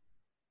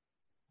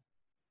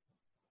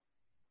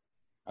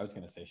 I was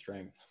going to say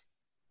strength.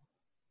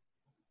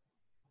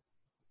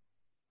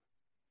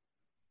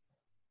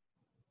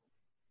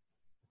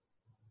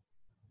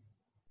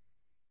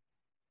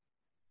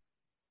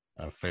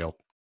 failed.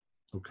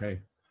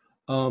 Okay.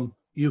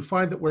 You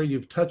find that where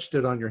you've touched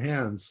it on your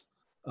hands,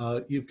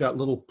 you've got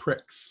little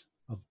pricks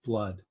of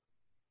blood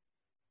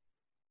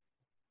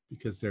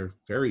because they're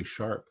very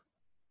sharp.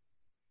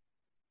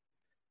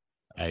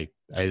 I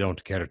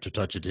don't care to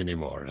touch it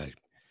anymore.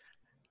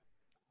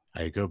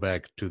 I go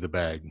back to the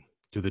bag,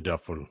 to the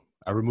duffel.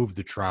 I remove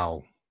the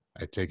trowel.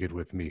 I take it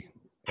with me,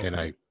 and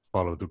I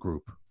follow the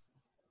group.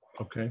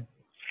 Okay.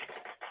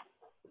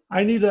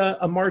 I need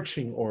a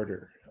marching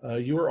order.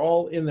 You are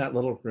all in that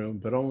little room,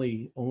 but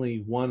only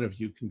one of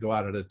you can go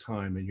out at a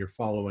time, and you're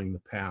following the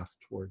path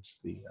towards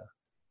the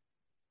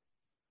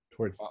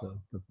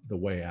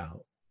way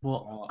out.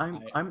 Well,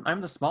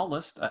 I'm the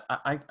smallest.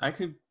 I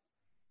could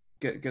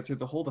get through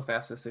the hole the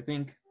fastest, I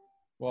think.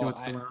 Well,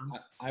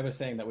 I was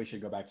saying that we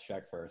should go back to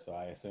check first, so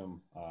I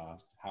assume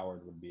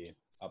Howard would be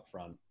up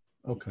front.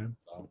 Okay.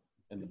 So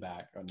in the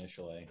back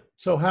initially.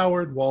 So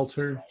Howard,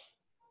 Walter,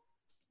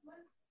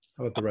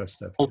 how about the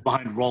rest of you? Hold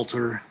behind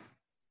Walter.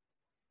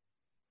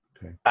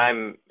 Okay.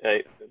 I'm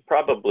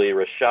probably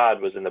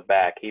Rashad was in the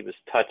back. He was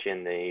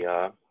touching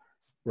the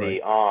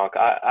Ankh.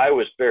 I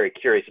was very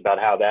curious about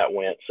how that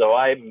went, so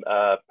I'm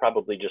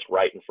probably just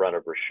right in front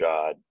of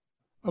Rashad.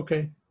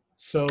 Okay.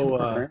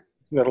 So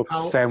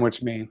that'll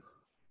sandwich me.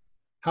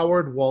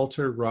 Howard,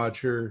 Walter,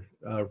 Roger,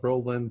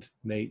 Roland,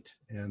 Nate,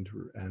 and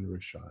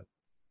Rashad.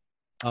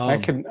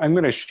 I'm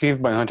going to sheathe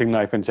my hunting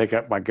knife and take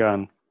out my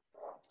gun.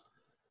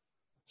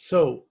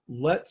 So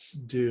let's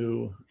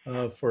do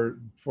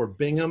for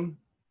Bingham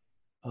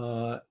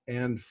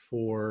and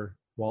for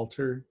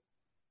Walter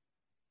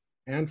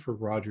and for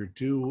Roger,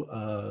 do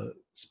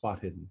spot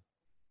hidden.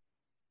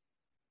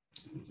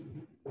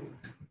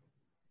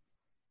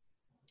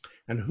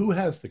 And who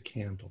has the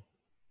candle?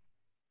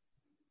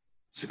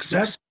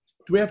 Success.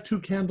 Do we have 2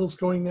 candles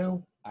going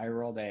now? I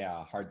rolled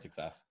a hard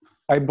success.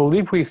 I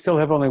believe we still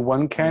have only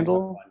one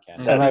candle,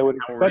 and I would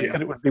expect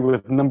that it would be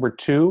with number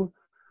 2,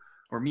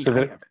 or me. so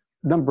that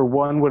number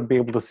 1 would be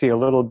able to see a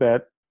little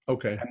bit.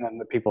 Okay. And then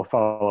the people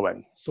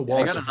following. So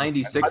I got a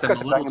 96. I'm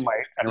a little too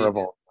and a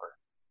revolver.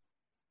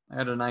 I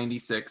had a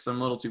 96. I'm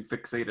a little too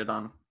fixated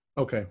on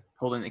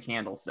holding the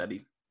candle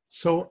steady.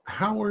 So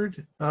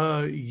Howard,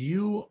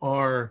 you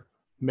are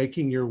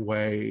making your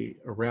way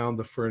around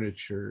the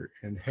furniture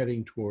and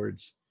heading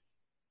towards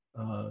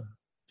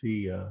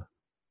the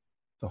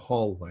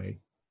hallway,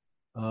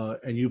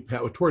 and you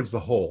towards the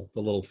hole,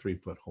 the little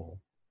 3-foot hole,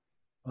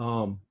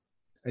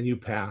 and you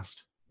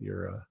passed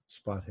your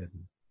spot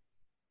hidden.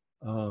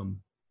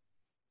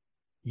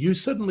 You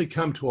suddenly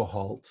come to a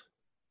halt,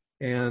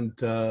 and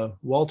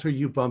Walter,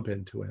 you bump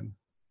into him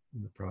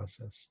in the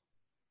process,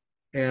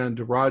 and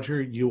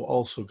Roger, you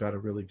also got a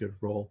really good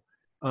roll.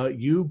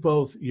 You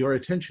both, your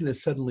attention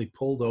is suddenly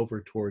pulled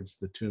over towards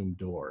the tomb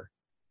door,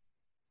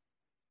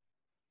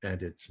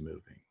 and it's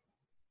moving.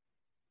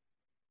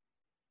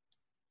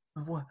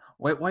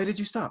 Why did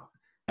you stop?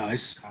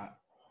 Nice.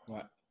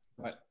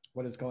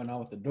 What is going on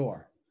with the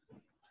door?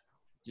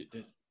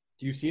 Do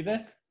you see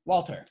this,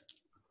 Walter?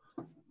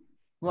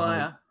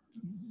 Well,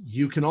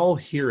 you can all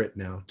hear it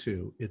now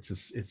too.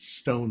 It's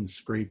stone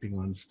scraping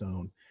on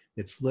stone.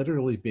 It's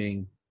literally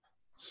being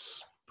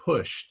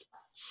pushed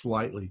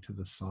slightly to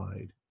the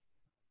side,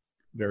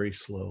 very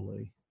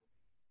slowly.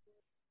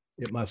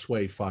 It must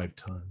weigh 5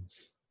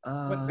 tons.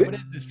 What is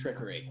this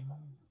trickery?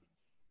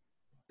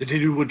 Did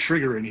anyone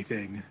trigger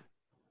anything?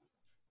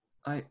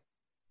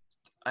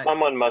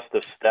 Someone must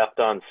have stepped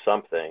on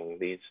something.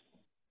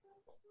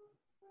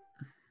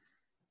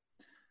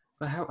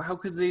 But how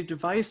could they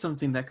devise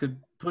something that could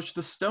push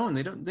the stone?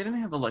 They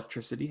didn't have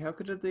electricity. How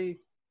could they?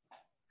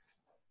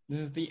 This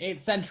is the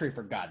 8th century,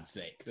 for God's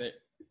sake.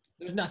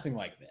 There's nothing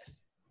like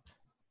this.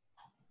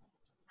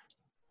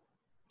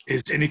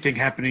 Is anything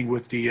happening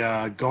with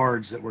the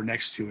guards that were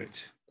next to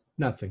it?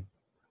 Nothing.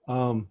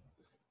 So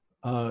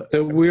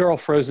we're all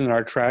frozen in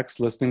our tracks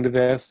listening to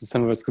this, and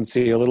some of us can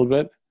see a little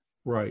bit.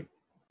 Right.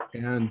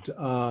 And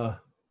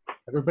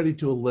everybody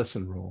do a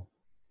listen roll.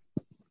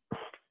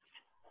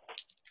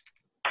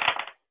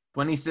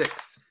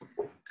 26.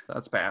 So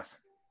that's pass.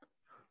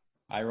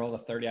 I rolled a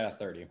 30 out of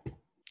 30.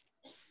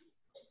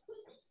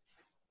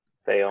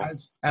 Fail.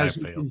 As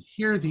you can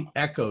hear the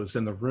echoes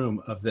in the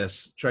room of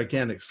this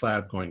gigantic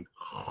slab going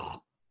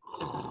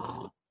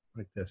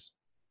like this,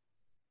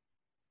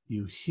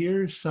 you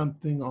hear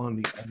something on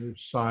the other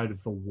side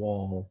of the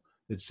wall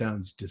that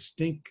sounds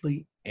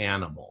distinctly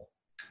animal.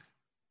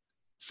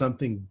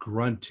 Something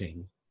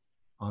grunting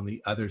on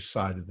the other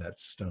side of that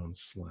stone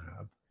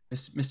slab.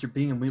 Mr.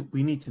 Bingham,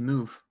 we need to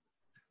move.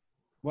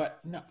 What?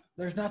 No,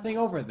 there's nothing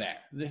over there.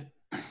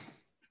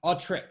 All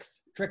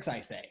tricks. Tricks,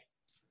 I say.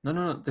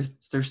 No.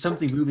 There's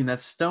something moving that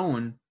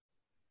stone.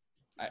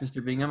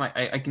 Mr. Bingham,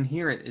 I can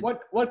hear it.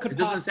 What could it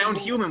doesn't sound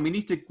human. We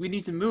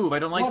need to move. I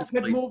don't like this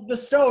place. What could move the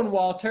stone,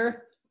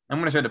 Walter? I'm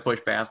gonna try to push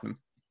past him.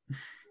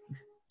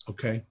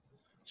 Okay.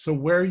 So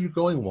where are you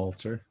going,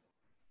 Walter?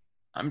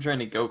 I'm trying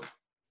to go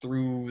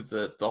through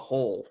the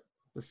hole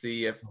to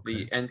see if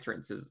the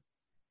entrance is.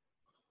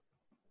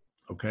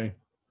 Okay.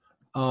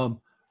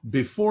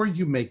 before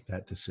you make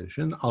that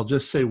decision, I'll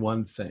just say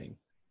one thing.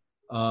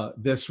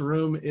 This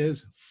room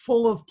is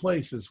full of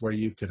places where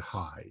you could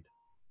hide.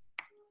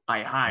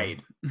 I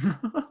hide.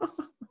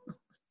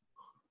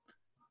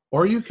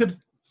 Or you could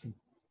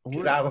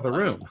get out of the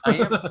room. I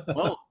am.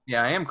 Well,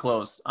 yeah, I am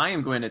close. I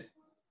am going to.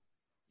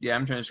 Yeah,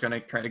 I'm just going to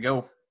try to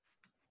go.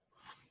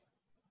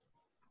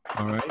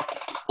 All right.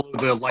 Follow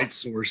the light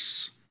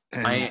source.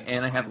 I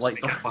have light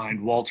source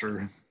behind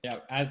Walter. Yeah,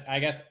 as I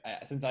guess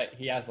since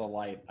he has the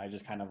light, I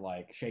just kind of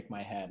like shake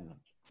my head and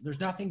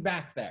there's nothing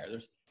back there.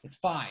 It's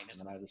fine, and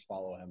then I just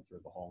follow him through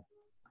the hole.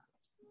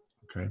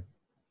 Okay.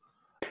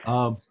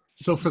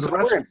 So for the So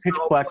rest we're of in pitch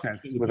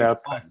blackness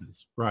without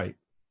blackness, right?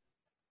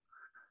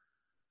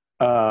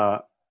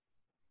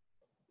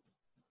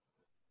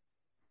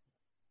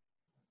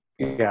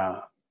 Yeah.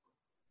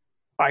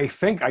 I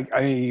think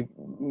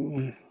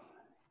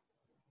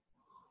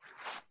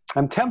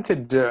I'm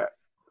tempted to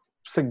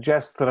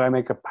suggest that I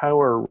make a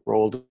power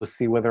roll to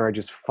see whether I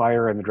just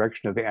fire in the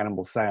direction of the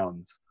animal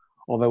sounds,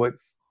 although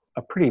it's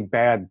a pretty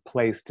bad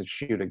place to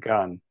shoot a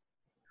gun.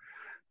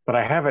 But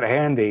I have it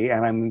handy,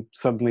 and I'm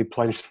suddenly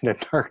plunged into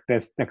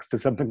darkness next to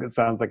something that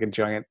sounds like a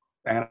giant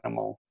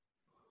animal.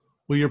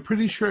 Well, you're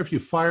pretty sure if you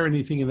fire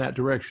anything in that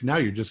direction, now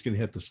you're just going to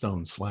hit the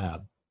stone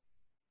slab.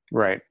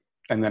 Right.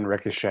 And then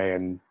ricochet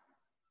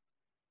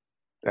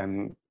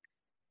and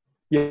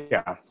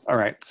yeah. All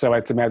right. So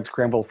it's a mad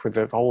scramble for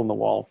the hole in the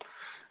wall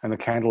and the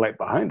candlelight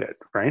behind it,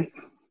 right?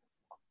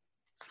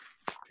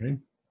 Okay.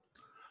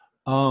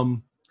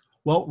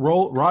 Well,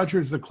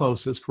 Roger's the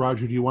closest.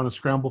 Roger, do you want to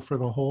scramble for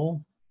the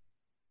hole?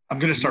 I'm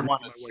going to start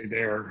want making my way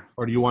there.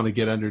 Or do you want to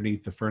get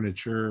underneath the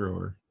furniture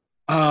or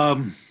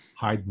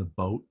hide in the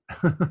boat?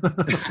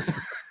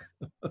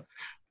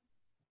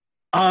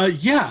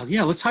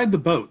 Yeah, let's hide the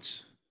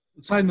boat.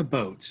 Let's hide in the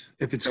boat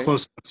if it's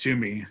close enough to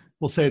me.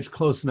 We'll say it's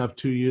close enough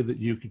to you that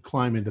you could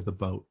climb into the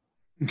boat.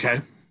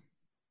 Okay.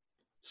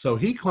 So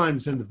he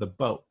climbs into the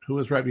boat. Who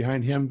is right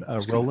behind him?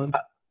 Roland?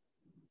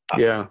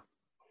 Yeah.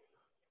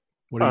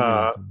 What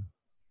are you doing?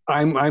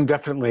 I'm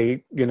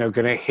definitely, going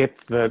to hit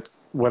the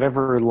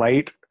whatever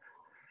light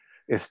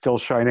is still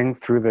shining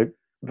through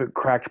the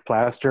cracked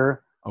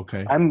plaster.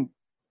 Okay. I'm,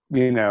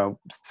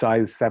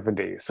 size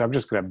 70, so I'm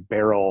just going to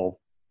barrel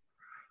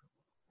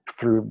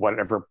through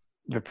whatever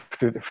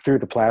through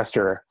the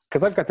plaster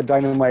because I've got the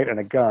dynamite and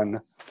a gun,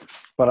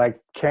 but I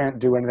can't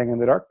do anything in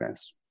the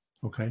darkness.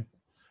 Okay.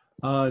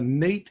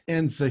 Nate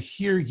and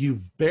Zahir,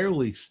 you've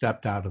barely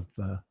stepped out of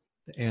the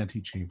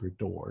antechamber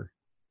door.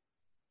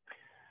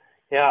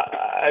 Yeah,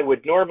 I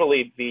would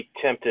normally be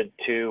tempted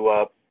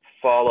to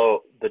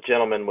follow the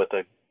gentleman with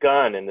a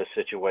gun in this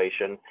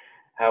situation.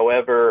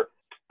 However,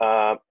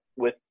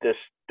 with this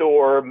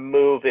door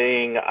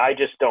moving, I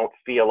just don't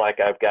feel like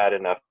I've got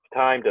enough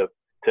time to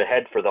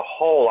head for the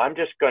hole. I'm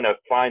just going to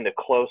find the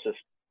closest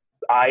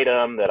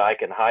item that I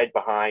can hide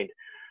behind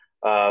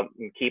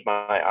and keep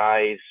my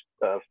eyes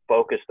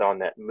focused on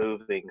that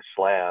moving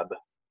slab.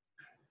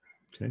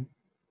 Okay.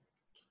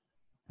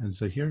 And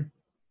Zahir?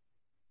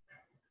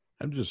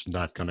 I'm just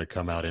not going to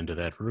come out into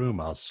that room.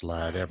 I'll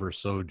slide ever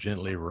so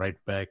gently right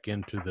back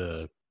into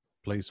the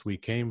place we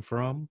came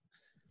from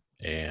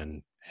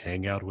and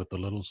hang out with the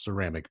little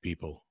ceramic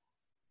people.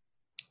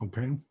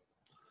 Okay.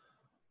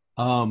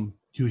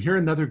 You hear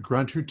another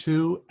grunt or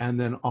two, and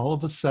then all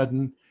of a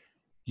sudden,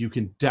 you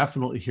can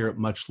definitely hear it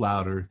much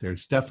louder.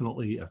 There's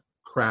definitely a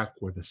crack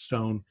where the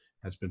stone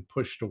has been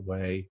pushed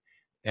away,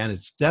 and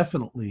it's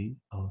definitely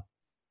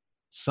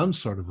some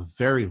sort of a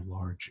very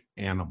large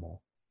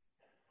animal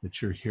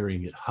that you're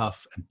hearing it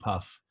huff and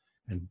puff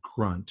and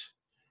grunt.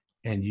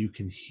 And you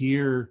can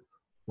hear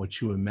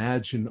what you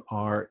imagine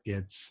are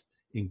its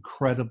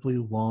incredibly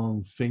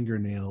long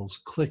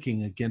fingernails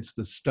clicking against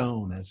the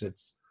stone as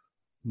it's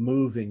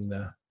moving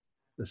the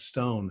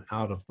stone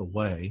out of the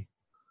way.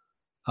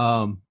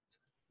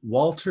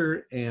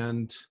 Walter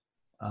and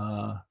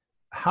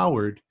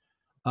Howard,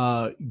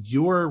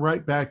 you're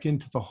right back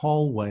into the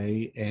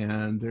hallway,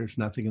 and there's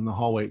nothing in the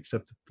hallway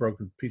except a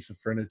broken piece of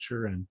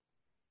furniture and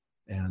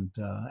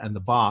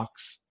the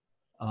box,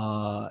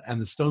 and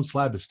the stone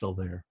slab is still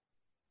there.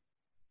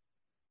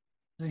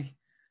 It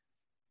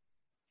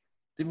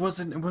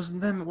wasn't them.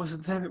 It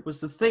wasn't them. It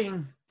was the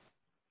thing.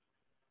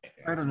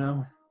 I don't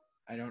know.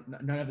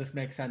 None of this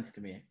makes sense to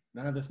me.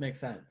 None of this makes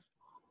sense.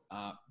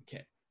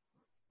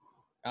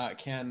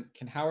 Can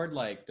Howard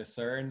like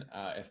discern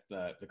if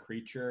the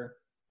creature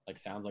like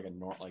sounds like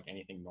like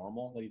anything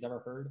normal that he's ever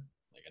heard,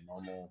 like a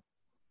normal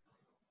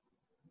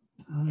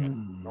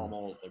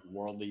like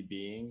worldly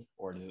being,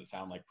 or does it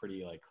sound like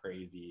pretty like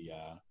crazy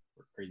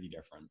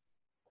different?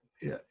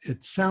 Yeah,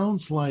 it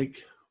sounds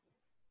like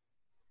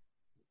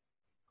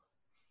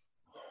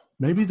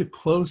maybe the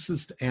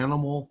closest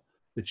animal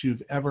that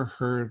you've ever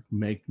heard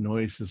make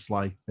noises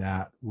like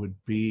that would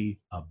be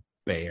a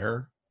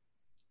bear,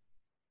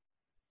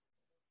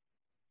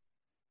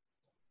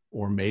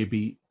 or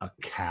maybe a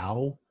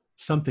cow,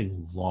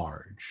 something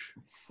large.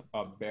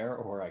 A bear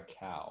or a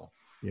cow?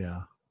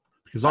 Yeah,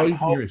 because all you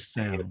hear is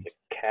sound. It's a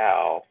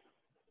cow.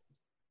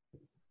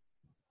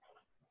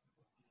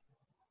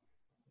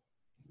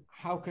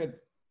 how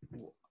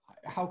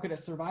could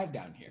it survive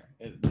down here?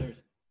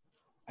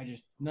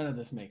 None of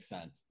this makes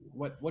sense.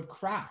 What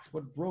cracked?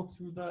 What broke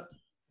through the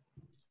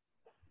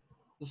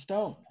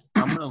stone?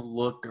 I'm gonna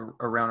look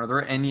around. Are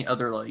there any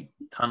other like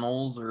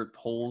tunnels or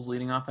holes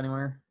leading off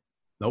anywhere?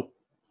 Nope.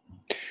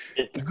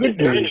 Is good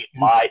there news any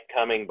is- light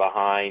coming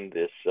behind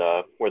this,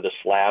 where the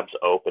slab's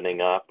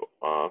opening up,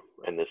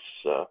 and this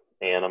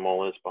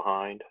animal is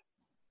behind?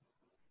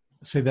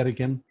 Say that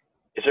again.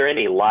 Is there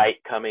any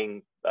light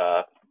coming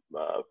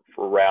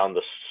around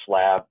the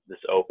slab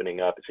that's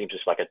opening up? It seems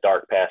just like a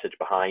dark passage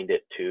behind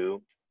it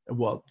too.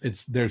 Well,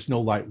 there's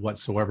no light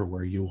whatsoever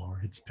where you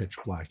are. It's pitch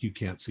black. You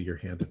can't see your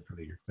hand in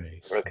front of your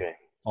face. Okay.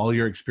 All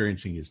you're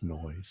experiencing is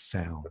noise,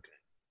 sound.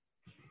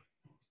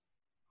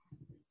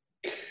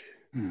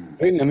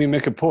 Let me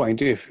make a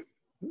point. If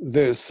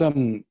there's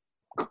some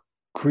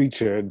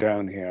creature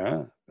down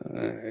here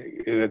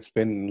that's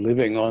been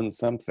living on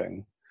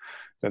something,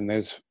 then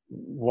there's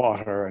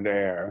water and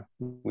air.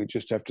 We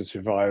just have to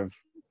survive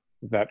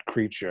that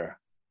creature.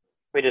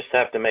 We just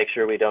have to make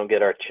sure we don't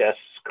get our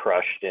chests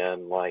crushed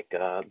in like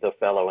the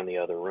fellow in the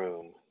other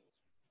room.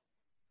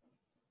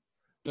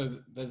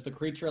 Does the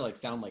creature like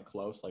sound like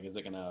close? Like, is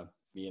it gonna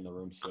be in the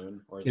room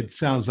soon? Or is It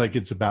sounds like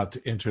it's about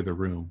to enter the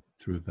room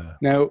through the.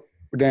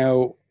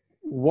 Now,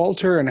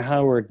 Walter and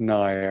Howard and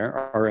I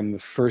are in the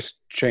first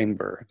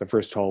chamber, the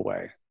first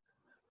hallway,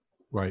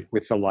 Right.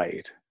 with the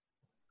light.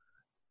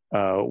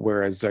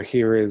 Whereas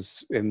Zahir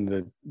is in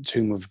the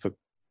tomb of the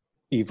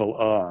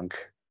evil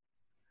Ankh,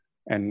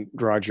 and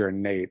Roger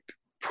and Nate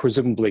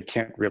presumably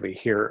can't really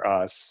hear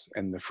us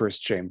in the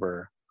first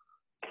chamber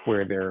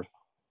where they're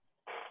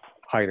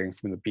hiding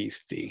from the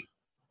beastie.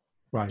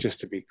 Right. Just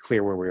to be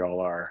clear where we all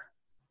are.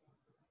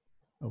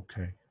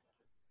 Okay.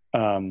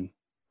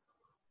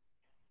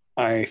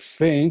 I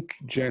think,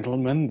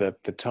 gentlemen,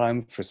 that the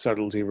time for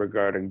subtlety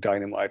regarding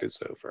dynamite is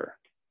over.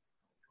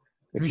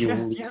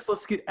 Yes,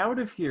 let's get out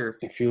of here.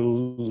 If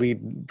you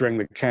bring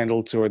the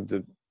candle toward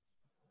the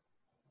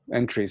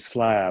entry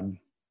slab,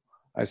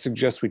 I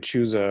suggest we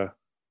choose a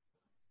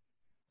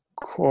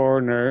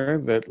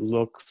corner that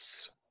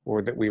looks,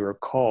 or that we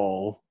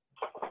recall,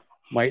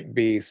 might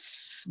be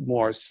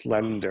more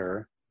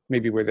slender,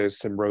 maybe where there's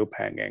some rope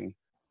hanging,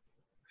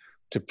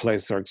 to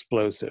place our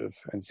explosive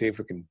and see if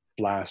we can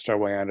blast our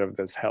way out of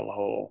this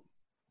hellhole.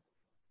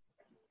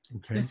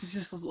 Okay.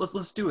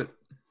 Let's do it.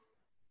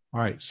 All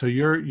right. So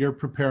you're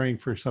preparing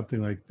for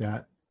something like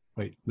that.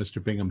 Wait,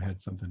 Mr. Bingham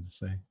had something to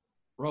say.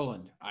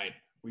 Roland,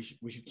 we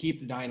should keep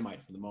the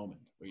dynamite for the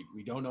moment.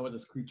 We don't know what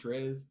this creature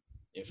is.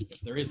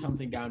 If there is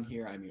something down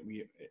here, I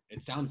mean,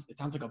 it sounds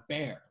like a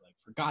bear. Like,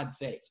 for God's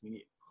sakes, we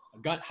need a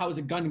gun. How is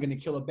a gun going to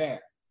kill a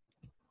bear?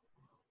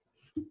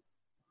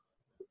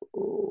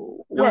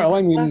 Well,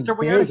 I mean, blast our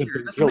way out of here.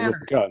 It doesn't matter.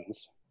 With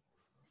guns.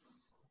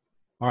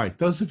 All right.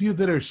 Those of you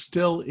that are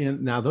still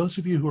in now, those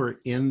of you who are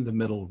in the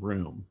middle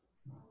room,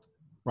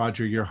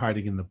 Roger, you're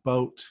hiding in the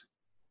boat.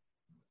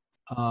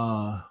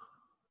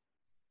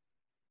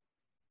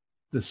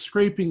 The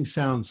scraping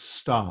sound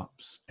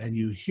stops, and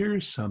you hear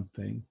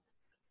something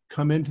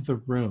come into the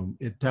room.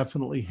 It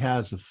definitely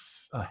has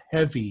a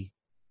heavy,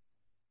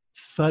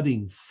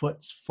 thudding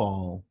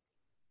footfall,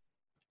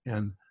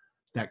 and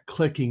that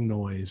clicking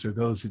noise, or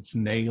its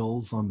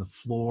nails on the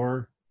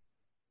floor.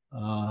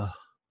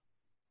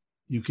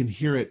 You can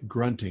hear it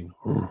grunting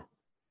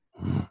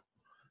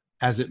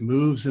as it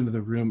moves into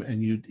the room,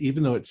 and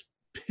even though it's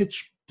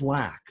pitch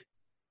black,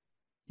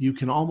 you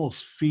can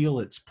almost feel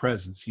its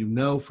presence. You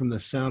know from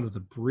the sound of the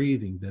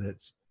breathing that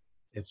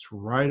it's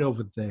right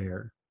over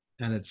there,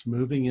 and it's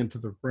moving into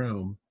the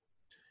room.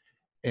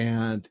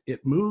 And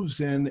it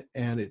moves in,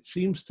 and it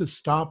seems to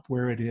stop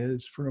where it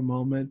is for a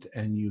moment,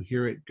 and you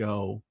hear it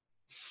go.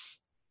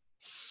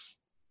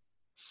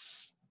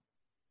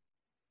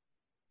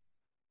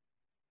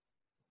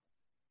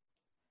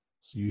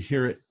 So you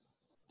hear it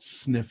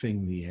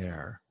sniffing the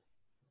air.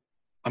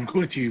 I'm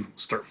going to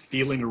start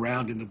feeling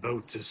around in the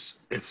boat to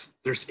if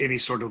there's any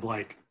sort of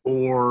like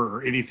oar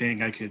or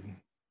anything I could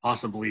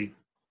possibly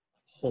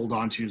hold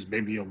on to as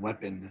maybe a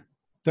weapon.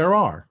 There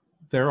are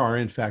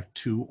in fact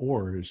 2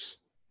 oars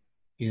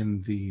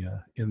in the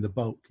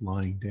boat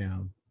lying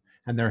down,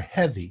 and they're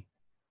heavy,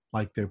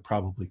 like they're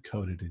probably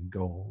coated in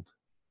gold.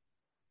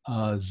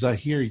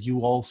 Zahir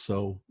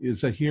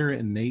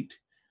and Nate,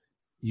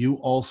 you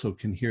also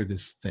can hear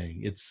this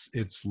thing.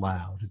 It's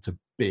loud. It's a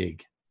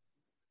big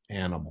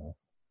animal.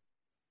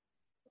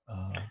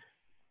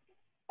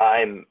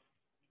 I'm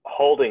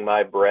holding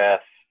my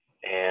breath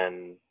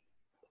and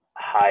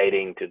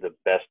hiding to the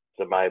best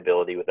of my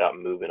ability without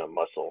moving a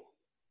muscle.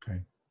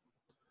 Okay.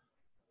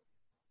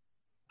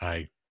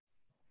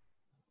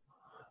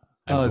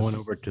 I'm going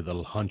over to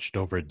the hunched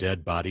over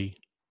dead body,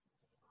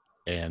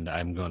 and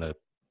I'm going to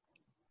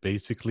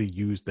basically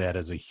use that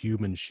as a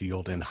human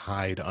shield and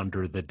hide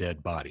under the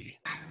dead body.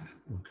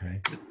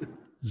 Okay.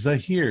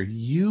 Zahir,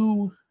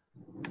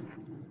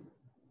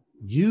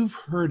 you've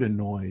heard a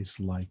noise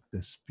like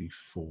this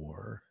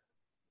before.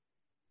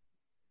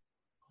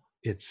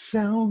 It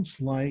sounds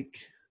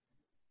like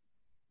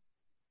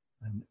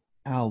an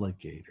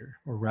alligator,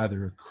 or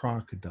rather a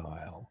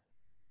crocodile.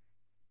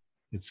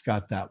 It's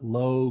got that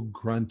low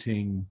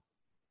grunting,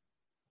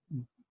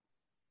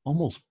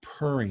 almost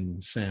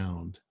purring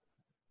sound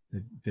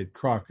that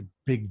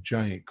big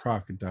giant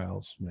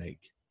crocodiles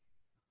make.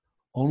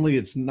 Only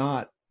it's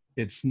not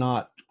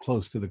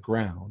close to the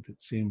ground.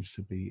 It seems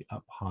to be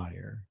up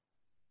higher.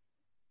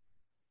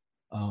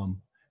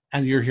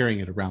 And you're hearing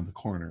it around the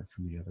corner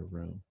from the other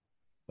room.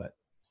 But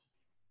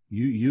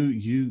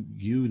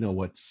you know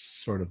what's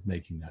sort of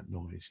making that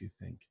noise, you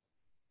think.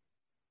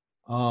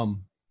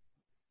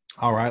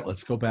 All right,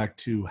 let's go back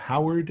to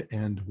Howard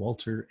and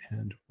Walter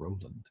and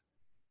Roland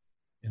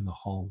in the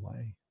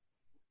hallway.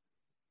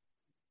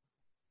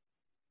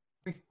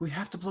 We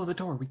have to blow the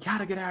door. We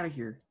gotta get out of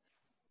here.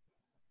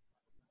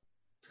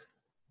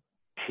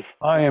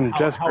 I am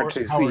desperate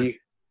to see.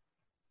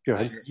 Go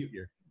ahead.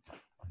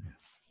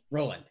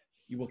 Roland,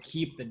 you will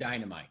keep the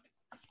dynamite.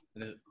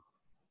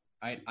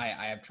 I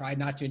have tried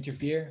not to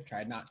interfere,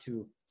 tried not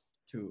to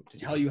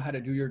tell you how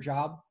to do your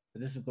job,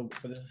 but this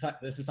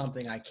is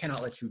something I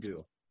cannot let you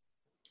do.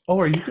 Oh,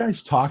 are you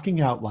guys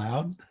talking out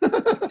loud?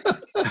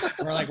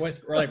 we're like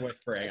whispering,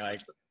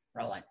 like,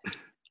 Roland,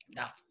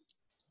 no.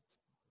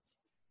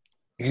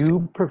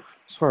 You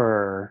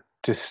prefer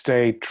to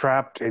stay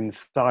trapped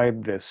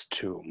inside this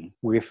tomb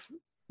with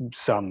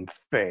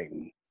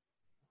something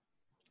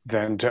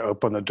than to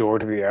open the door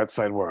to the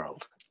outside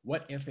world.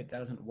 What if it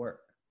doesn't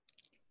work?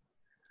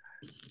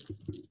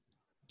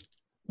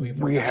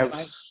 We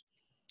have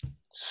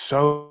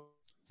so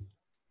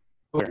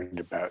learned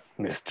about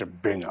Mr.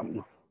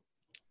 Bingham.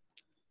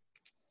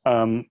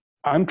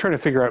 I'm trying to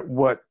figure out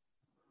what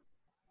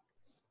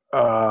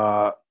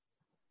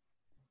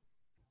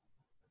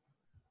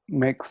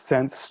makes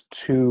sense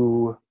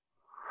to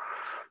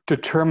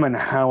determine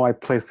how I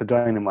place the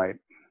dynamite.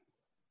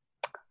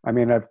 I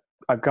mean,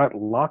 I've got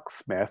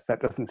locksmith.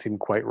 That doesn't seem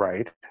quite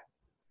right.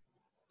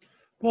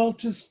 Well,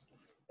 just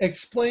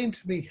explain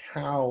to me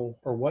how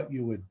or what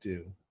you would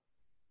do.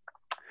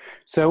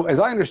 So, as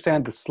I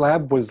understand, the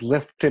slab was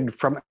lifted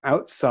from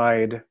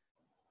outside,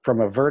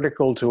 from a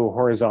vertical to a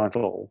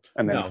horizontal,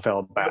 and then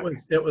fell back.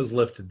 It was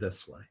lifted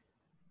this way.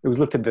 It was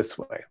lifted this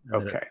way.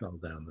 And okay. It fell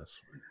down this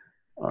way.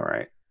 All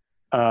right.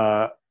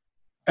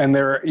 And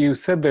you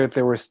said that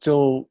there were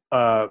still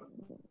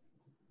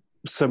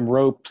some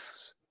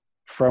ropes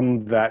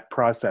from that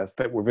process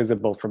that were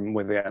visible from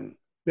within.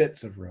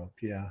 Bits of rope,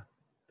 yeah,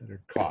 that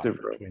are caught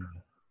between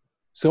them.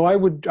 So I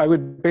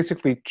would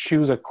basically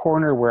choose a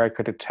corner where I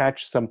could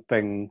attach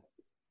something,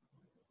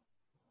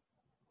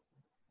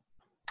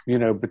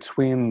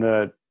 between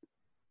the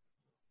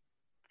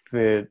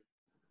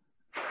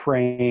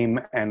frame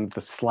and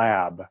the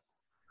slab,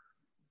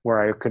 where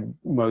I could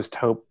most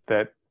hope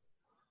that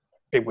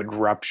it would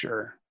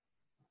rupture.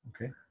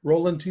 Okay.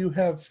 Roland, do you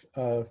have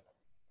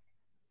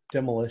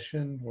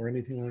demolition or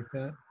anything like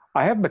that?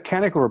 I have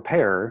mechanical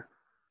repair.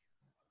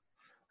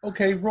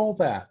 Okay, roll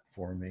that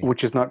for me.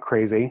 Which is not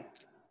crazy.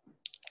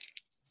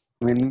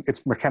 I mean,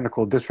 it's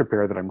mechanical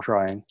disrepair that I'm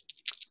trying.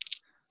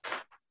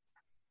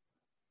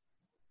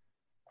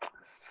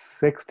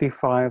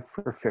 65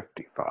 for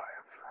 55.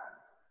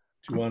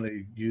 Do you want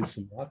to use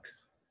some luck?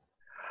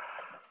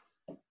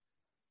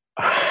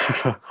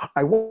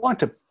 I want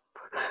to.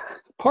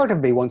 Part of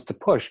me wants to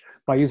push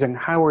by using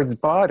Howard's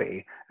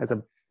body as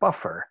a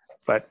buffer,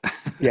 but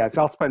yes,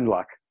 I'll spend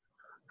luck.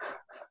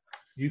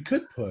 You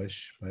could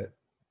push, but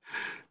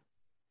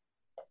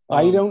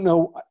I don't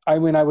know. I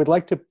mean, I would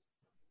like to.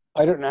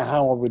 I don't know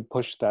how I would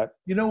push that.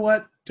 You know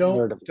what?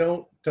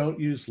 Don't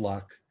use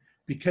luck,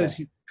 because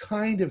you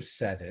kind of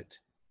said it.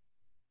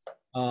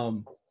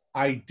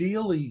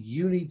 Ideally,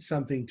 you need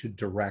something to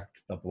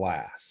direct the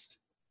blast.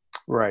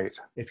 Right.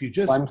 If you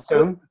just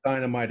put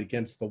dynamite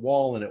against the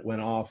wall and it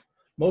went off,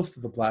 most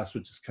of the blast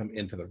would just come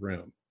into the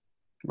room.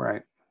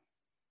 Right.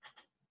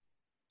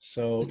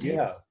 So,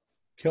 yeah,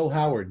 kill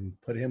Howard and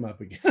put him up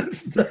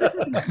against them.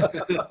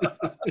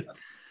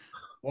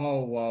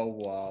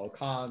 Whoa.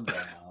 Calm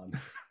down.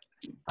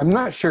 I'm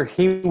not sure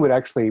he would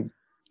actually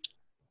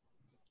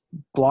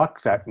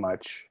block that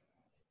much.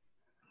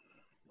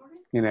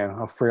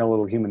 A frail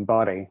little human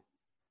body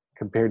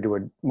compared to a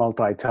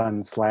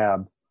multi-ton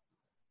slab.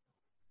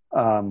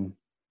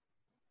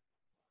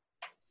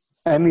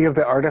 Any of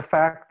the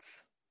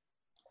artifacts?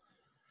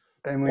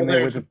 I mean,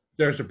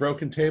 there's a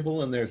broken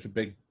table and there's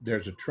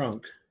a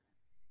trunk,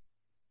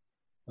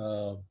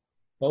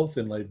 both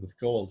inlaid with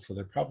gold, so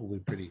they're probably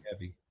pretty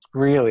heavy.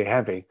 Really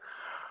heavy.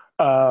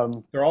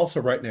 They're also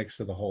right next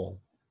to the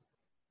hole.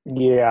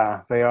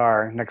 Yeah, they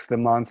are, next to the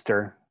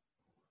monster.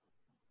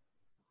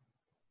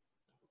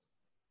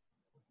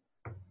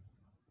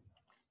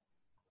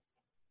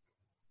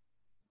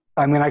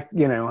 I mean, I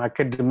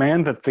could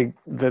demand that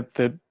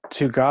the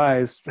two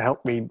guys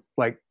help me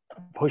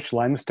push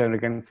limestone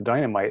against the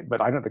dynamite,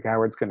 but I don't think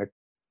Howard's going to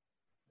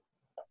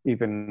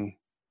even.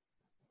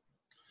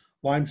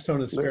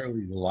 Limestone is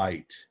fairly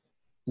light.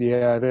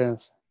 Yeah, it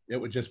is. It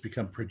would just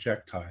become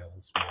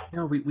projectiles.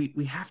 No,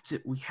 we have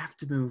to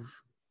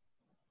move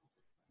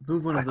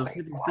one of those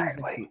heavy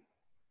things.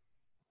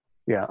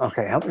 Yeah,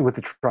 okay. Help me with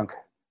the trunk.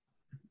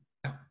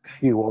 Okay.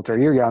 You, Walter,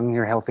 you're young,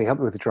 you're healthy. Help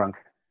me with the trunk.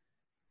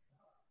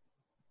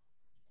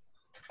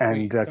 And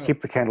Wait, so-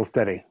 keep the candle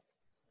steady.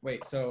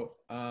 Wait, so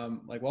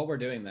like while we're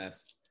doing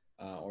this,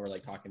 or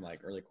like talking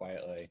like really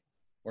quietly,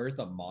 where's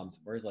the monster?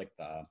 Where's like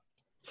the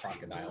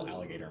crocodile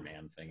alligator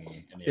man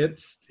thingy?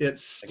 It's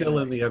still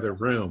in the other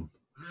room.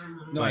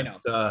 No, I know.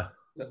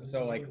 But,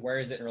 So like, where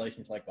is it in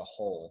relation to like the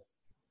hole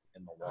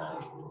in the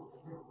wall?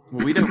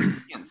 Well, we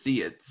can't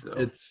see it, so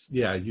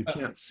you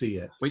can't see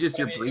it. we just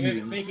hear If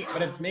breathing.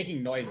 it's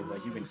making noises,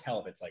 like you can tell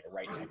if it's like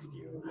right next to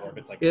you, or if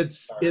it's like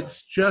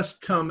It's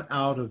just come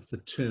out of the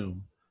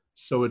tomb,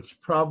 so it's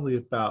probably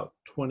about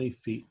 20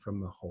 feet from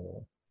the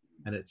hole,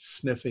 and it's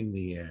sniffing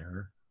the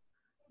air.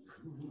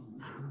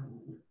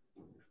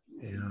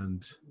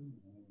 And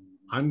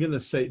I'm gonna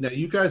say now,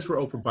 you guys were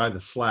over by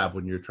the slab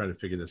when you were trying to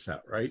figure this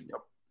out, right?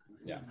 Yep.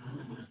 Yeah.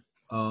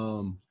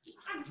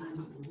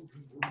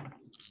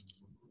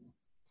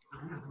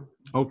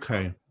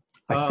 Okay.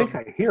 I think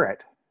I hear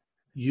it.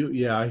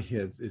 I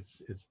hear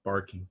it's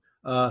barking.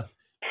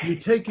 You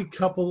take a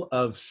couple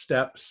of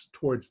steps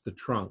towards the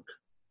trunk,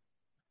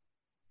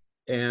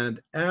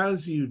 and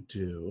as you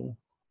do,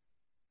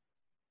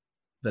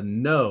 the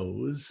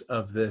nose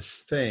of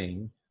this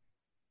thing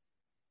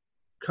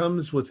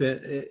comes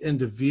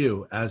into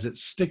view as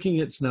it's sticking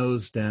its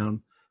nose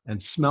down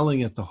and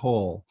smelling at the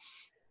hole.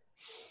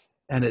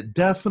 And it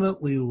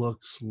definitely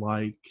looks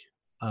like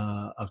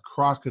a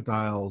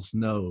crocodile's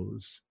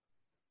nose.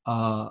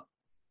 A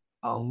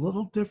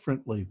little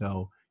differently,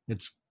 though.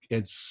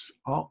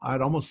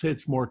 I'd almost say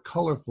it's more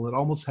colorful. It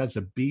almost has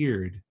a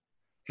beard,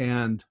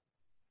 and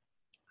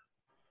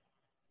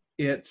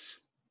it's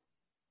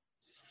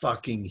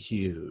fucking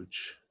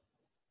huge.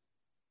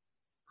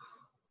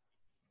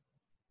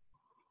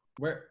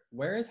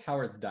 Where is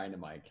Howard's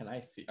dynamite? Can I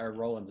see, or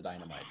Roland's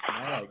dynamite? Can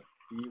I like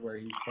see where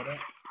he's put it?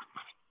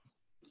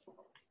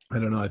 I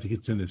don't know. I think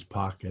it's in his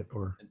pocket,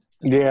 or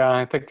Yeah,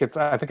 I think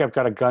I've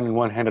got a gun in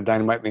one hand and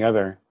dynamite in the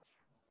other.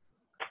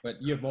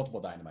 But you have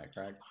multiple dynamite,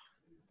 correct?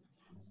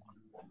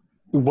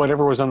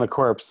 Whatever was on the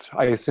corpse,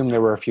 I assume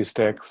there were a few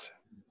sticks.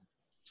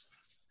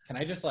 Can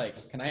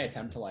I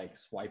attempt to like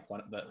swipe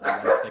one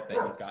stick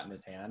that he's got in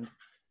his hand?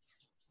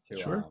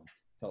 Sure.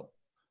 So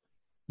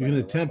you can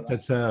attempt.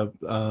 That's a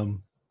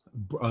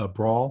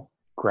brawl.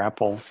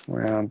 Grapple.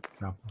 Yeah.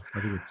 I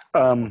think it's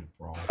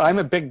brawl. I'm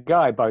a big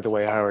guy, by the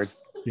way, Howard.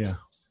 Yeah.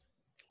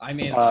 I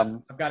mean,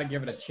 I've got to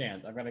give it a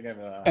chance. I've got to give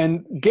it a.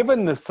 And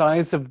given the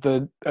size of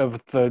the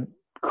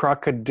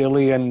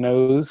crocodilian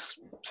nose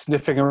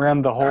sniffing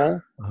around the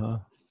hole,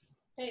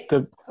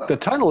 the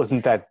tunnel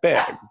isn't that big.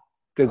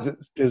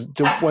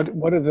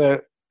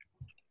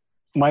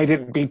 Might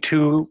it be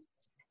too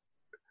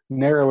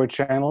narrow a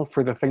channel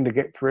for the thing to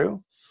get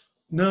through?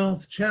 No,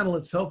 the channel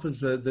itself is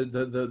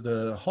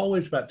the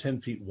hallway's about 10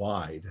 feet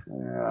wide.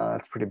 Yeah,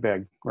 that's pretty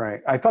big,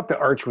 right? I thought the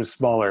arch was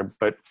smaller,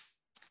 but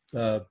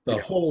the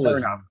hole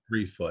is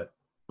 3 foot.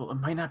 Well, it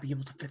might not be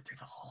able to fit through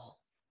the hole.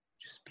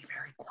 Just be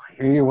very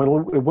quiet. Yeah,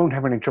 well, it won't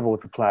have any trouble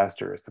with the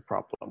plaster is the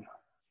problem.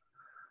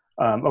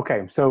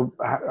 Okay, so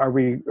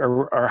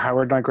are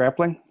Howard and I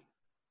grappling?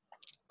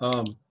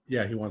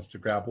 Yeah, he wants to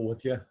grapple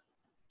with you.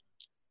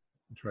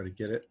 Try to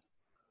get it.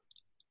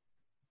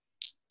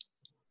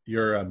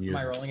 You're Am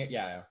I rolling it?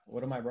 Yeah.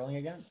 What am I rolling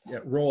against? Yeah,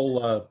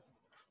 roll.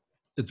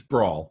 It's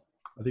brawl.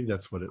 I think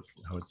that's how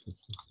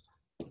it's.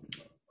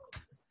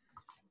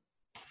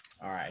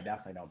 All right,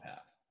 definitely don't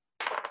pass.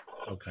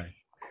 Okay.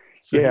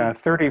 So yeah,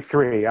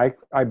 33.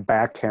 I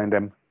backhand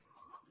him.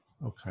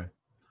 Okay.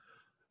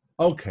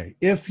 Okay.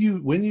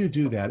 When you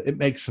do that, it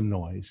makes some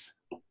noise.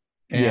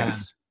 And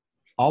yes.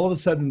 All of a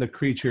sudden the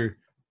creature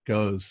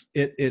goes,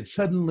 it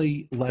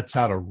suddenly lets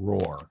out a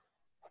roar.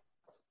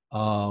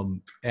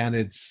 And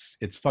it's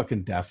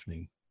fucking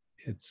deafening.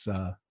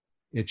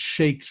 It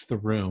shakes the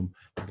room.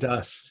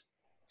 Dust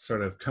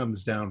sort of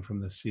comes down from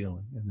the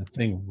ceiling and the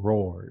thing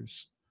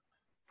roars.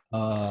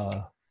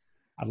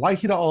 I'd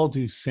like you to all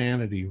do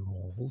sanity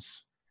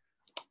rolls.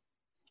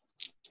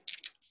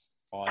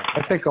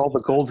 I think all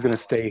the gold's going to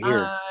stay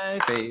here. I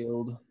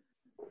failed.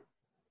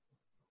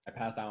 I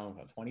passed that one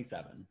with a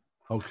 27.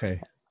 Okay.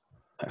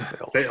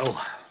 Fail.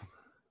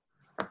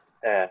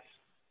 Pass.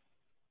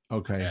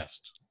 Okay.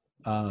 Passed.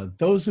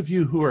 Those of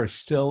you who are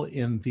still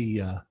in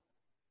the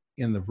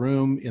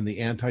room in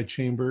the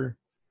antechamber,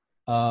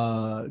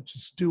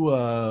 just do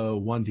a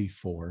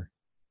 1d4.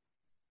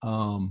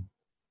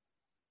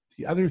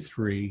 The other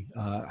three,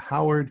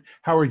 Howard,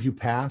 you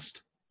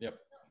passed. Yep,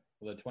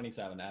 with a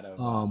 27 out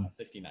of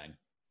 69.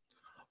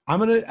 I'm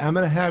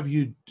gonna have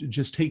you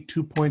just take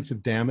 2 points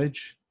of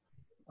damage,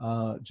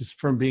 just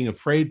from being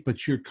afraid.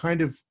 But you're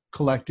kind of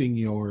collecting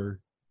your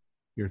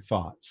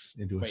thoughts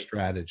into a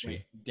strategy.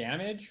 Wait,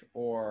 damage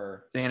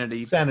or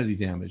Sanity. Sanity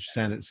damage.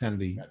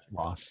 Sanity Gotcha.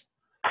 loss.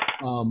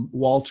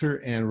 Walter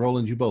and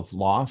Roland, you both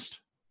lost.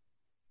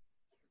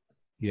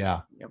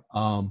 Yeah. Yep.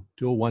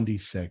 Do a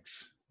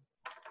 1d6.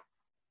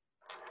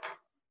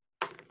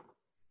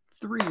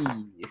 3.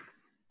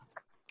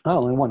 Oh,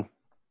 only one.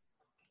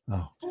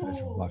 Oh, you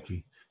guys are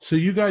lucky. So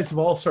you guys have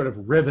all sort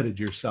of riveted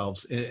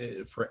yourselves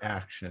for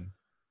action.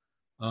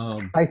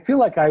 I feel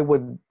like I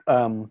would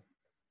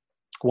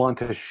want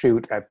to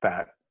shoot at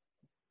that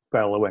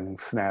bellowing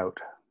snout.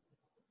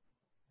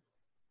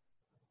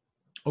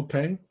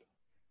 Okay. Do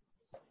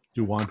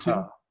you want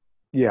to?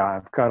 Yeah,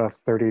 I've got a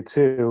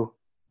 32.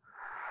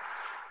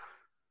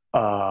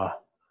 Yeah,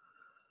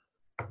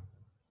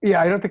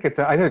 I think it's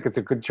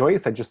a good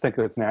choice. I just think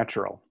it's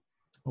natural.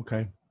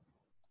 Okay.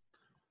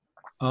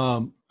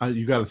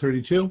 You got a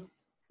 32?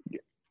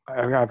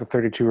 I have a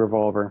 32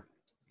 revolver.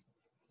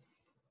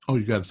 Oh,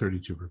 you got a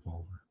 32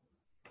 revolver.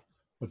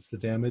 What's the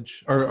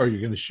damage? Or are you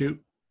going to shoot?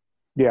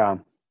 Yeah.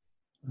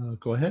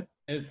 Go ahead.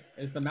 Is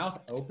the mouth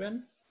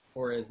open,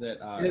 or is it?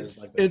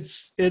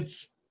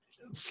 It's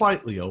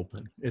slightly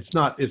open. It's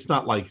not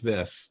like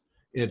this.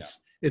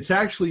 It's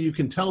actually, you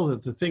can tell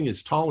that the thing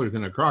is taller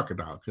than a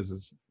crocodile because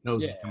its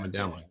nose is coming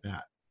down like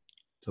that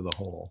to the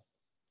hole.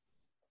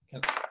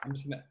 Can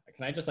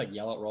I just like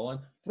yell at Roland?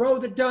 Throw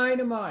the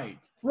dynamite!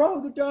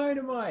 Throw the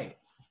dynamite!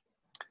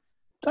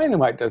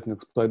 Dynamite doesn't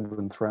explode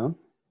when thrown.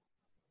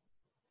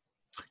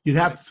 You'd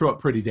have to throw it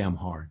pretty damn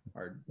hard.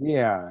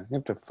 Yeah, you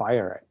have to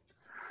fire it.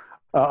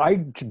 I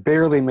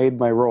barely made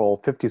my roll,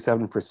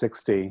 57 for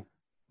 60.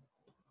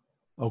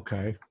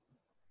 Okay.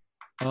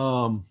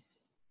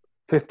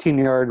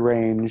 15-yard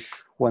range,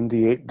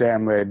 1d8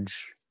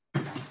 damage.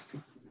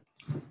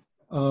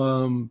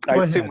 I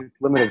assume it's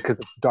limited because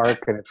it's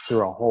dark and it's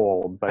through a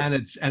hole, but and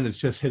it's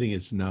just hitting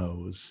its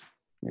nose.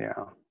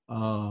 Yeah.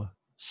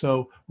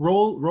 So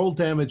roll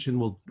damage and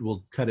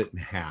we'll cut it in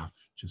half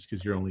just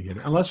because you're only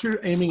hitting, unless you're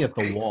aiming at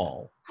the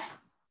wall.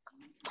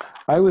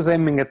 I was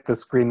aiming at the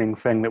screaming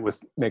thing that was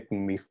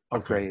making me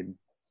afraid.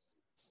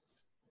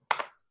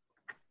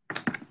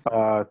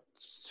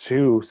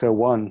 2, so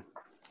 1.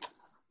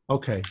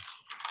 Okay.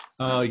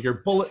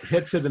 Your bullet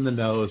hits it in the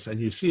nose, and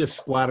you see a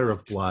splatter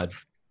of blood.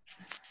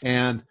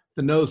 And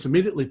the nose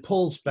immediately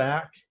pulls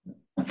back,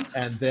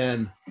 and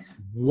then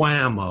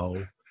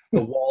whammo,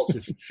 the wall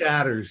just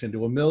shatters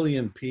into a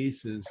million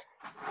pieces,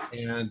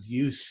 and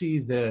you see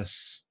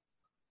this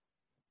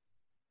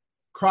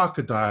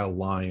crocodile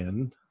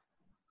lion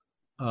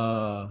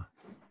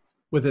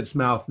with its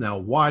mouth now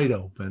wide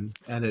open,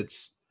 and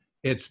it's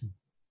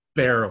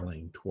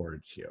barreling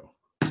towards you.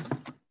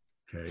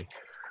 Okay.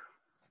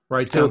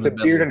 Right down so it's the a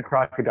middle. bearded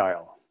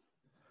crocodile.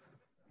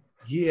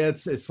 Yeah,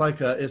 it's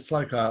like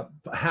a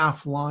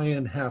half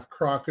lion, half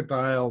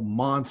crocodile,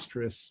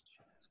 monstrous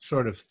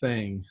sort of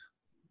thing.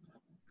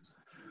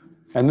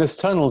 And this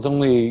tunnel is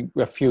only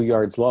a few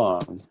yards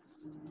long.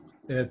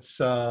 It's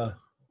about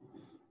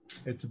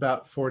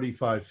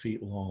 45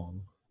 feet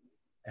long,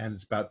 and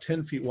it's about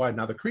 10 feet wide.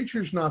 Now the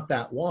creature's not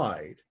that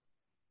wide.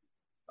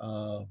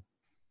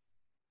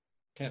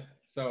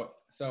 So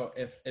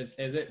if is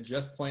it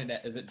just pointed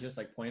at? Is it just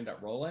like pointed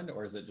at Roland,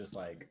 or is it just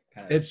like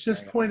kind of? It's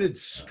just pointed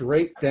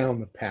straight down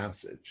the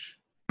passage.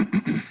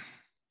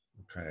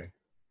 Okay.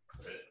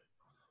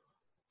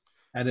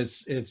 And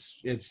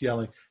it's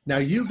yelling. Now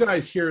you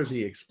guys hear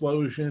the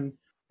explosion.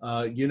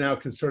 You now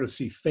can sort of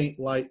see faint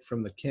light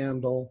from the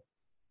candle,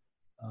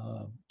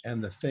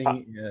 and the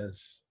thing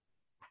is.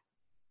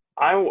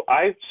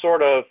 I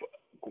sort of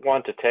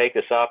want to take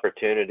this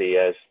opportunity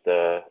as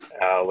the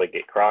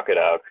alligator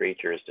crocodile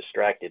creature is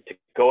distracted to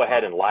go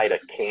ahead and light a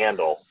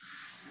candle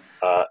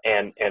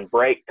and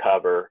break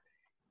cover,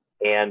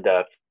 and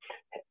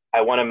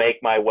I want to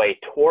make my way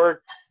toward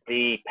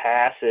the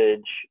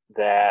passage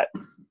that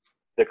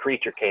the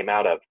creature came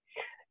out of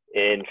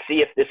and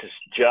see if this is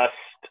just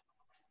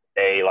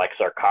a like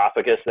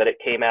sarcophagus that it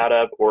came out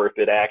of, or if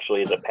it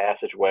actually is a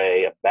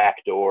passageway, a back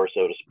door,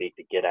 so to speak,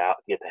 to get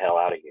the hell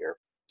out of here.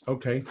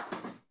 Okay.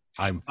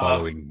 I'm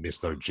following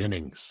Mr.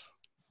 Jennings.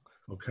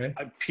 Okay.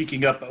 I'm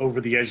peeking up over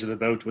the edge of the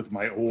boat with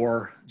my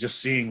oar, just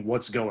seeing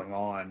what's going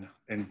on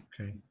and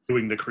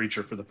doing the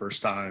creature for the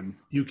first time.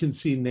 You can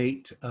see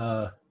Nate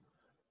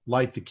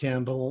light the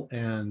candle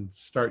and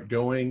start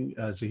going.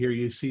 Zahir,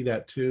 you see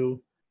that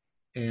too.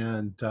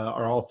 And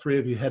are all three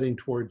of you heading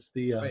towards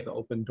the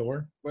open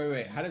door?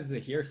 Wait. How does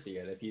Zahir see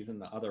it if he's in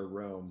the other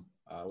room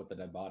with the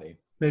dead body?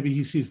 Maybe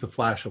he sees the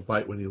flash of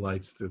light when he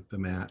lights the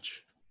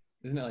match.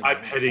 Isn't it like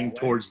I'm heading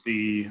towards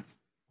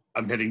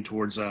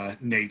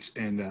Nate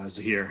and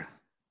Zahir.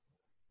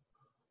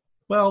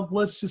 Well,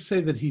 let's just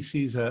say that he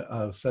sees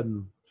a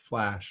sudden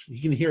flash.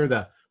 You can hear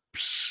the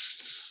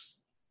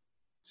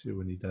too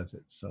when he does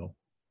it. So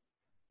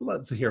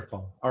let Zahir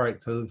fall. All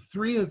right. So the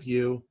three of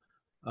you,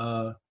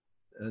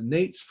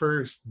 Nate's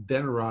first,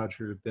 then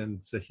Roger, then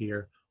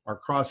Zahir, are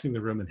crossing the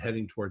room and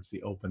heading towards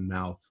the open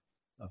mouth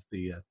of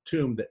the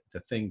tomb that the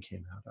thing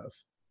came out of.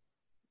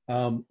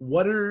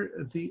 What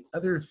are the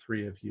other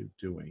three of you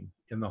doing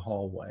in the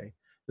hallway?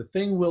 The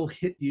thing will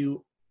hit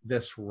you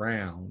this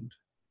round.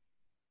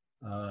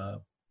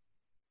 Or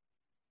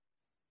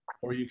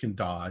you can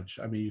dodge.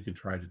 I mean, you can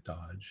try to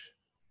dodge.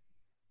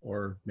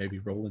 Or maybe,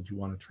 Roland, you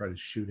want to try to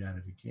shoot at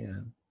it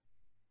again.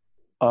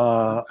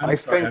 I'm not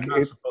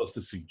supposed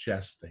to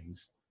suggest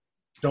things.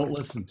 Don't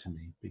listen to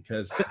me,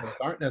 because they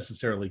aren't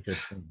necessarily good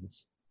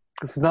things.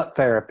 This is not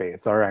therapy.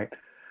 It's all right.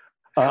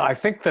 I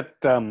think that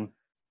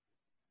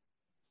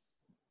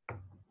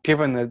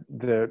given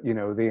the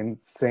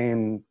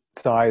insane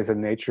size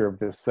and nature of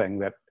this thing,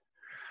 that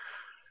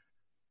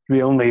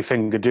the only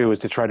thing to do is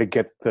to try to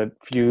get the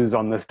fuse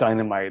on this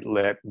dynamite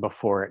lit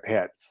before it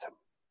hits.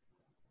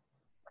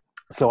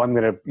 So I'm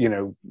going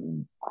to,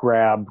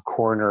 grab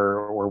Corner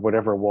or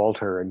whatever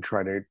Walter and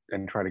try to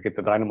get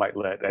the dynamite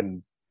lit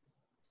and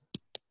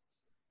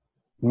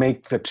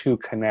make the two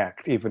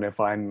connect, even if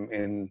I'm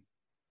in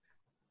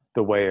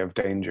the way of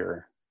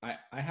danger. I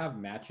have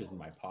matches in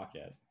my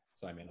pocket,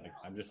 so I mean, like,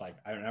 I'm just like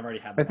I've already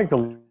had. I think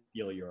feel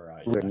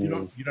your. You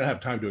don't have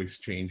time to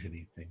exchange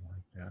anything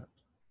like that.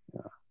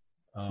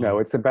 Yeah. No,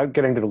 it's about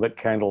getting to the lit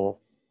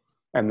candle,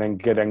 and then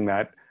getting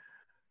that,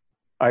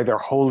 either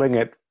holding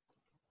it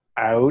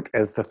out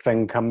as the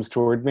thing comes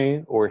toward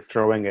me, or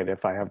throwing it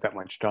if I have that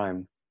much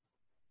time.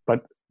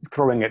 But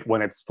throwing it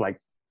when it's like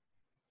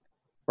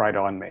right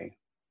on me.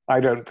 I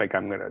don't think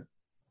I'm gonna.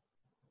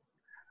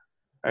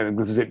 I think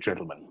this is it,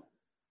 gentlemen.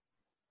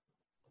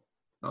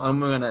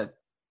 I'm gonna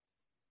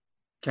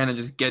kind of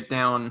just get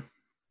down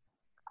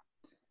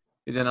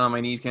on my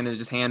knees, kind of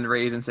just hand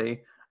raise and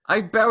say,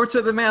 "I bow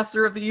to the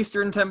master of the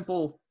Eastern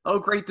Temple. Oh,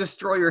 great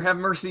destroyer, have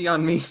mercy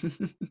on me."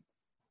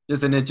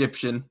 Just an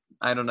Egyptian.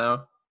 I don't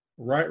know.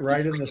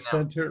 Right in the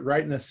center, out.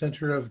 Right in the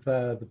center of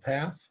the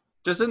path.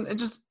 Just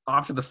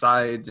off to the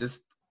side,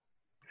 just.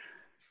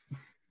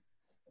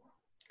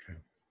 Okay.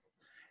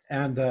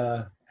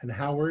 And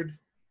Howard,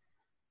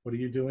 what are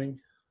you doing?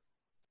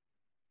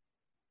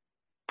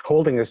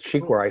 Holding his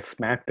cheek where I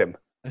smacked him.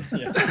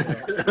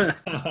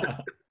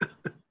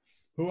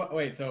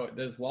 Wait, so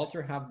does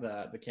Walter have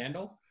the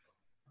candle?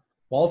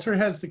 Walter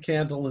has the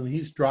candle and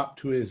he's dropped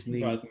to his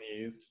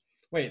knees.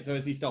 Wait, so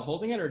is he still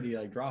holding it or did he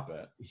like drop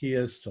it? He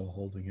is still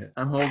holding it.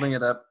 I'm holding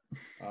it up.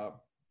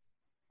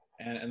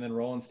 And then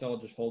Roland's still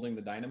just holding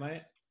the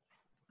dynamite?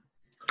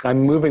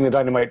 I'm moving the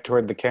dynamite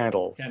toward the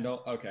candle.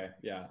 Okay,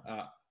 yeah.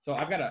 So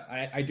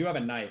I do have a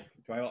knife.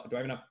 Do I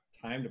have enough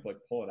time to like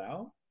pull it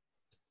out?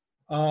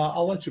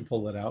 I'll let you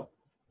pull it out.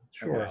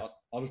 Sure. Okay,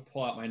 I'll just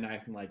pull out my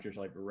knife and like just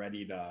like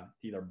ready to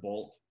either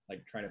bolt,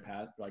 like try to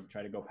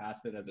go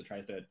past it as it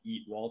tries to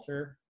eat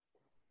Walter,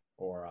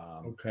 or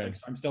okay. Like,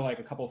 so I'm still like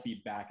a couple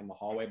feet back in the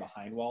hallway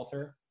behind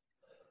Walter,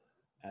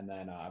 and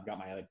then I've got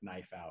my like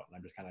knife out and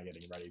I'm just kind of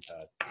getting ready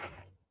to.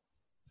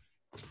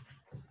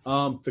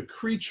 The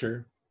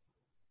creature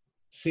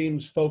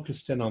seems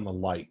focused in on the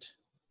light,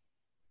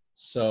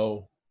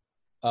 so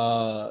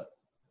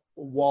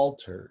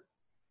Walter.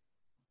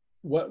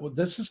 What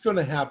this is going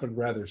to happen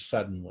rather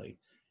suddenly.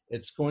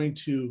 It's going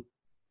to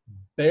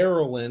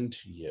barrel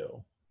into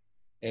you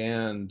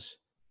and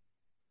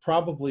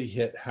probably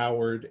hit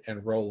Howard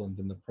and Roland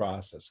in the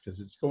process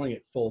because it's going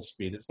at full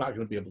speed. It's not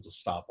going to be able to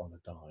stop on a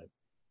dime.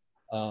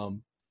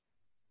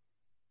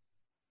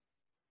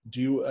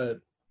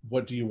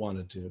 What do you want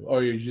to do? Or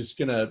are you just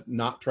going to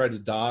not try to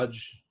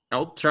dodge?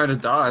 I'll try to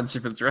dodge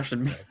if it's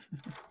rushing me.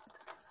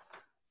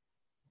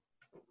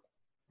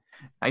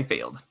 I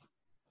failed.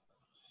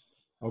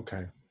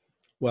 Okay.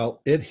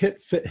 Well, it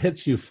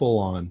hits you full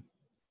on.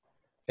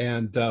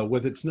 And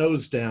with its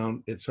nose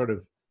down, you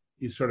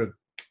sort of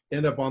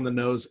end up on the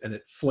nose and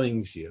it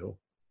flings you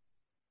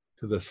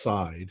to the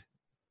side.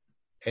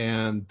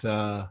 And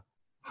how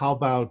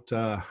about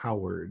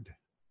Howard?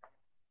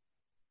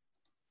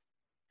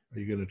 Are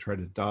you going to try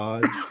to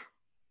dodge?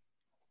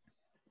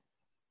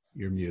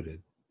 You're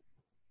muted.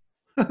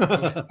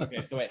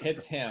 Okay, so it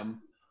hits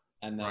him.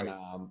 And then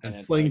right.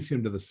 And flings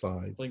him to the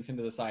side. Flings him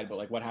to the side, but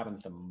like what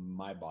happens to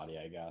my body,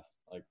 I guess?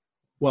 Like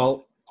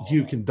well,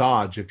 you can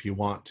dodge if you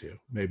want to.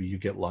 Maybe you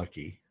get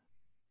lucky.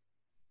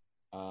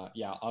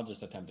 Yeah, I'll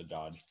just attempt to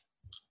dodge.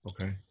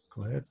 Okay,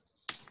 go ahead.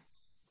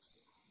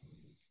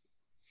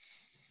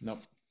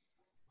 Nope.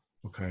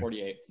 Okay.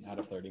 48 out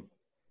of 30.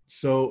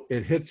 So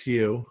it hits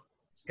you,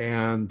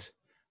 and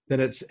then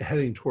it's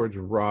heading towards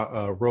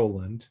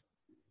Roland.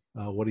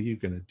 What are you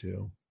going to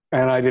do?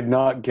 And I did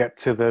not get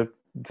to the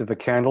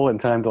candle in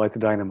time to light the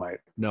dynamite.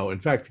 No, in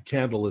fact, the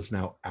candle is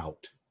now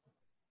out.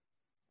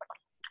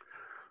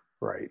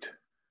 Right.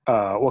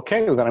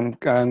 Okay, then I'm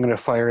going to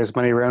fire as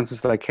many rounds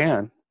as I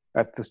can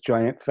at this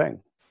giant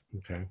thing.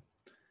 Okay.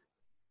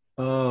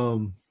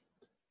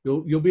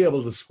 You'll be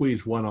able to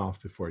squeeze one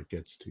off before it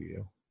gets to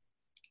you.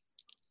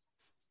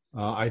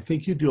 I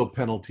think you do a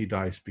penalty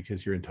dice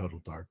because you're in total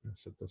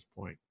darkness at this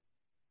point.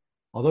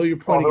 Although you're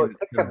pointing. Although it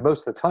takes up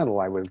most of the tunnel,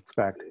 I would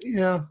expect.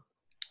 Yeah.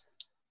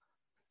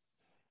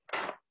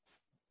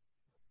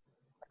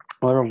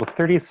 Well, I rolled a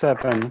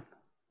 37,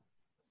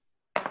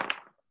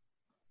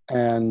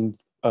 and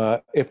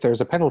if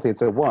there's a penalty,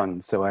 it's a 1,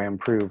 so I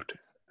improved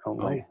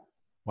only. Oh,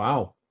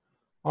 wow.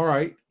 All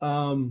right.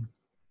 Go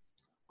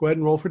ahead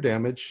and roll for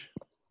damage.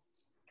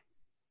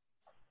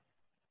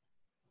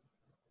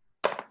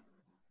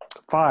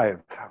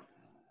 5.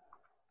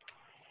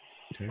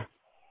 Okay.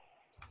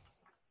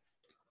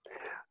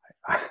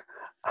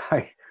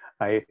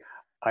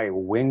 I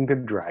winged a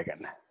dragon.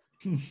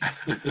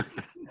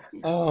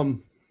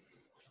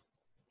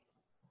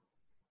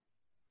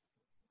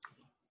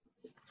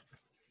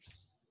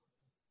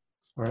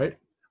 All right.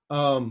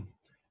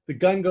 The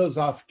gun goes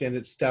off again.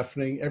 It's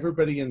deafening.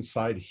 Everybody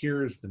inside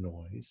hears the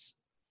noise.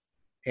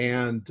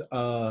 And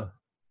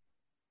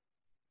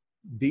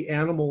the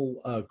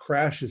animal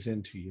crashes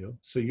into you.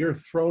 So you're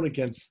thrown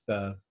against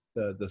the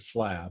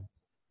slab.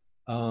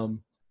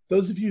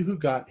 Those of you who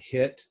got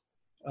hit,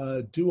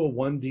 do a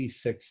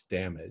 1d6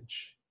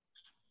 damage.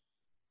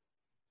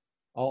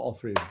 All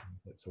three of them.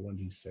 It's a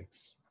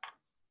 1d6.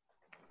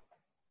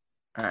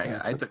 All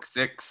right, I took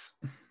 6.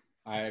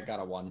 I got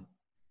a 1.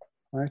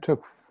 I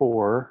took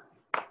 4,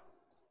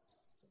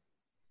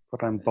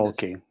 but I'm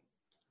bulky.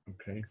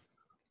 Okay.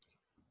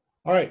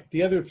 All right,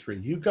 the other 3.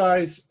 You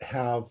guys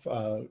have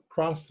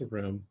crossed the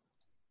room.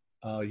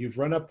 You've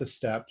run up the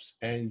steps,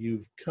 and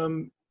you've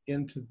come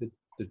into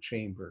the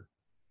chamber.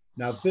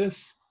 Now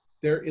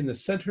there in the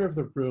center of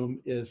the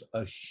room is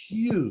a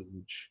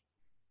huge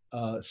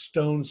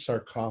stone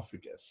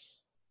sarcophagus.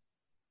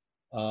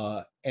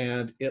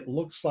 And it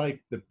looks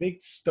like the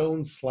big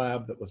stone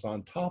slab that was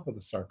on top of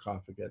the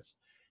sarcophagus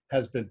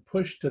has been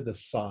pushed to the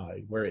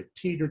side where it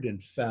teetered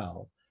and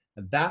fell.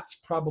 And that's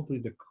probably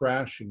the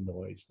crashing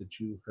noise that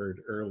you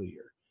heard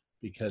earlier,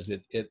 because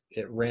it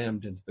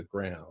rammed into the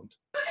ground.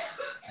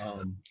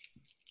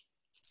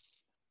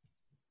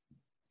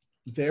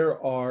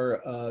 There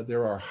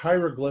are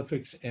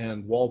hieroglyphics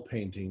and wall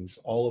paintings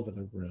all over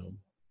the room.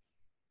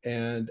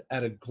 And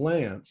at a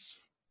glance,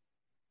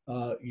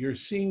 you're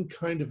seeing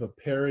kind of a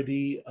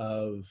parody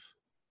of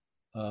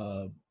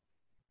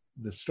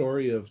the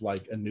story of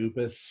like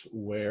Anubis,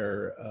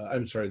 where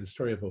the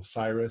story of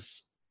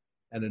Osiris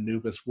and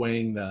Anubis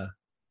weighing the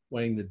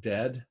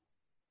dead.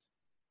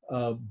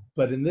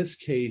 But in this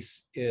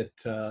case, it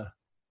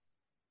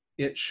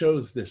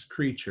shows this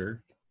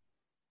creature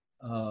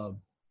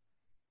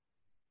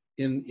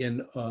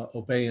in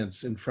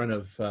obeyance in front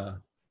of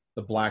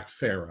the Black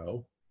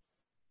Pharaoh,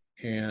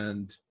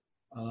 and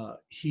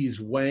he's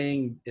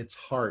weighing its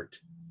heart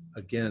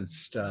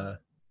against a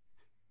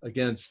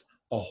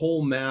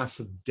whole mass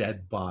of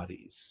dead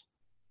bodies.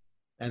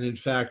 And in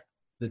fact,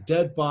 the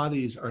dead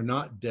bodies are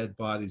not dead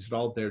bodies at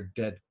all, they're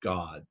dead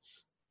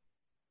gods.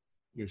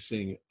 You're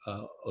seeing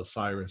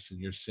Osiris, and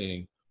you're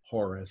seeing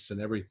Horus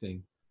and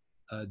everything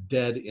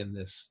dead in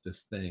this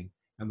thing.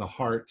 And the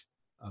heart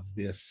of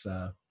this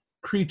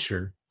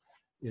creature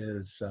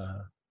is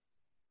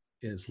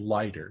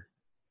lighter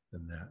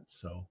than that.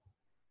 So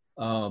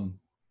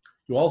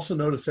you also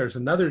notice there's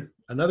another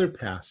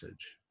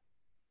passage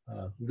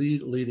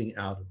leading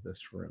out of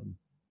this room.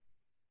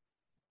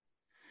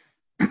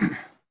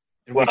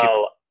 And we get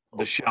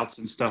the shouts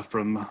and stuff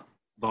from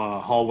the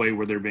hallway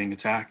where they're being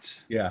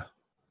attacked. Yeah.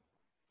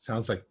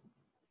 Sounds like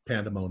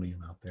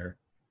pandemonium out there.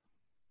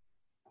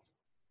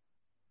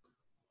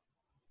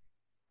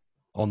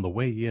 On the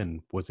way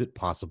in, was it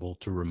possible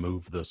to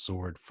remove the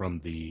sword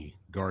from the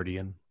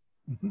guardian?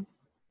 Mm-hmm.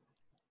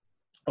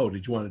 Oh,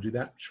 did you want to do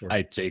that? Sure.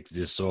 I take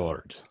the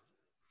sword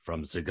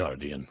from the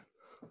guardian.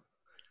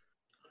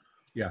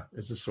 Yeah,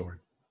 it's a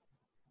sword.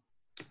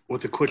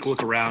 With a quick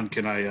look around,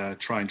 can I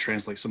try and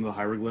translate some of the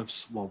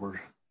hieroglyphs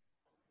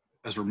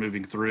as we're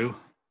moving through?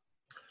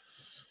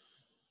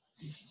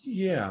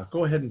 Yeah,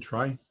 go ahead and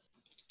try.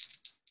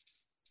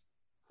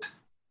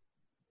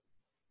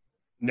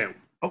 No.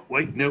 Oh,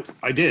 wait, no,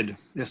 I did.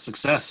 Yes,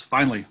 success,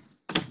 finally.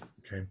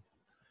 Okay.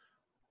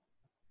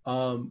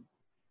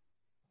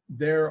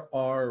 There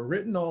are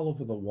written all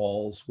over the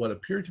walls what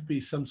appear to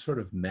be some sort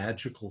of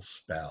magical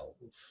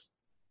spells.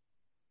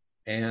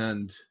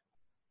 And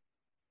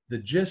the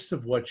gist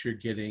of what you're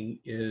getting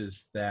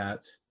is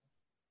that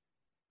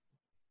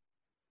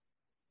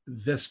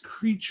this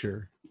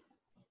creature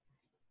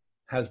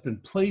has been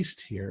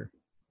placed here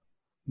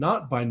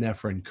not by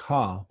Neferin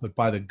Ka, but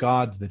by the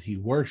god that he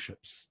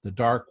worships, the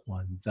Dark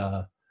One,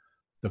 the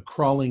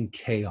crawling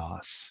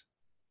chaos.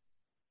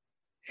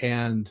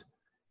 And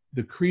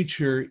the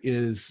creature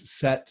is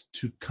set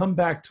to come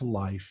back to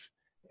life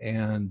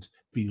and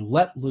be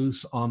let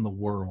loose on the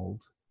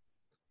world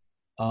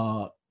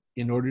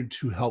in order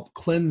to help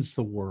cleanse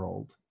the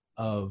world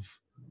of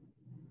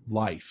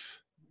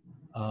life.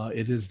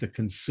 It is the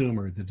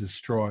consumer, the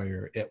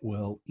destroyer. It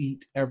will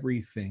eat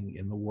everything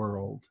in the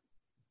world.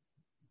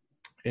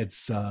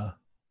 Its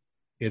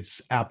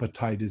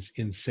appetite is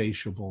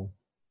insatiable.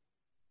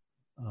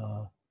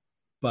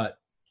 But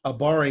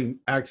barring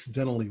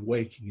accidentally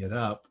waking it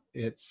up,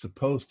 it's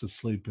supposed to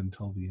sleep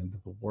until the end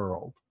of the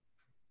world.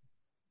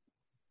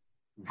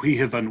 We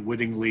have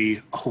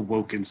unwittingly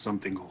awoken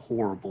something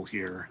horrible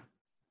here.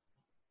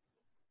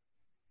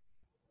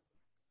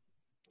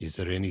 Is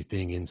there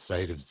anything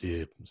inside of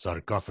the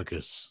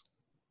sarcophagus?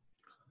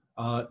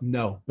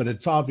 No, but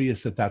it's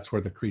obvious that that's where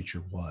the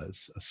creature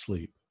was,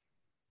 asleep.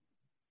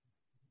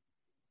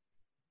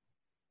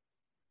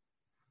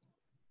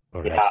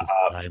 Perhaps it's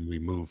time we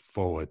move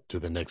forward to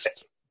the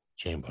next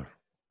chamber.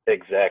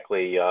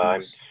 Exactly.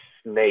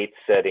 Nate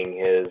setting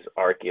his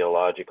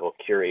archaeological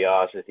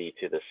curiosity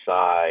to the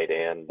side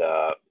and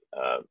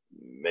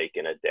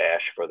making a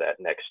dash for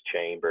that next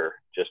chamber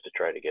just to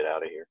try to get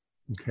out of here.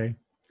 Okay.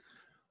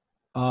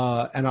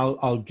 And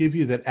I'll give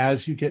you that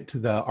as you get to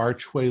the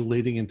archway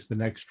leading into the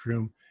next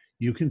room,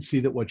 you can see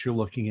that what you're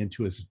looking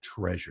into is a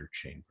treasure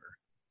chamber.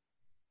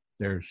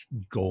 There's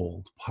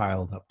gold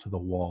piled up to the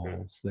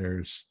walls.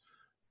 There's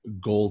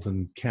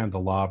golden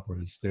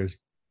candelabras. There's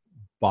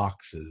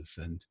boxes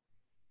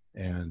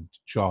and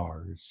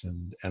jars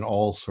and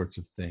all sorts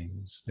of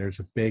things. There's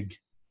a big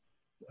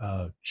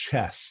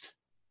chest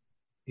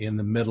in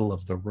the middle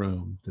of the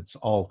room that's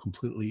all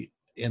completely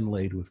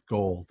inlaid with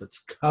gold, that's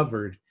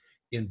covered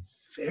in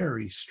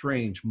very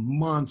strange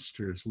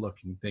monsters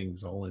looking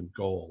things all in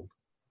gold.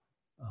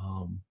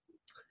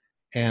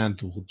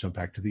 And we'll jump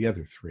back to the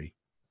other three.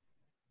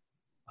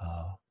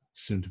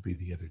 Soon to be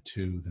the other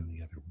two, then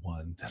the other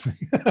one.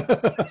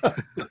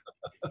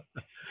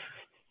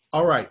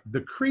 All right,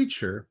 the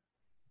creature,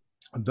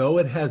 though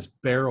it has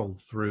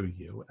barreled through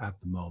you at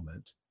the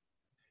moment,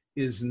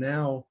 is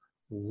now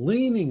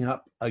leaning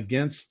up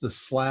against the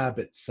slab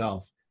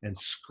itself and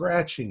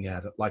scratching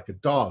at it like a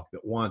dog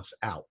that wants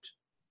out.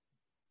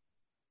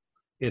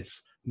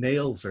 Its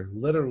nails are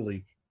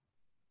literally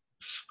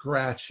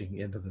scratching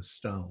into the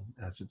stone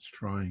as it's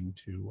trying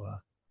to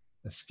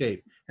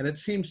escape. And it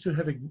seems to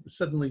have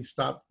suddenly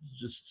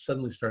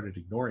started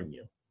ignoring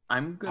you.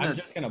 I'm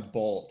just gonna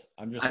bolt.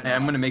 I'm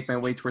gonna make my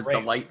way towards the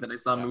light that I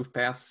saw move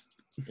past.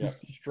 Yeah,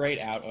 straight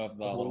out of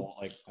the little,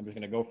 like, I'm just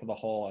gonna go for the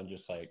hole and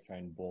just like try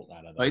and bolt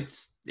out of there.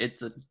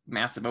 It's a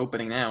massive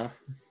opening now.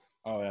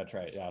 Oh, that's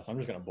right. Yeah, so I'm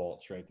just gonna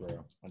bolt straight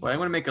through. But I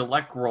want to make a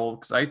luck roll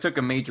because I took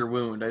a major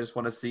wound. I just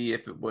want to see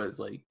if it was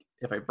like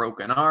if I broke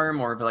an arm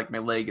or if like my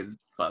leg is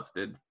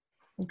busted.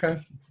 Okay.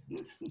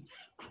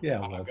 Yeah.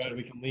 Oh, good.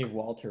 We can leave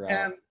Walter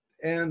out.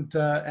 And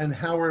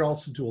Howard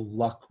also do a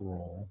luck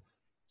roll.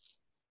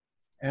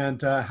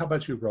 And how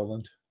about you,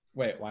 Roland?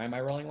 Wait, why am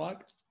I rolling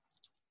luck?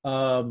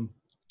 To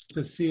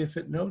see if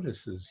it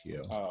notices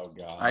you. Oh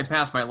God. I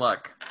passed my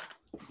luck.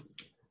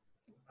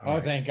 Oh,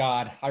 right. Thank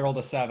God. I rolled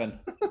a 7.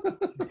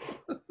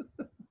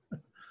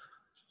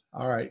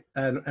 All right.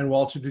 And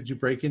Walter, did you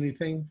break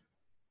anything?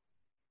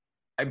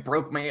 I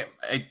broke my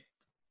I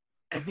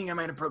think I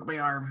might have broke my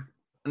arm.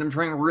 And I'm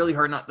trying really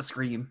hard not to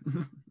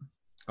scream.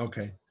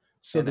 Okay.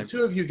 So the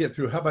two of you get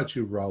through. How about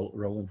you,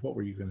 Roland? What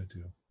were you going to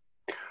do?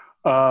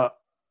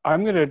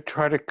 I'm going to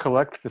try to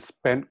collect the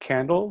spent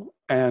candle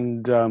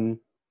and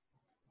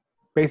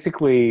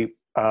basically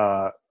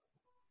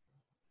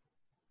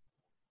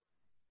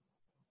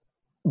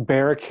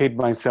barricade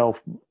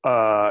myself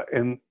at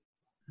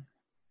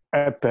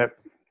the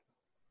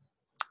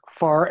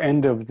far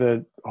end of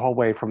the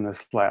hallway from the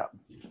slab.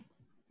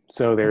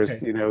 So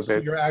there's, so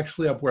you're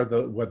actually up where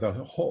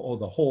the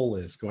hole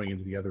is going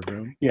into the other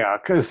room. Yeah,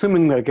 because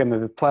assuming that again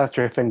the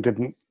plaster thing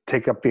didn't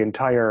take up the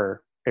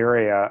entire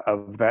area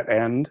of that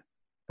end,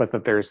 but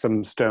that there's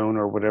some stone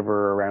or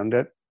whatever around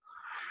it,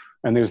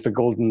 and there's the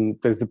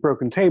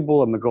broken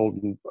table and the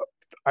golden.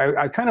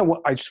 I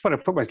just want to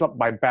put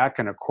my back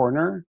in a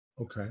corner,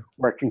 okay,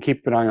 where I can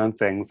keep an eye on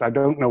things. I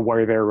don't know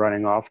where they're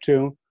running off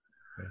to.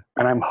 Okay.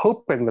 And I'm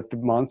hoping that the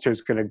monster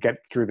is going to get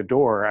through the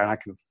door and I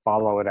can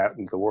follow it out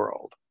into the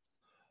world.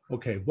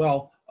 Okay,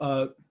 well,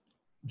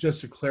 just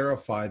to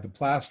clarify, the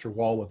plaster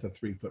wall with a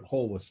 3-foot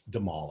hole was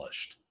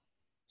demolished.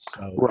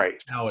 So right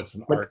now it's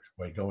an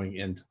archway going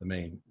into the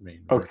main.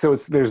 Okay, so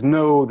there's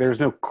no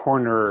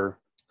corner.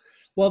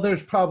 Well,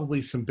 there's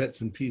probably some bits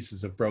and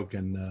pieces of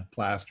broken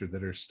plaster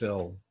that are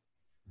still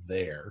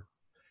there,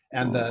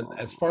 and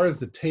as far as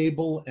the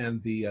table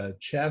and the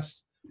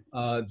chest,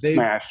 they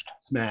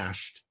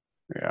smashed.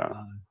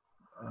 Yeah,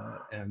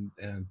 and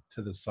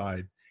to the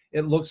side.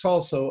 It looks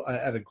also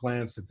at a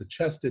glance that the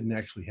chest didn't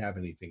actually have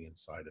anything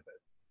inside of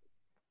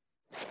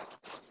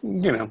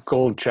it.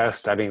 Gold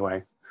chest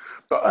anyway.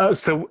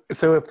 So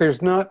if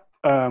there's not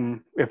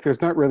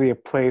really a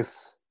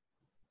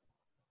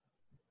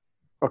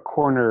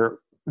corner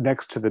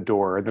next to the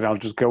door, then I'll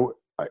just go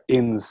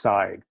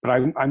inside.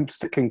 But I'm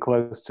sticking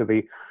close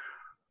to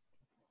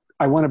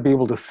I want to be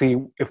able to see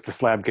if the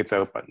slab gets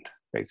opened,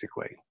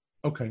 basically.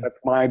 Okay. That's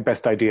my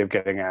best idea of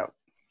getting out.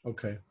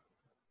 Okay.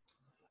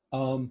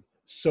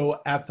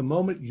 So at the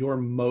moment, you're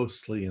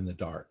mostly in the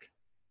dark.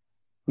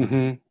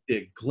 Mm-hmm.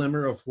 A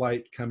glimmer of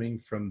light coming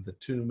from the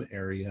tomb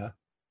area.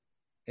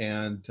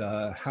 And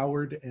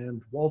Howard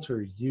and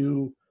Walter,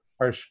 you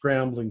are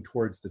scrambling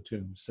towards the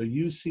tomb. So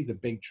you see the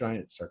big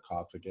giant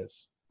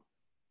sarcophagus.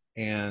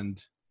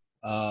 And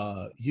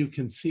you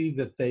can see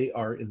that they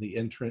are at the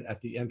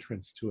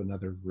entrance to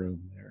another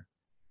room there.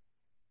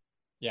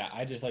 Yeah,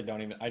 I just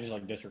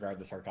disregard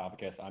the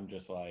sarcophagus. I'm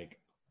just like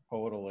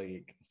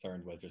totally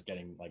concerned with just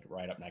getting like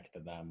right up next to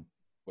them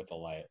with the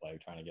light, like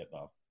trying to get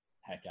the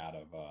heck out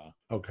of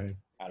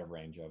out of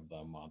range of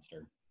the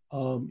monster.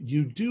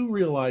 You do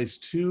realize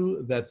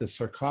too that the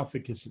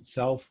sarcophagus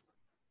itself,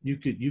 you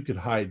could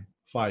hide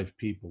 5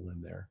 people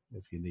in there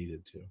if you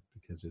needed to,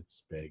 because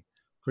it's big.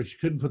 Of course, you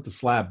couldn't put the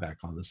slab back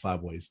on. The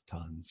slab weighs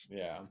tons.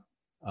 Yeah.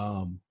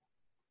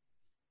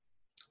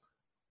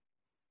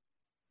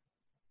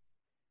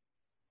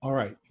 All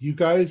right, you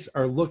guys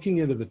are looking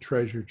into the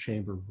treasure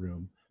chamber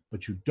room,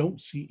 but you don't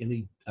see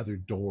any other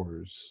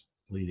doors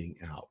leading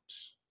out.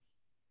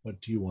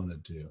 What do you want to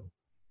do?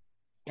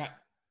 God,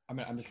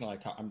 I'm just gonna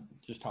I'm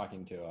just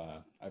talking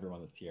to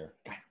everyone that's here.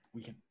 God,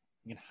 we can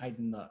hide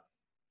in the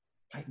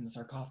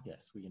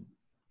sarcophagus. We can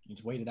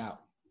just wait it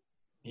out.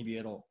 Maybe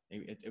it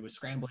was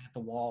scrambling at the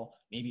wall.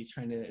 Maybe it's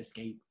trying to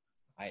escape.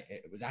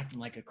 It was acting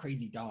like a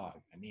crazy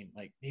dog. I mean,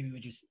 like maybe we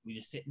just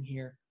sit in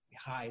here, we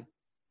hide.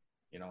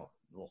 You know,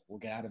 we'll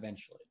get out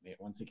eventually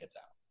once it gets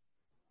out.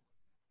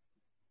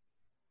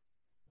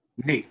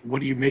 Nate,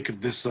 what do you make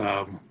of this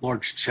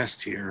large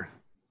chest here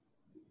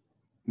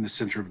in the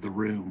center of the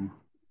room?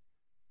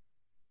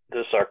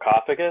 The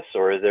sarcophagus,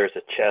 or there's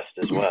a chest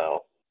as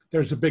well?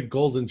 There's a big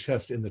golden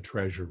chest in the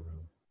treasure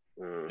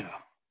room. Yeah.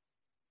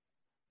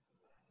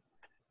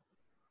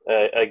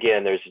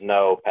 Again, there's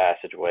no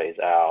passageways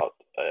out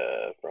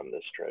from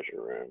this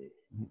treasure room.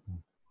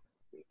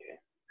 Okay.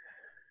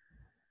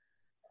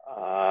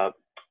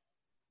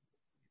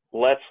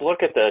 Let's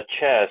look at the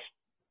chest.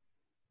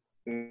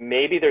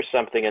 Maybe there's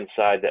something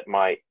inside that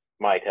might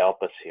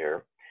help us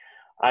here.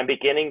 I'm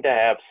beginning to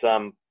have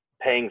some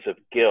pangs of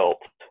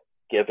guilt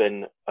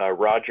given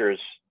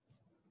Roger's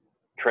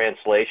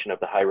translation of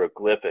the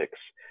hieroglyphics.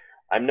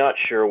 I'm not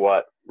sure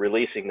what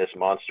releasing this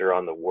monster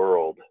on the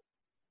world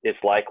is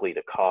likely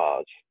to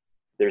cause.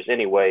 If there's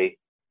any way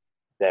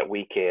that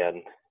we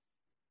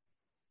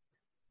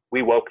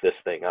woke this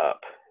thing up.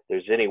 If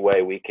there's any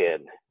way we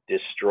can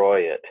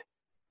destroy it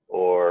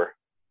or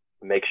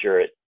make sure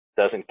it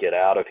doesn't get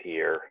out of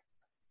here,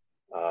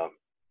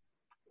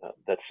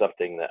 that's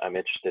something that I'm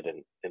interested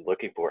in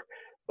looking for.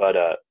 But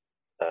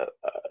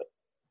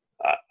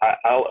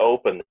I'll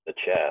open the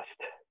chest.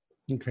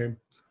 Okay.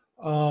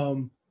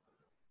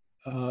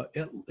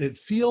 It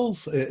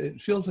feels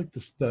like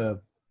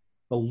the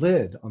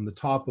lid on the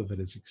top of it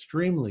is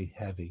extremely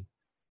heavy.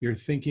 You're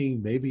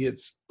thinking maybe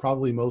it's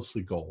probably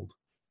mostly gold.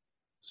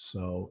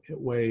 So it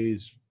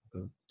weighs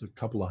a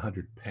couple of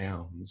 100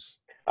 pounds.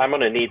 I'm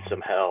going to need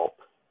some help.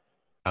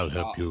 I'll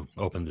help you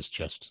open this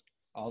chest.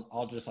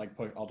 I'll just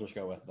I'll just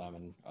go with them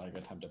and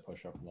attempt to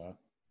push open the.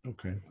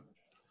 Okay.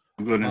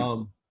 I'm going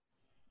to.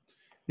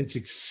 It's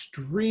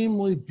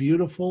extremely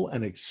beautiful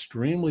and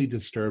extremely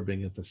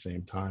disturbing at the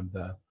same time.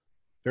 The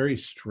very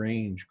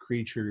strange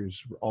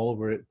creatures all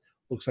over it.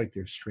 Looks like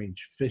there's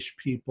strange fish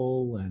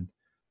people and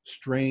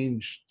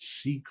strange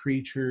sea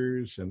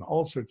creatures and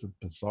all sorts of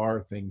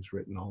bizarre things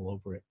written all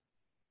over it.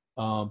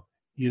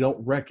 You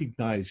don't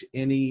recognize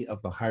any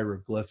of the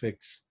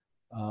hieroglyphics.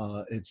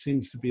 It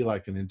seems to be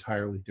like an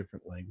entirely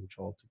different language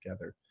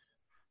altogether.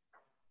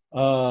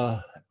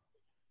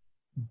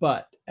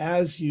 But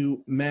as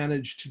you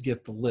manage to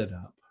get the lid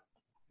up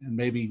and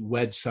maybe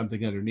wedge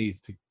something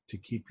underneath to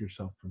keep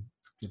yourself from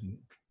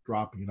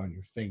dropping it on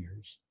your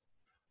fingers,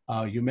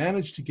 you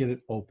manage to get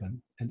it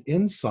open, and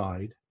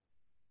inside,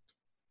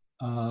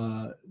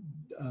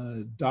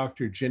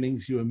 Dr.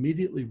 Jennings, you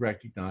immediately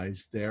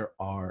recognize there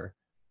are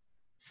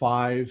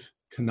 5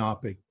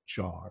 canopic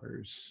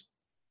jars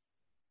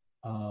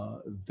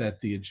that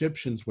the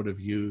Egyptians would have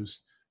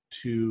used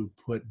to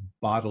put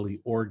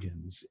bodily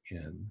organs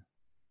in.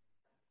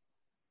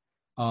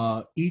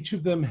 Each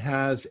of them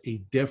has a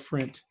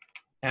different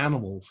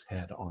animal's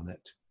head on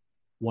it.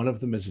 One of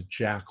them is a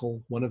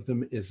jackal. One of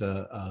them is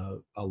a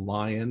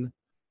lion.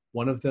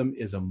 One of them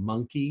is a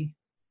monkey.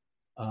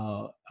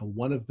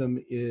 One of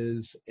them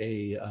is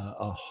a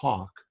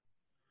hawk.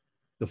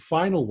 The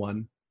final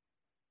one,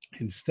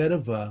 instead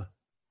of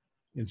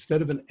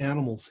an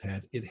animal's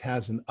head, it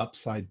has an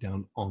upside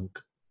down ankh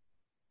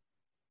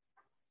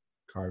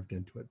carved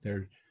into it.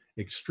 They're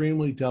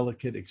extremely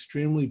delicate,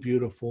 extremely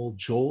beautiful,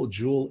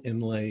 jewel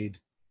inlaid.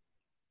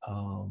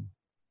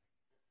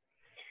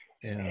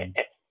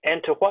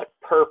 And to what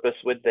purpose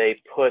would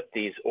they put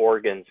these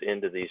organs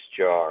into these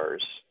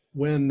jars?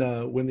 When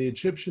the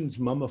Egyptians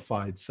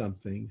mummified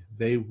something,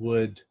 they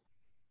would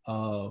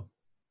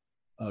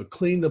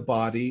clean the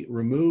body,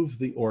 remove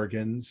the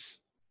organs,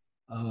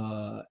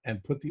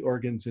 and put the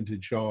organs into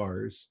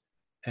jars,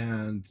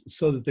 and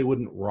so that they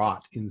wouldn't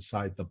rot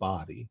inside the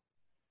body.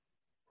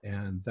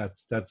 And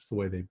that's the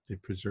way they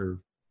preserve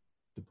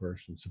the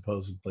person,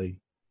 supposedly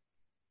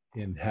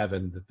in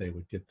heaven, that they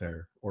would get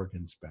their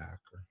organs back.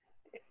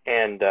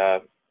 And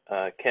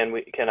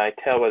can I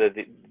tell whether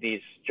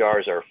these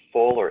jars are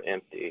full or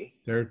empty?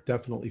 They're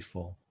definitely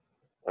full.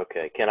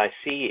 Okay. Can I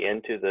see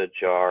into the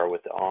jar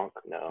with the ankh?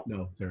 No.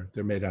 No,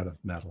 they're made out of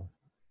metal.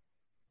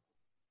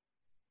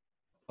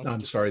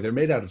 I'm sorry, they're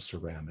made out of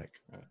ceramic.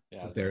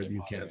 Yeah, but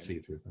you can't see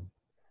through them.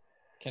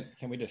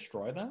 Can we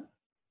destroy them?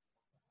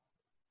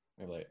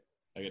 Or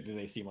do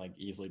they seem like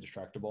easily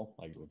destructible?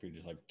 Like if we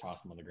just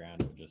toss them on the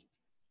ground, it would just.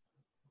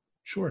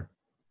 Sure.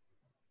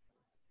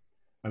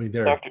 I mean,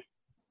 they're.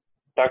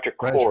 Dr.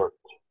 Court,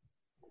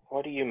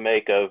 what do you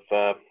make of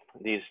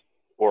these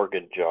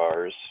organ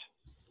jars?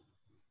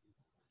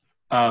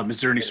 Is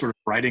there any sort of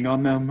writing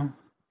on them?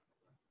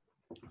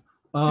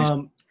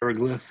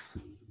 Hieroglyph?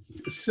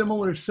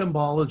 Similar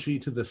symbology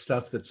to the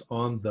stuff that's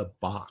on the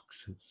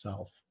box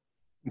itself.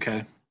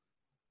 Okay.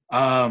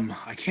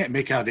 I can't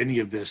make out any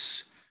of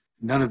this.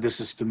 None of this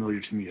is familiar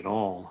to me at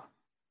all.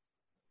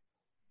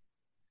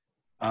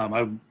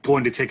 I'm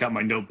going to take out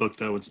my notebook,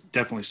 though. It's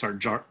definitely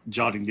start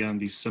jotting down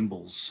these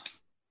symbols.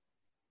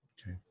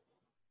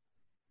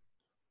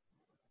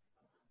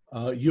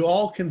 Okay. You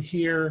all can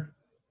hear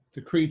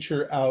the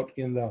creature out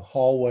in the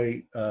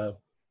hallway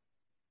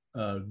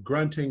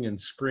grunting and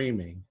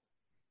screaming.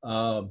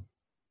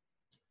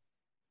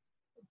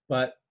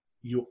 But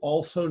you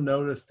also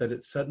notice that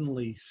it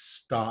suddenly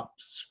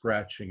stops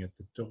scratching at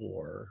the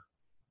door.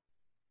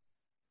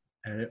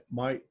 And it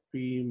might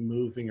be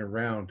moving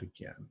around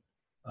again.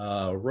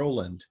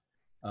 Roland,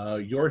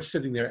 you're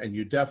sitting there and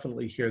you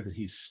definitely hear that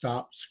he's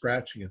stopped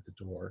scratching at the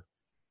door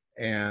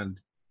and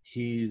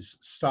he's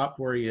stopped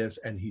where he is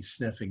and he's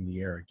sniffing the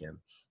air again.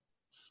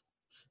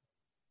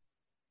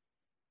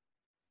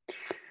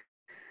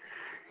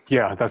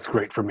 Yeah, that's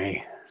great for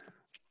me.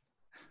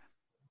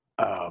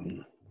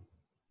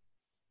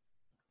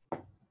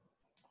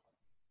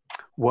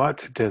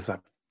 What does a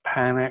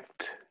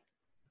panicked,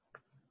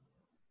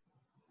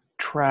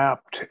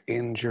 trapped,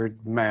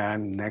 injured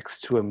man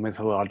next to a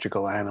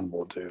mythological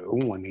animal do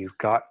when he's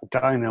got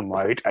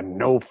dynamite and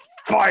no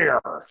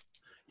fire?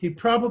 He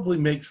probably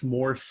makes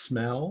more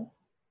smell.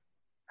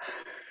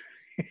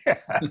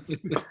 Yes.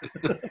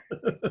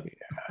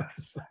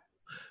 Yes.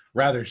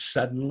 Rather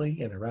suddenly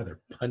and a rather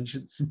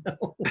pungent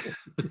smell.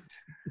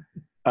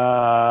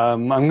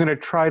 I'm going to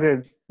try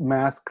to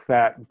mask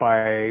that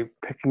by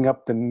picking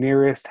up the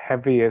nearest,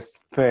 heaviest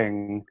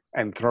thing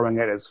and throwing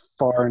it as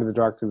far into the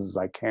darkness as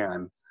I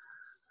can,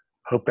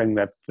 hoping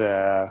that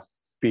the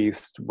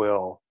beast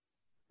will.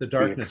 The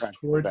darkness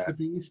towards the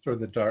beast, or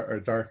the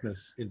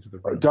darkness into the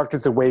room?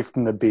 Darkness away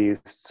from the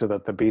beast, so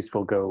that the beast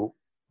will go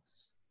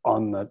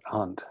on the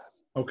hunt.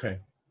 Okay.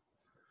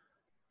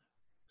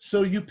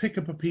 So you pick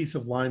up a piece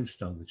of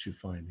limestone that you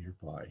find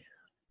nearby,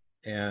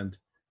 and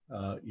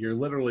you're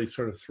literally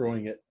sort of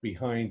throwing it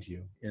behind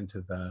you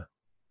into the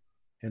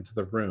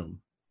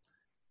room.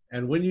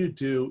 And when you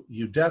do,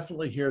 you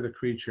definitely hear the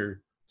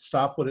creature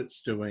stop what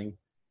it's doing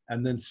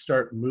and then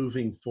start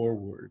moving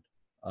forward,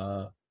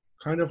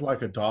 kind of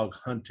like a dog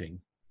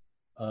hunting.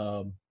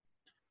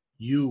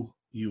 You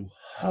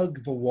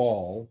hug the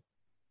wall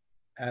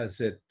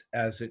as it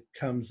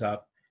comes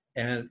up,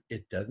 and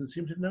it doesn't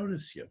seem to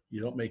notice you.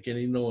 You don't make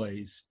any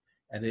noise,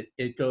 and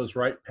it goes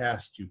right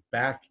past you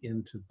back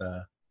into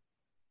the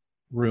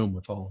room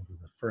with all of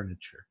the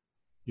furniture.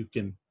 You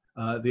can,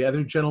 the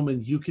other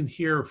gentleman, you can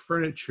hear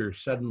furniture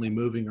suddenly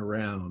moving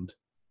around,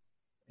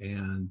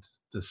 and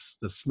the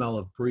smell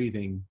of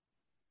breathing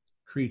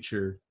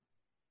creature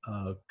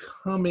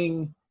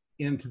coming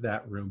into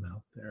that room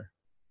out there.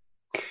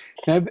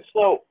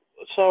 So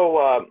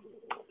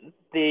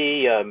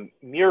the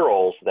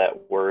murals that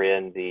were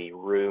in the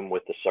room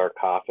with the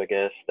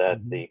sarcophagus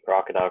that the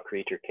crocodile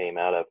creature came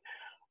out of,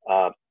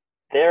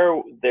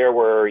 there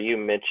were, you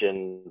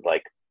mentioned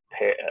like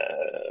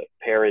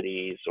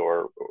parodies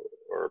or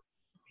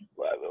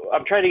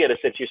I'm trying to get a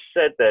sense. You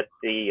said that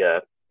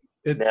the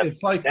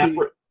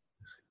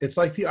it's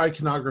like the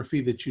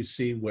iconography that you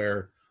see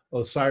where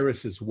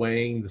Osiris is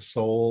weighing the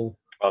soul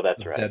of a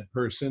dead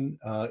person.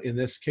 In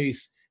this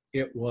case,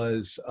 it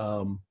was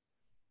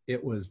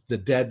the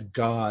dead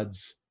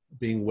gods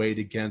being weighed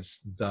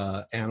against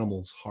the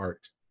animal's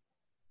heart.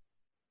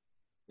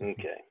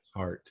 Okay.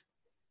 Heart.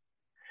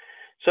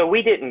 So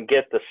we didn't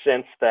get the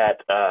sense that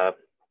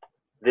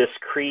this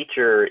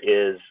creature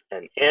is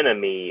an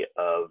enemy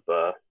of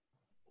the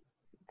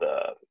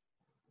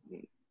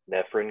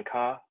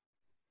Nephrin-Ka?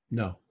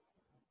 No.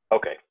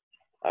 Okay.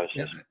 I was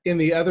just... In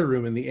the other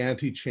room, in the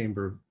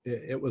antechamber,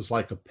 it was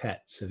like a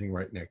pet sitting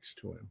right next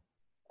to him.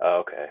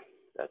 Okay,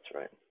 that's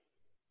right.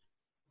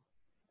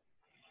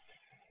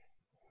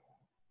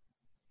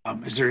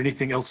 Is there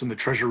anything else in the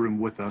treasure room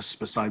with us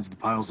besides the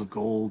piles of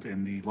gold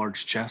and the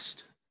large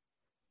chest?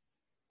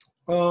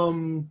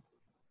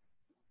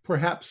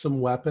 Perhaps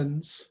some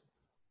weapons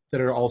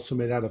that are also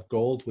made out of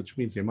gold, which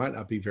means they might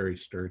not be very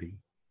sturdy.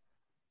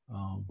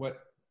 With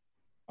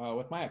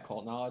my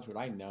occult knowledge, would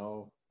I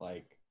know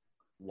like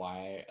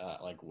why,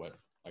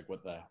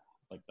 what the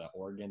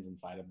organs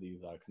inside of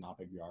these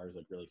canopic jars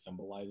like really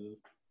symbolizes,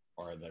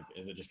 or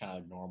is it just kind of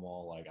like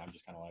normal? Like I'm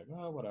just kind of like,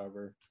 oh,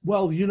 whatever.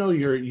 Well, you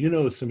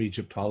know some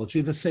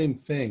Egyptology. The same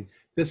thing.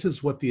 This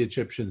is what the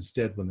Egyptians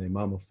did when they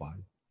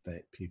mummified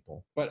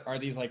people. But are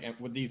these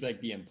would these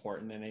be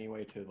important in any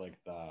way to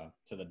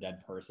the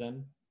dead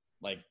person?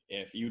 Like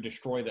if you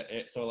destroy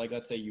so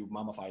let's say you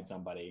mummified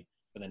somebody,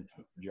 but then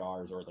took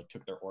jars or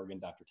took their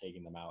organs after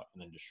taking them out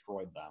and then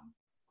destroyed them,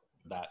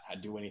 would that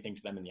do anything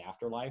to them in the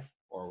afterlife,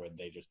 or would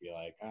they just be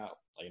like, oh,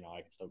 I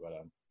can still go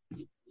to...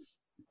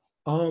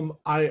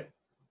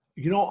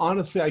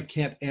 Honestly, I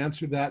can't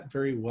answer that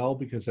very well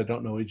because I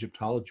don't know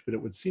Egyptology, but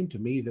it would seem to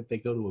me that they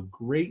go to a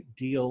great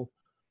deal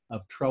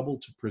of trouble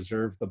to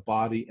preserve the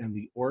body and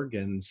the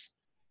organs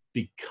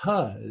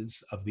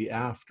because of the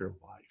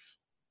afterlife.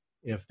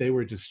 If they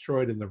were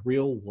destroyed in the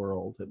real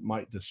world, it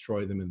might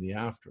destroy them in the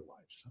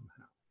afterlife somehow.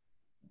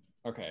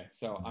 Okay,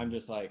 so I'm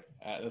just like,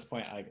 at this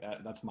point,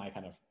 that's my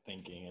kind of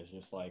thinking is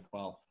just like,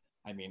 well,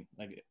 I mean,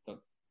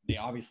 they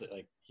obviously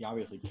like he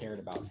obviously cared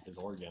about his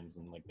organs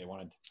and like they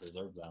wanted to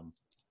preserve them.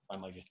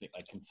 I'm like just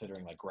like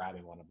considering like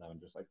grabbing one of them and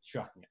just like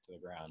chucking it to the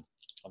ground.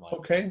 I'm like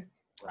Okay.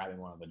 grabbing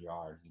one of the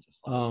jars and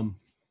just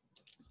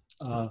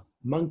like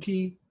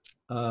Monkey,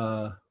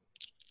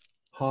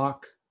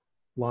 hawk,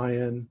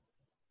 lion,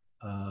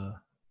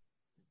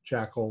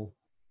 jackal,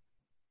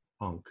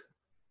 honk.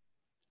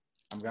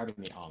 I'm grabbing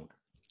the honk.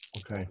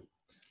 Okay.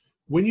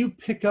 When you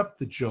pick up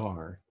the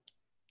jar,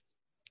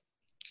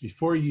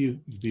 before you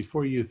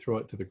throw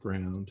it to the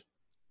ground,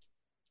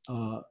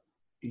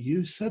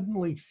 you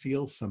suddenly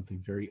feel something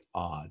very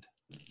odd.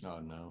 Oh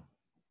no.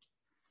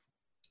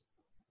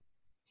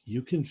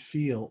 You can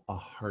feel a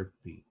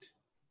heartbeat.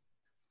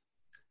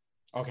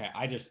 Okay,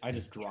 I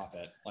just drop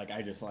it. Like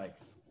I just like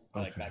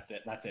Okay.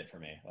 that's it for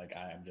me. Like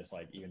I'm just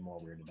like even more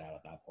weirded out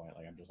at that point.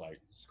 Like I'm just like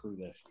screw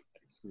this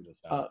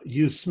stuff.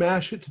 You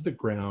smash it to the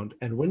ground,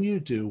 and when you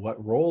do,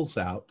 what rolls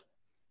out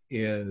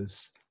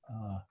is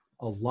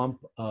a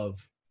lump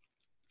of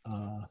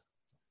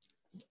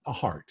a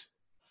heart,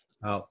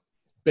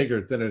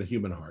 bigger than a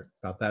human heart,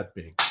 about that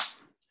big.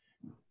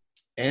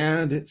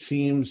 And it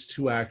seems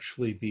to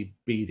actually be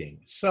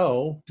beating.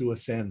 So do a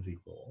sanity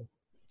roll.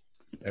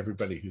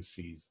 Everybody who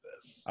sees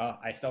this.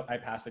 I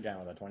passed again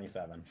with a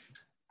 27.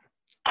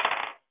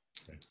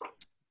 Okay.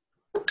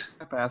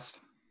 I passed.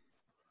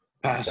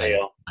 Pass.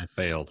 Fail. I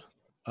failed.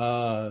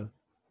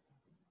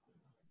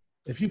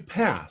 If you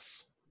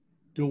pass,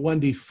 do a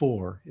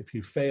 1d4. If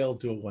you fail,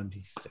 do a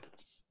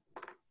 1d6.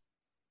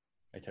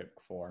 I took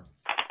 4.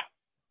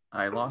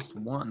 I lost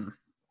 1.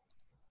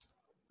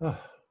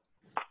 Oh,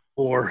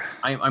 Or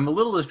I'm a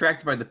little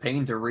distracted by the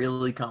pain to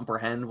really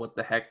comprehend what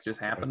the heck just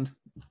happened.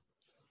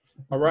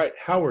 all right,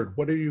 Howard,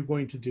 what are you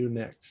going to do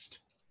next?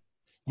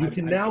 You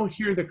can now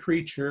hear the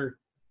creature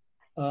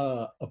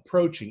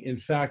approaching. In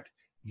fact,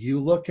 you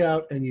look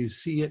out and you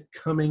see it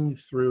coming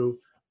through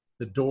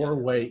the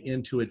doorway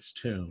into its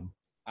tomb.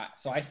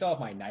 So I still have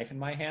my knife in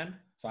my hand.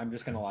 So I'm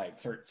just gonna like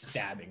start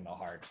stabbing the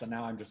heart. So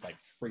now I'm just like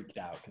freaked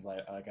out because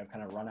I've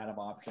kind of run out of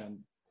options.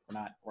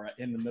 We're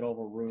in the middle of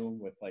a room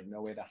with like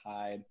no way to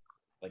hide.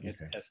 Like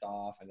it's pissed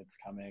off and it's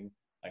coming.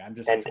 Like I'm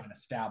just trying to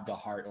stab the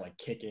heart, or like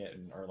kick it,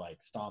 or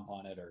like stomp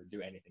on it, or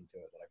do anything to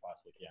it that I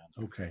possibly can.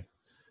 Okay.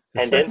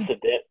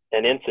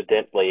 And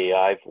incidentally,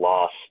 I've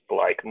lost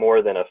like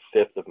more than a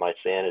fifth of my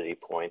sanity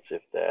points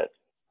if that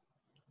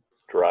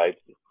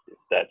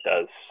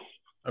does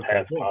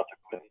have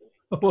consequences.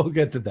 We'll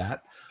get to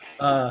that.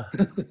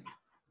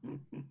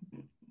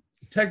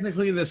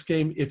 Technically, in this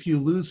game, if you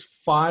lose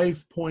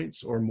 5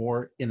 points or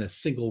more in a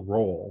single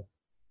roll,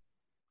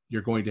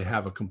 you're going to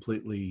have a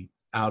completely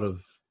out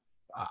of.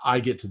 I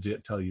get to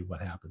tell you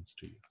what happens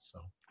to you.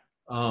 So,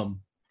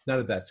 none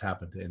of that's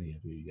happened to any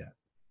of you yet.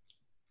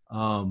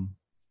 All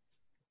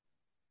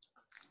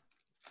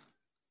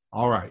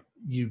right,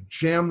 you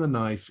jam the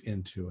knife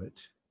into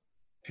it,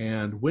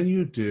 and when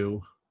you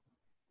do,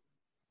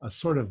 a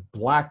sort of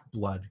black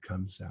blood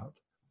comes out.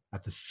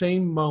 At the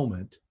same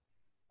moment,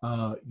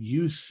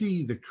 you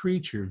see the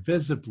creature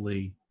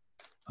visibly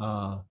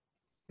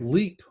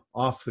leap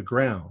off the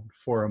ground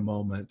for a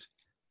moment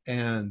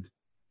and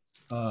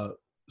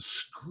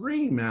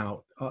scream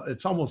out.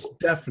 It's almost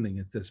deafening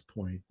at this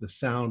point, the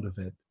sound of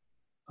it.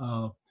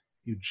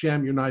 You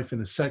jam your knife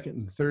in a second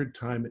and third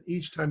time, and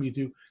each time you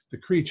do, the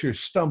creature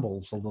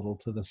stumbles a little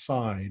to the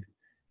side.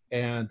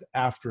 And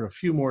after a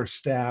few more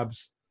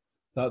stabs,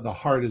 the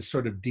heart is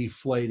sort of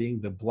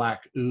deflating, the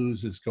black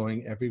ooze is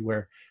going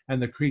everywhere,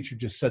 and the creature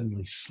just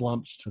suddenly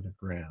slumps to the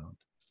ground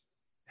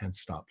and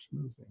stops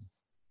moving.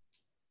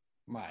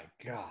 My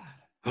God.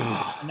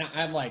 And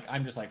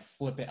I'm just like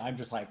flipping. I'm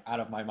just like out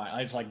of my mind.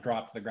 I just like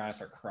drop to the ground and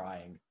start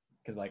crying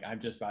because like I'm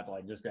just about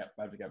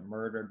to get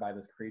murdered by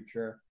this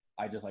creature.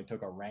 I just like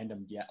took a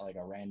random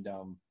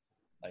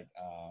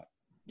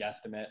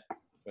guesstimate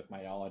with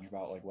my knowledge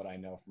about like what I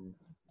know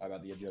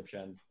about the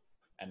Egyptians,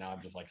 and now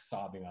I'm just like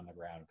sobbing on the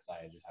ground because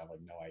I just have like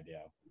no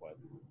idea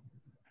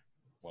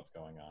what's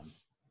going on.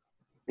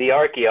 The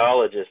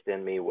archaeologist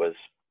in me was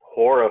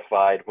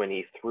horrified when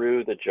he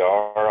threw the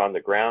jar on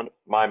the ground.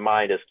 My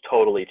mind has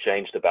totally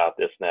changed about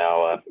this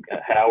now.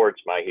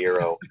 Howard's my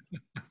hero.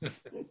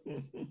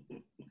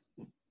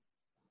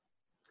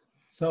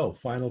 So,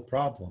 final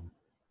problem.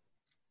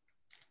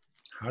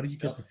 How do you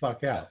get the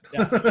fuck out?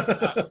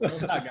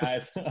 What's up,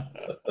 guys?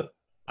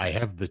 I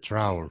have the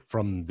trowel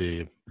from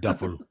the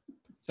duffel.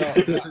 So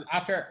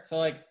after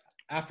like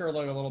a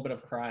little bit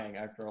of crying,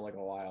 after like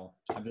a while,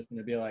 I'm just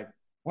gonna be like,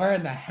 where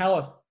in the hell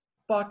is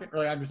fucking? Or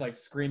like I'm just like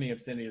screaming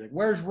obscenity, like,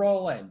 where's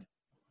Roland?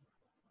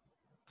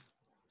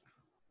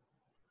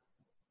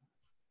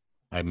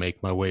 I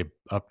make my way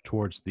up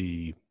towards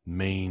the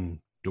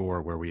main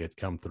door where we had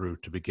come through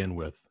to begin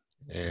with,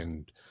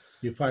 and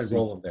You find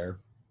Roland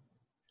there.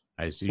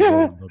 I see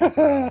Roland on the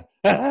ground.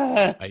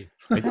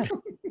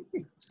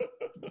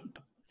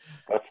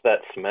 What's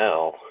that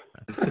smell?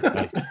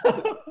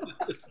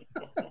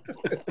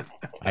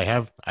 I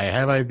have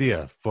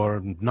idea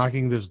for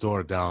knocking this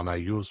door down. I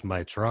use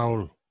my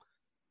trowel.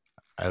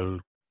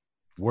 I'll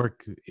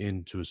work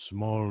into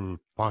small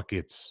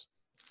pockets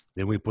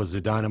Then we put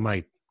the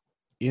dynamite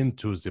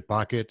into the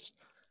pocket.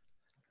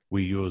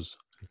 We use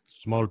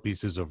small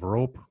pieces of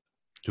rope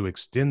to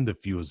extend the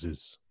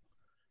fuses,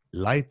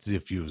 light the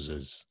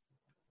fuses,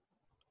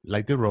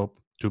 light the rope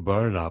to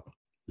burn up,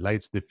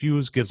 lights the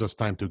fuse, gives us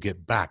time to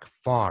get back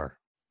far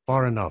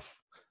enough,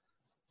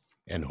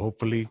 and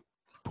hopefully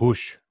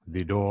push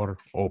the door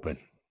open.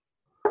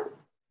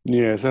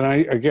 Yes, and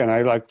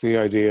I like the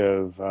idea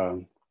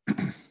of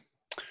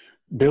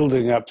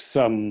building up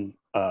some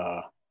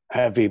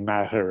heavy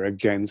matter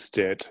against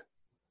it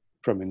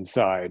from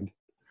inside.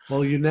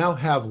 Well, you now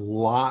have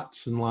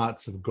lots and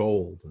lots of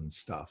gold and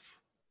stuff.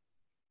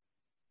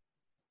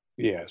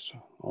 Yes,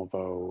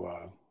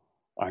 although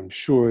I'm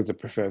sure the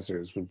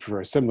professors would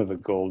prefer some of the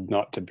gold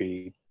not to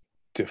be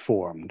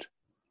deformed.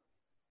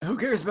 Who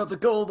cares about the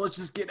gold? Let's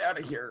just get out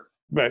of here.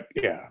 But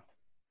yeah,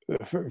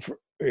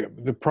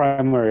 the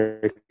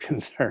primary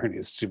concern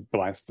is to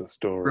blast the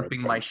store.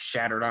 Ripping my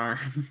shattered arm.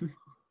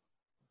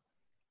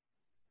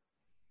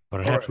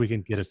 Perhaps we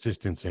can get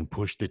assistance and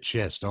push the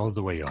chest all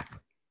the way up.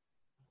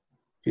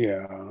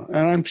 Yeah, and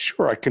I'm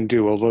sure I can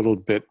do a little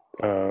bit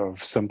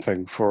of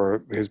something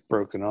for his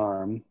broken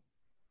arm.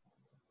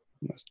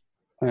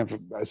 I have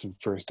some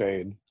first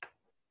aid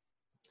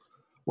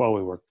while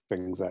we work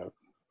things out.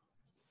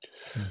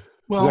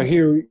 Well,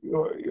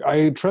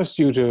 I trust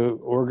you to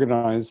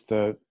organize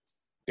the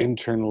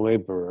internal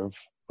labor of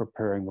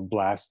preparing the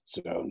blast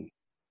zone.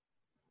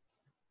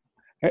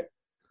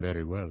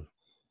 Very well.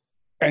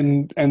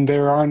 And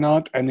there are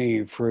not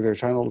any further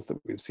tunnels that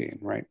we've seen,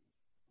 right?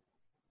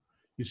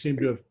 You seem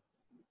to have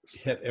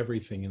hit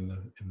everything in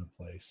the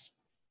place.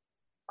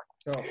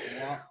 So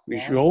We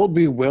should all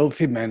be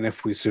wealthy men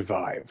if we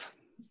survive.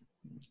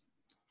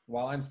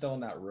 while I'm still in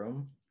that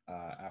room,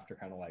 after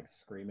kind of like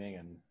screaming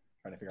and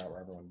trying to figure out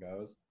where everyone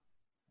goes,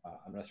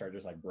 I'm gonna start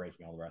just like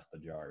breaking all the rest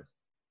of the jars.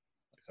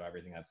 So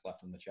everything that's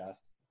left in the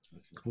chest,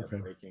 just start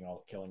breaking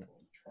all, killing,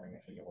 destroying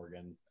any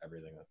organs,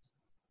 everything that's.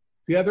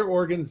 The other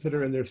organs that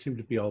are in there seem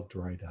to be all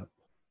dried up.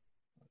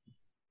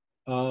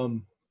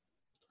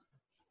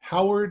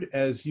 Howard,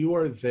 as you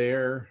are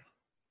there,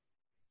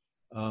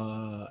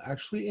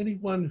 actually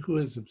anyone who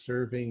is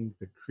observing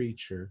the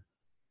creature,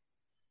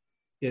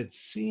 it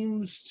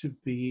seems to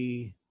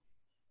be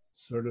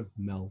sort of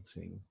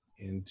melting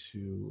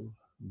into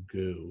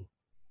goo.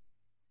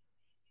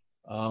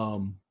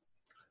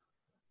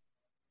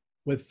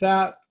 With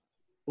that,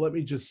 let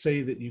me just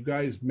say that you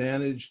guys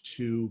managed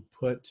to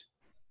put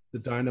the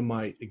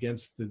dynamite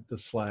against the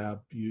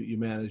slab. You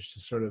managed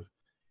to sort of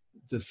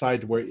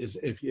decide where is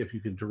if you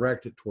can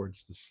direct it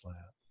towards the slab.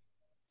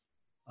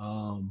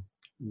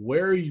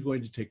 Where are you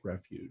going to take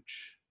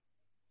refuge?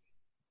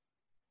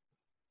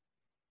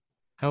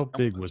 How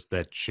big was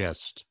that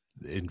chest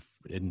in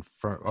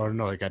front? Oh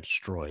no, it got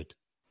destroyed.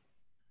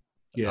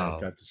 Yeah,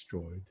 it got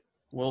destroyed.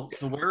 Well,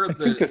 so where are I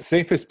think the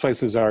safest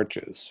place is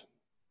arches.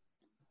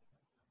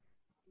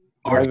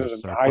 Rather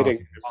than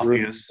hiding,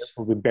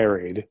 will be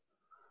buried.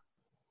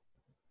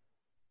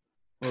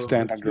 Well,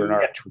 Stand under an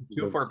arch.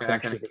 Too far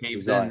back and it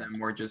caves in,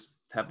 and we're just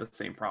have the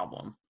same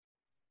problem.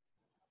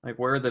 Like,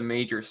 where are the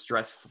major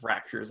stress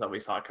fractures that we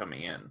saw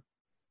coming in?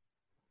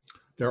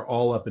 They're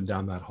all up and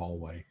down that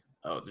hallway.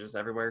 Oh, just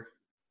everywhere?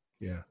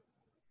 Yeah.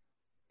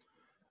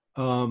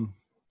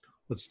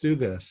 Let's do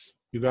this.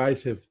 You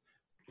guys have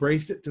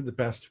braced it to the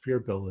best of your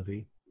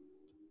ability.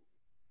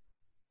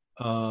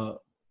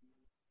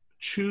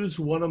 Choose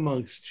one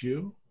amongst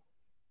you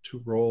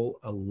to roll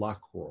a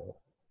luck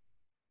roll.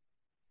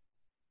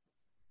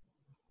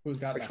 Who's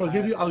got the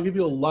Actually, I'll give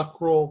you a luck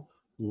roll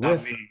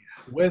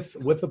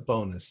with a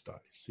bonus dice,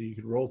 so you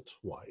can roll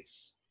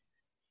twice.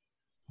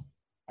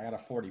 I got a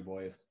 40,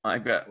 boys.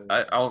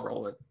 I'll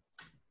roll it.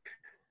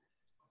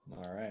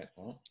 All right.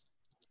 Well.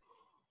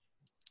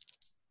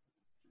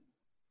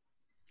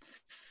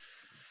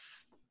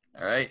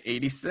 All right,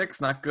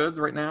 86, not good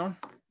right now.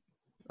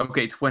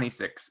 Okay,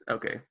 26.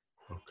 Okay.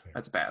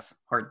 That's a pass.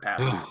 Hard pass.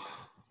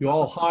 You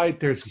all hide.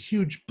 There's a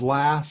huge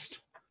blast.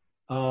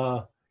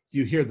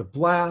 You hear the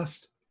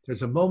blast.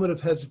 There's a moment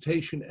of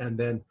hesitation, and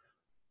then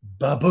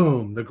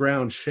ba-boom, the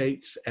ground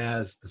shakes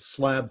as the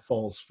slab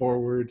falls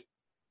forward.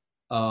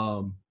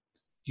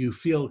 You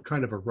feel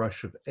kind of a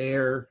rush of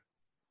air,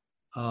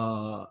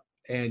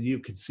 and you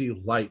can see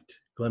light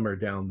glimmer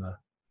down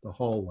the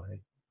hallway.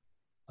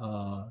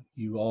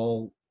 You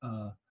all,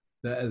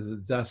 as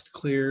the dust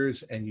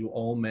clears, and you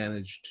all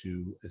manage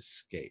to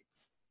escape.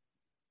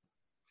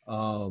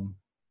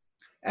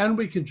 And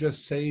we can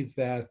just say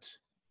that,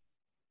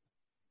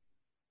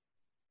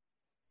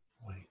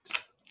 wait,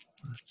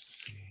 let's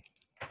see.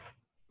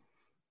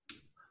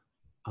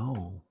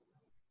 Oh,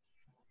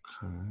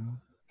 okay.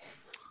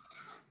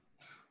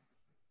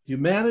 You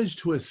manage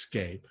to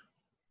escape,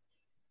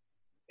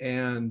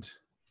 and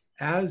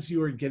as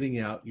you are getting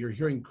out, you're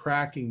hearing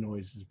cracking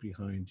noises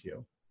behind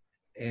you,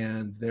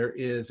 and there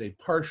is a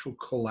partial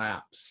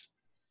collapse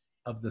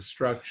of the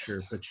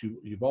structure, but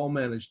you've all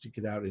managed to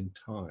get out in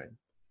time.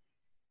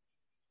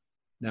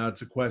 Now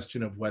it's a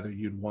question of whether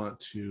you'd want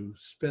to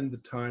spend the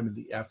time and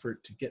the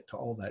effort to get to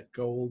all that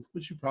gold,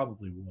 which you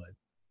probably would.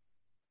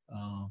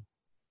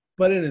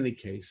 But in any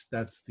case,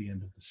 that's the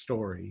end of the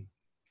story.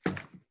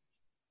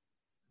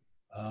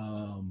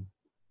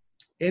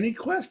 Any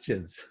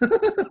questions?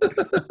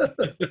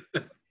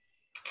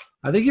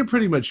 I think you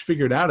pretty much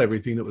figured out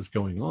everything that was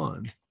going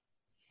on.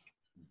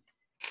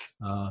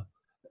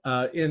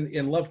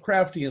 In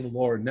Lovecraftian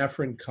lore,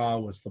 Neferin-Ka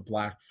was the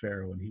Black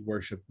Pharaoh, and he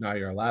worshipped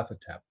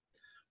Nyarlathotep.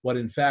 What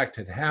in fact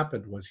had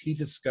happened was he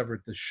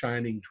discovered the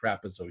shining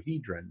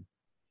trapezohedron,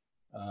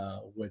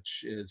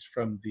 which is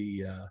from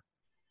the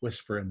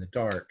Whisper in the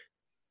Dark.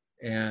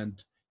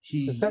 And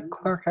he... Is that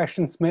Clark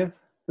Ashton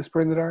Smith,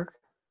 Whisper in the Dark?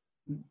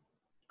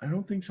 I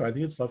don't think so. I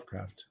think it's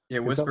Lovecraft. Yeah,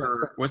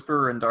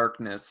 Whisper in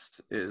Darkness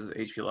is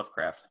H.P.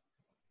 Lovecraft.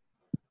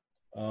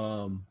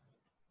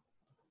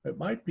 It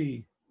might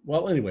be.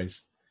 Well,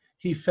 anyways,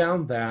 he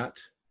found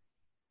that,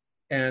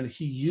 and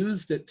he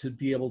used it to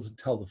be able to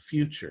tell the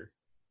future.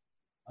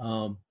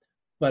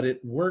 But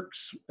it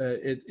works.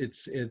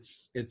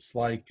 It's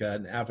like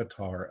an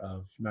avatar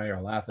of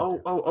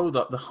Nyarlathotep.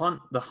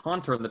 The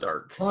Haunter in the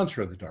Dark.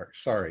 Haunter of the Dark.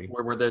 Sorry.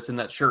 Where that's in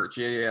that church.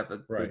 Yeah.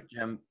 Right. The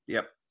gem.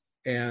 Yep.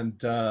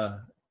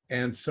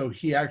 And so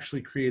he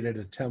actually created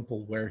a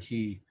temple where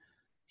he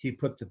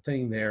put the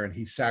thing there, and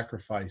he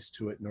sacrificed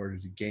to it in order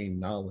to gain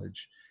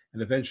knowledge.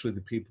 And eventually the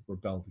people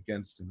rebelled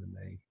against him, and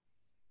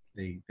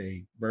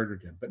they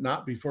murdered him, but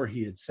not before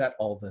he had set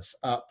all this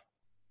up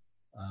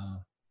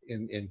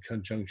in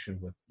conjunction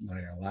with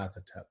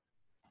Nyarlathotep.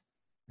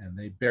 And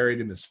they buried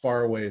him as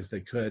far away as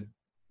they could,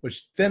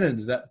 which then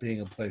ended up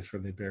being a place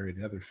where they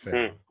buried other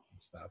pharaohs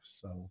and stuff.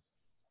 So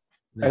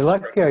I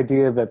like the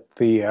idea that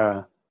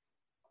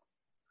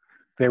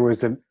there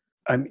was an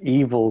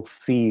evil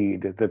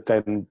seed that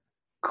then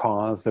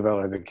caused the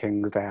Valley of the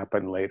Kings to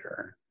happen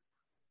later.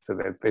 So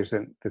that there's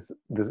this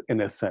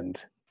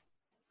innocent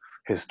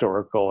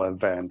historical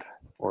event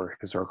or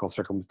historical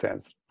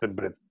circumstance,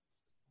 but it's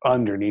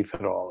underneath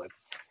it all,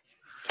 it's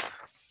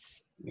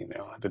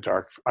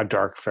a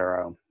dark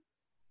pharaoh.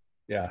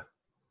 Yeah.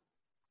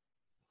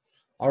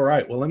 All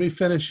right. Well, let me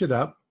finish it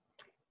up.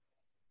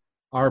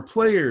 Our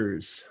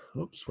players.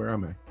 Where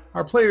am I?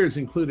 Our players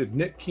included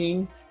Nick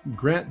King,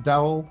 Grant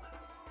Dowell,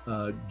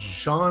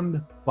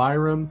 John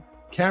Byram,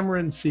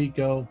 Cameron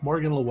Seago,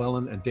 Morgan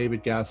Llewellyn, and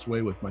David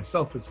Gassaway, with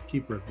myself as the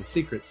keeper of the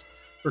secrets.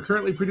 We're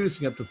currently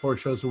producing up to 4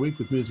 shows a week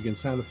with music and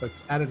sound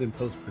effects added in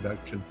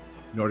post-production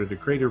in order to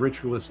create a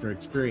richer listener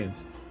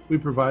experience. We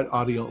provide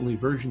audio-only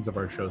versions of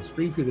our shows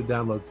free for you to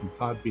download from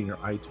Podbean or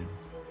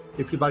iTunes.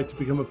 If you'd like to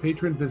become a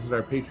patron, visit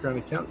our Patreon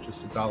account.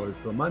 Just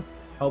 $1 a month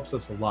helps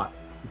us a lot.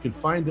 You can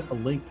find a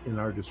link in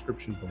our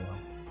description below.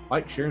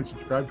 Like, share, and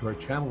subscribe to our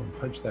channel, and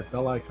punch that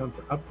bell icon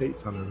for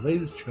updates on our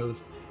latest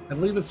shows, and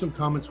leave us some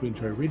comments. We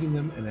enjoy reading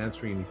them and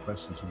answering any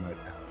questions you might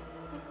have.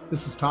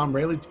 This is Tom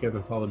Rayleigh, together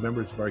with all the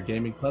members of our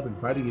gaming club,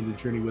 inviting you to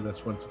journey with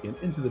us once again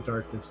into the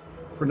darkness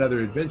for another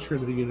adventure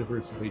into the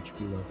universe of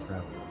H.P.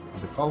 Lovecraft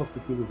and the Call of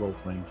Cthulhu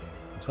role-playing game.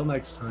 Until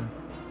next time,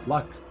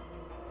 luck,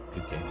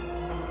 good game.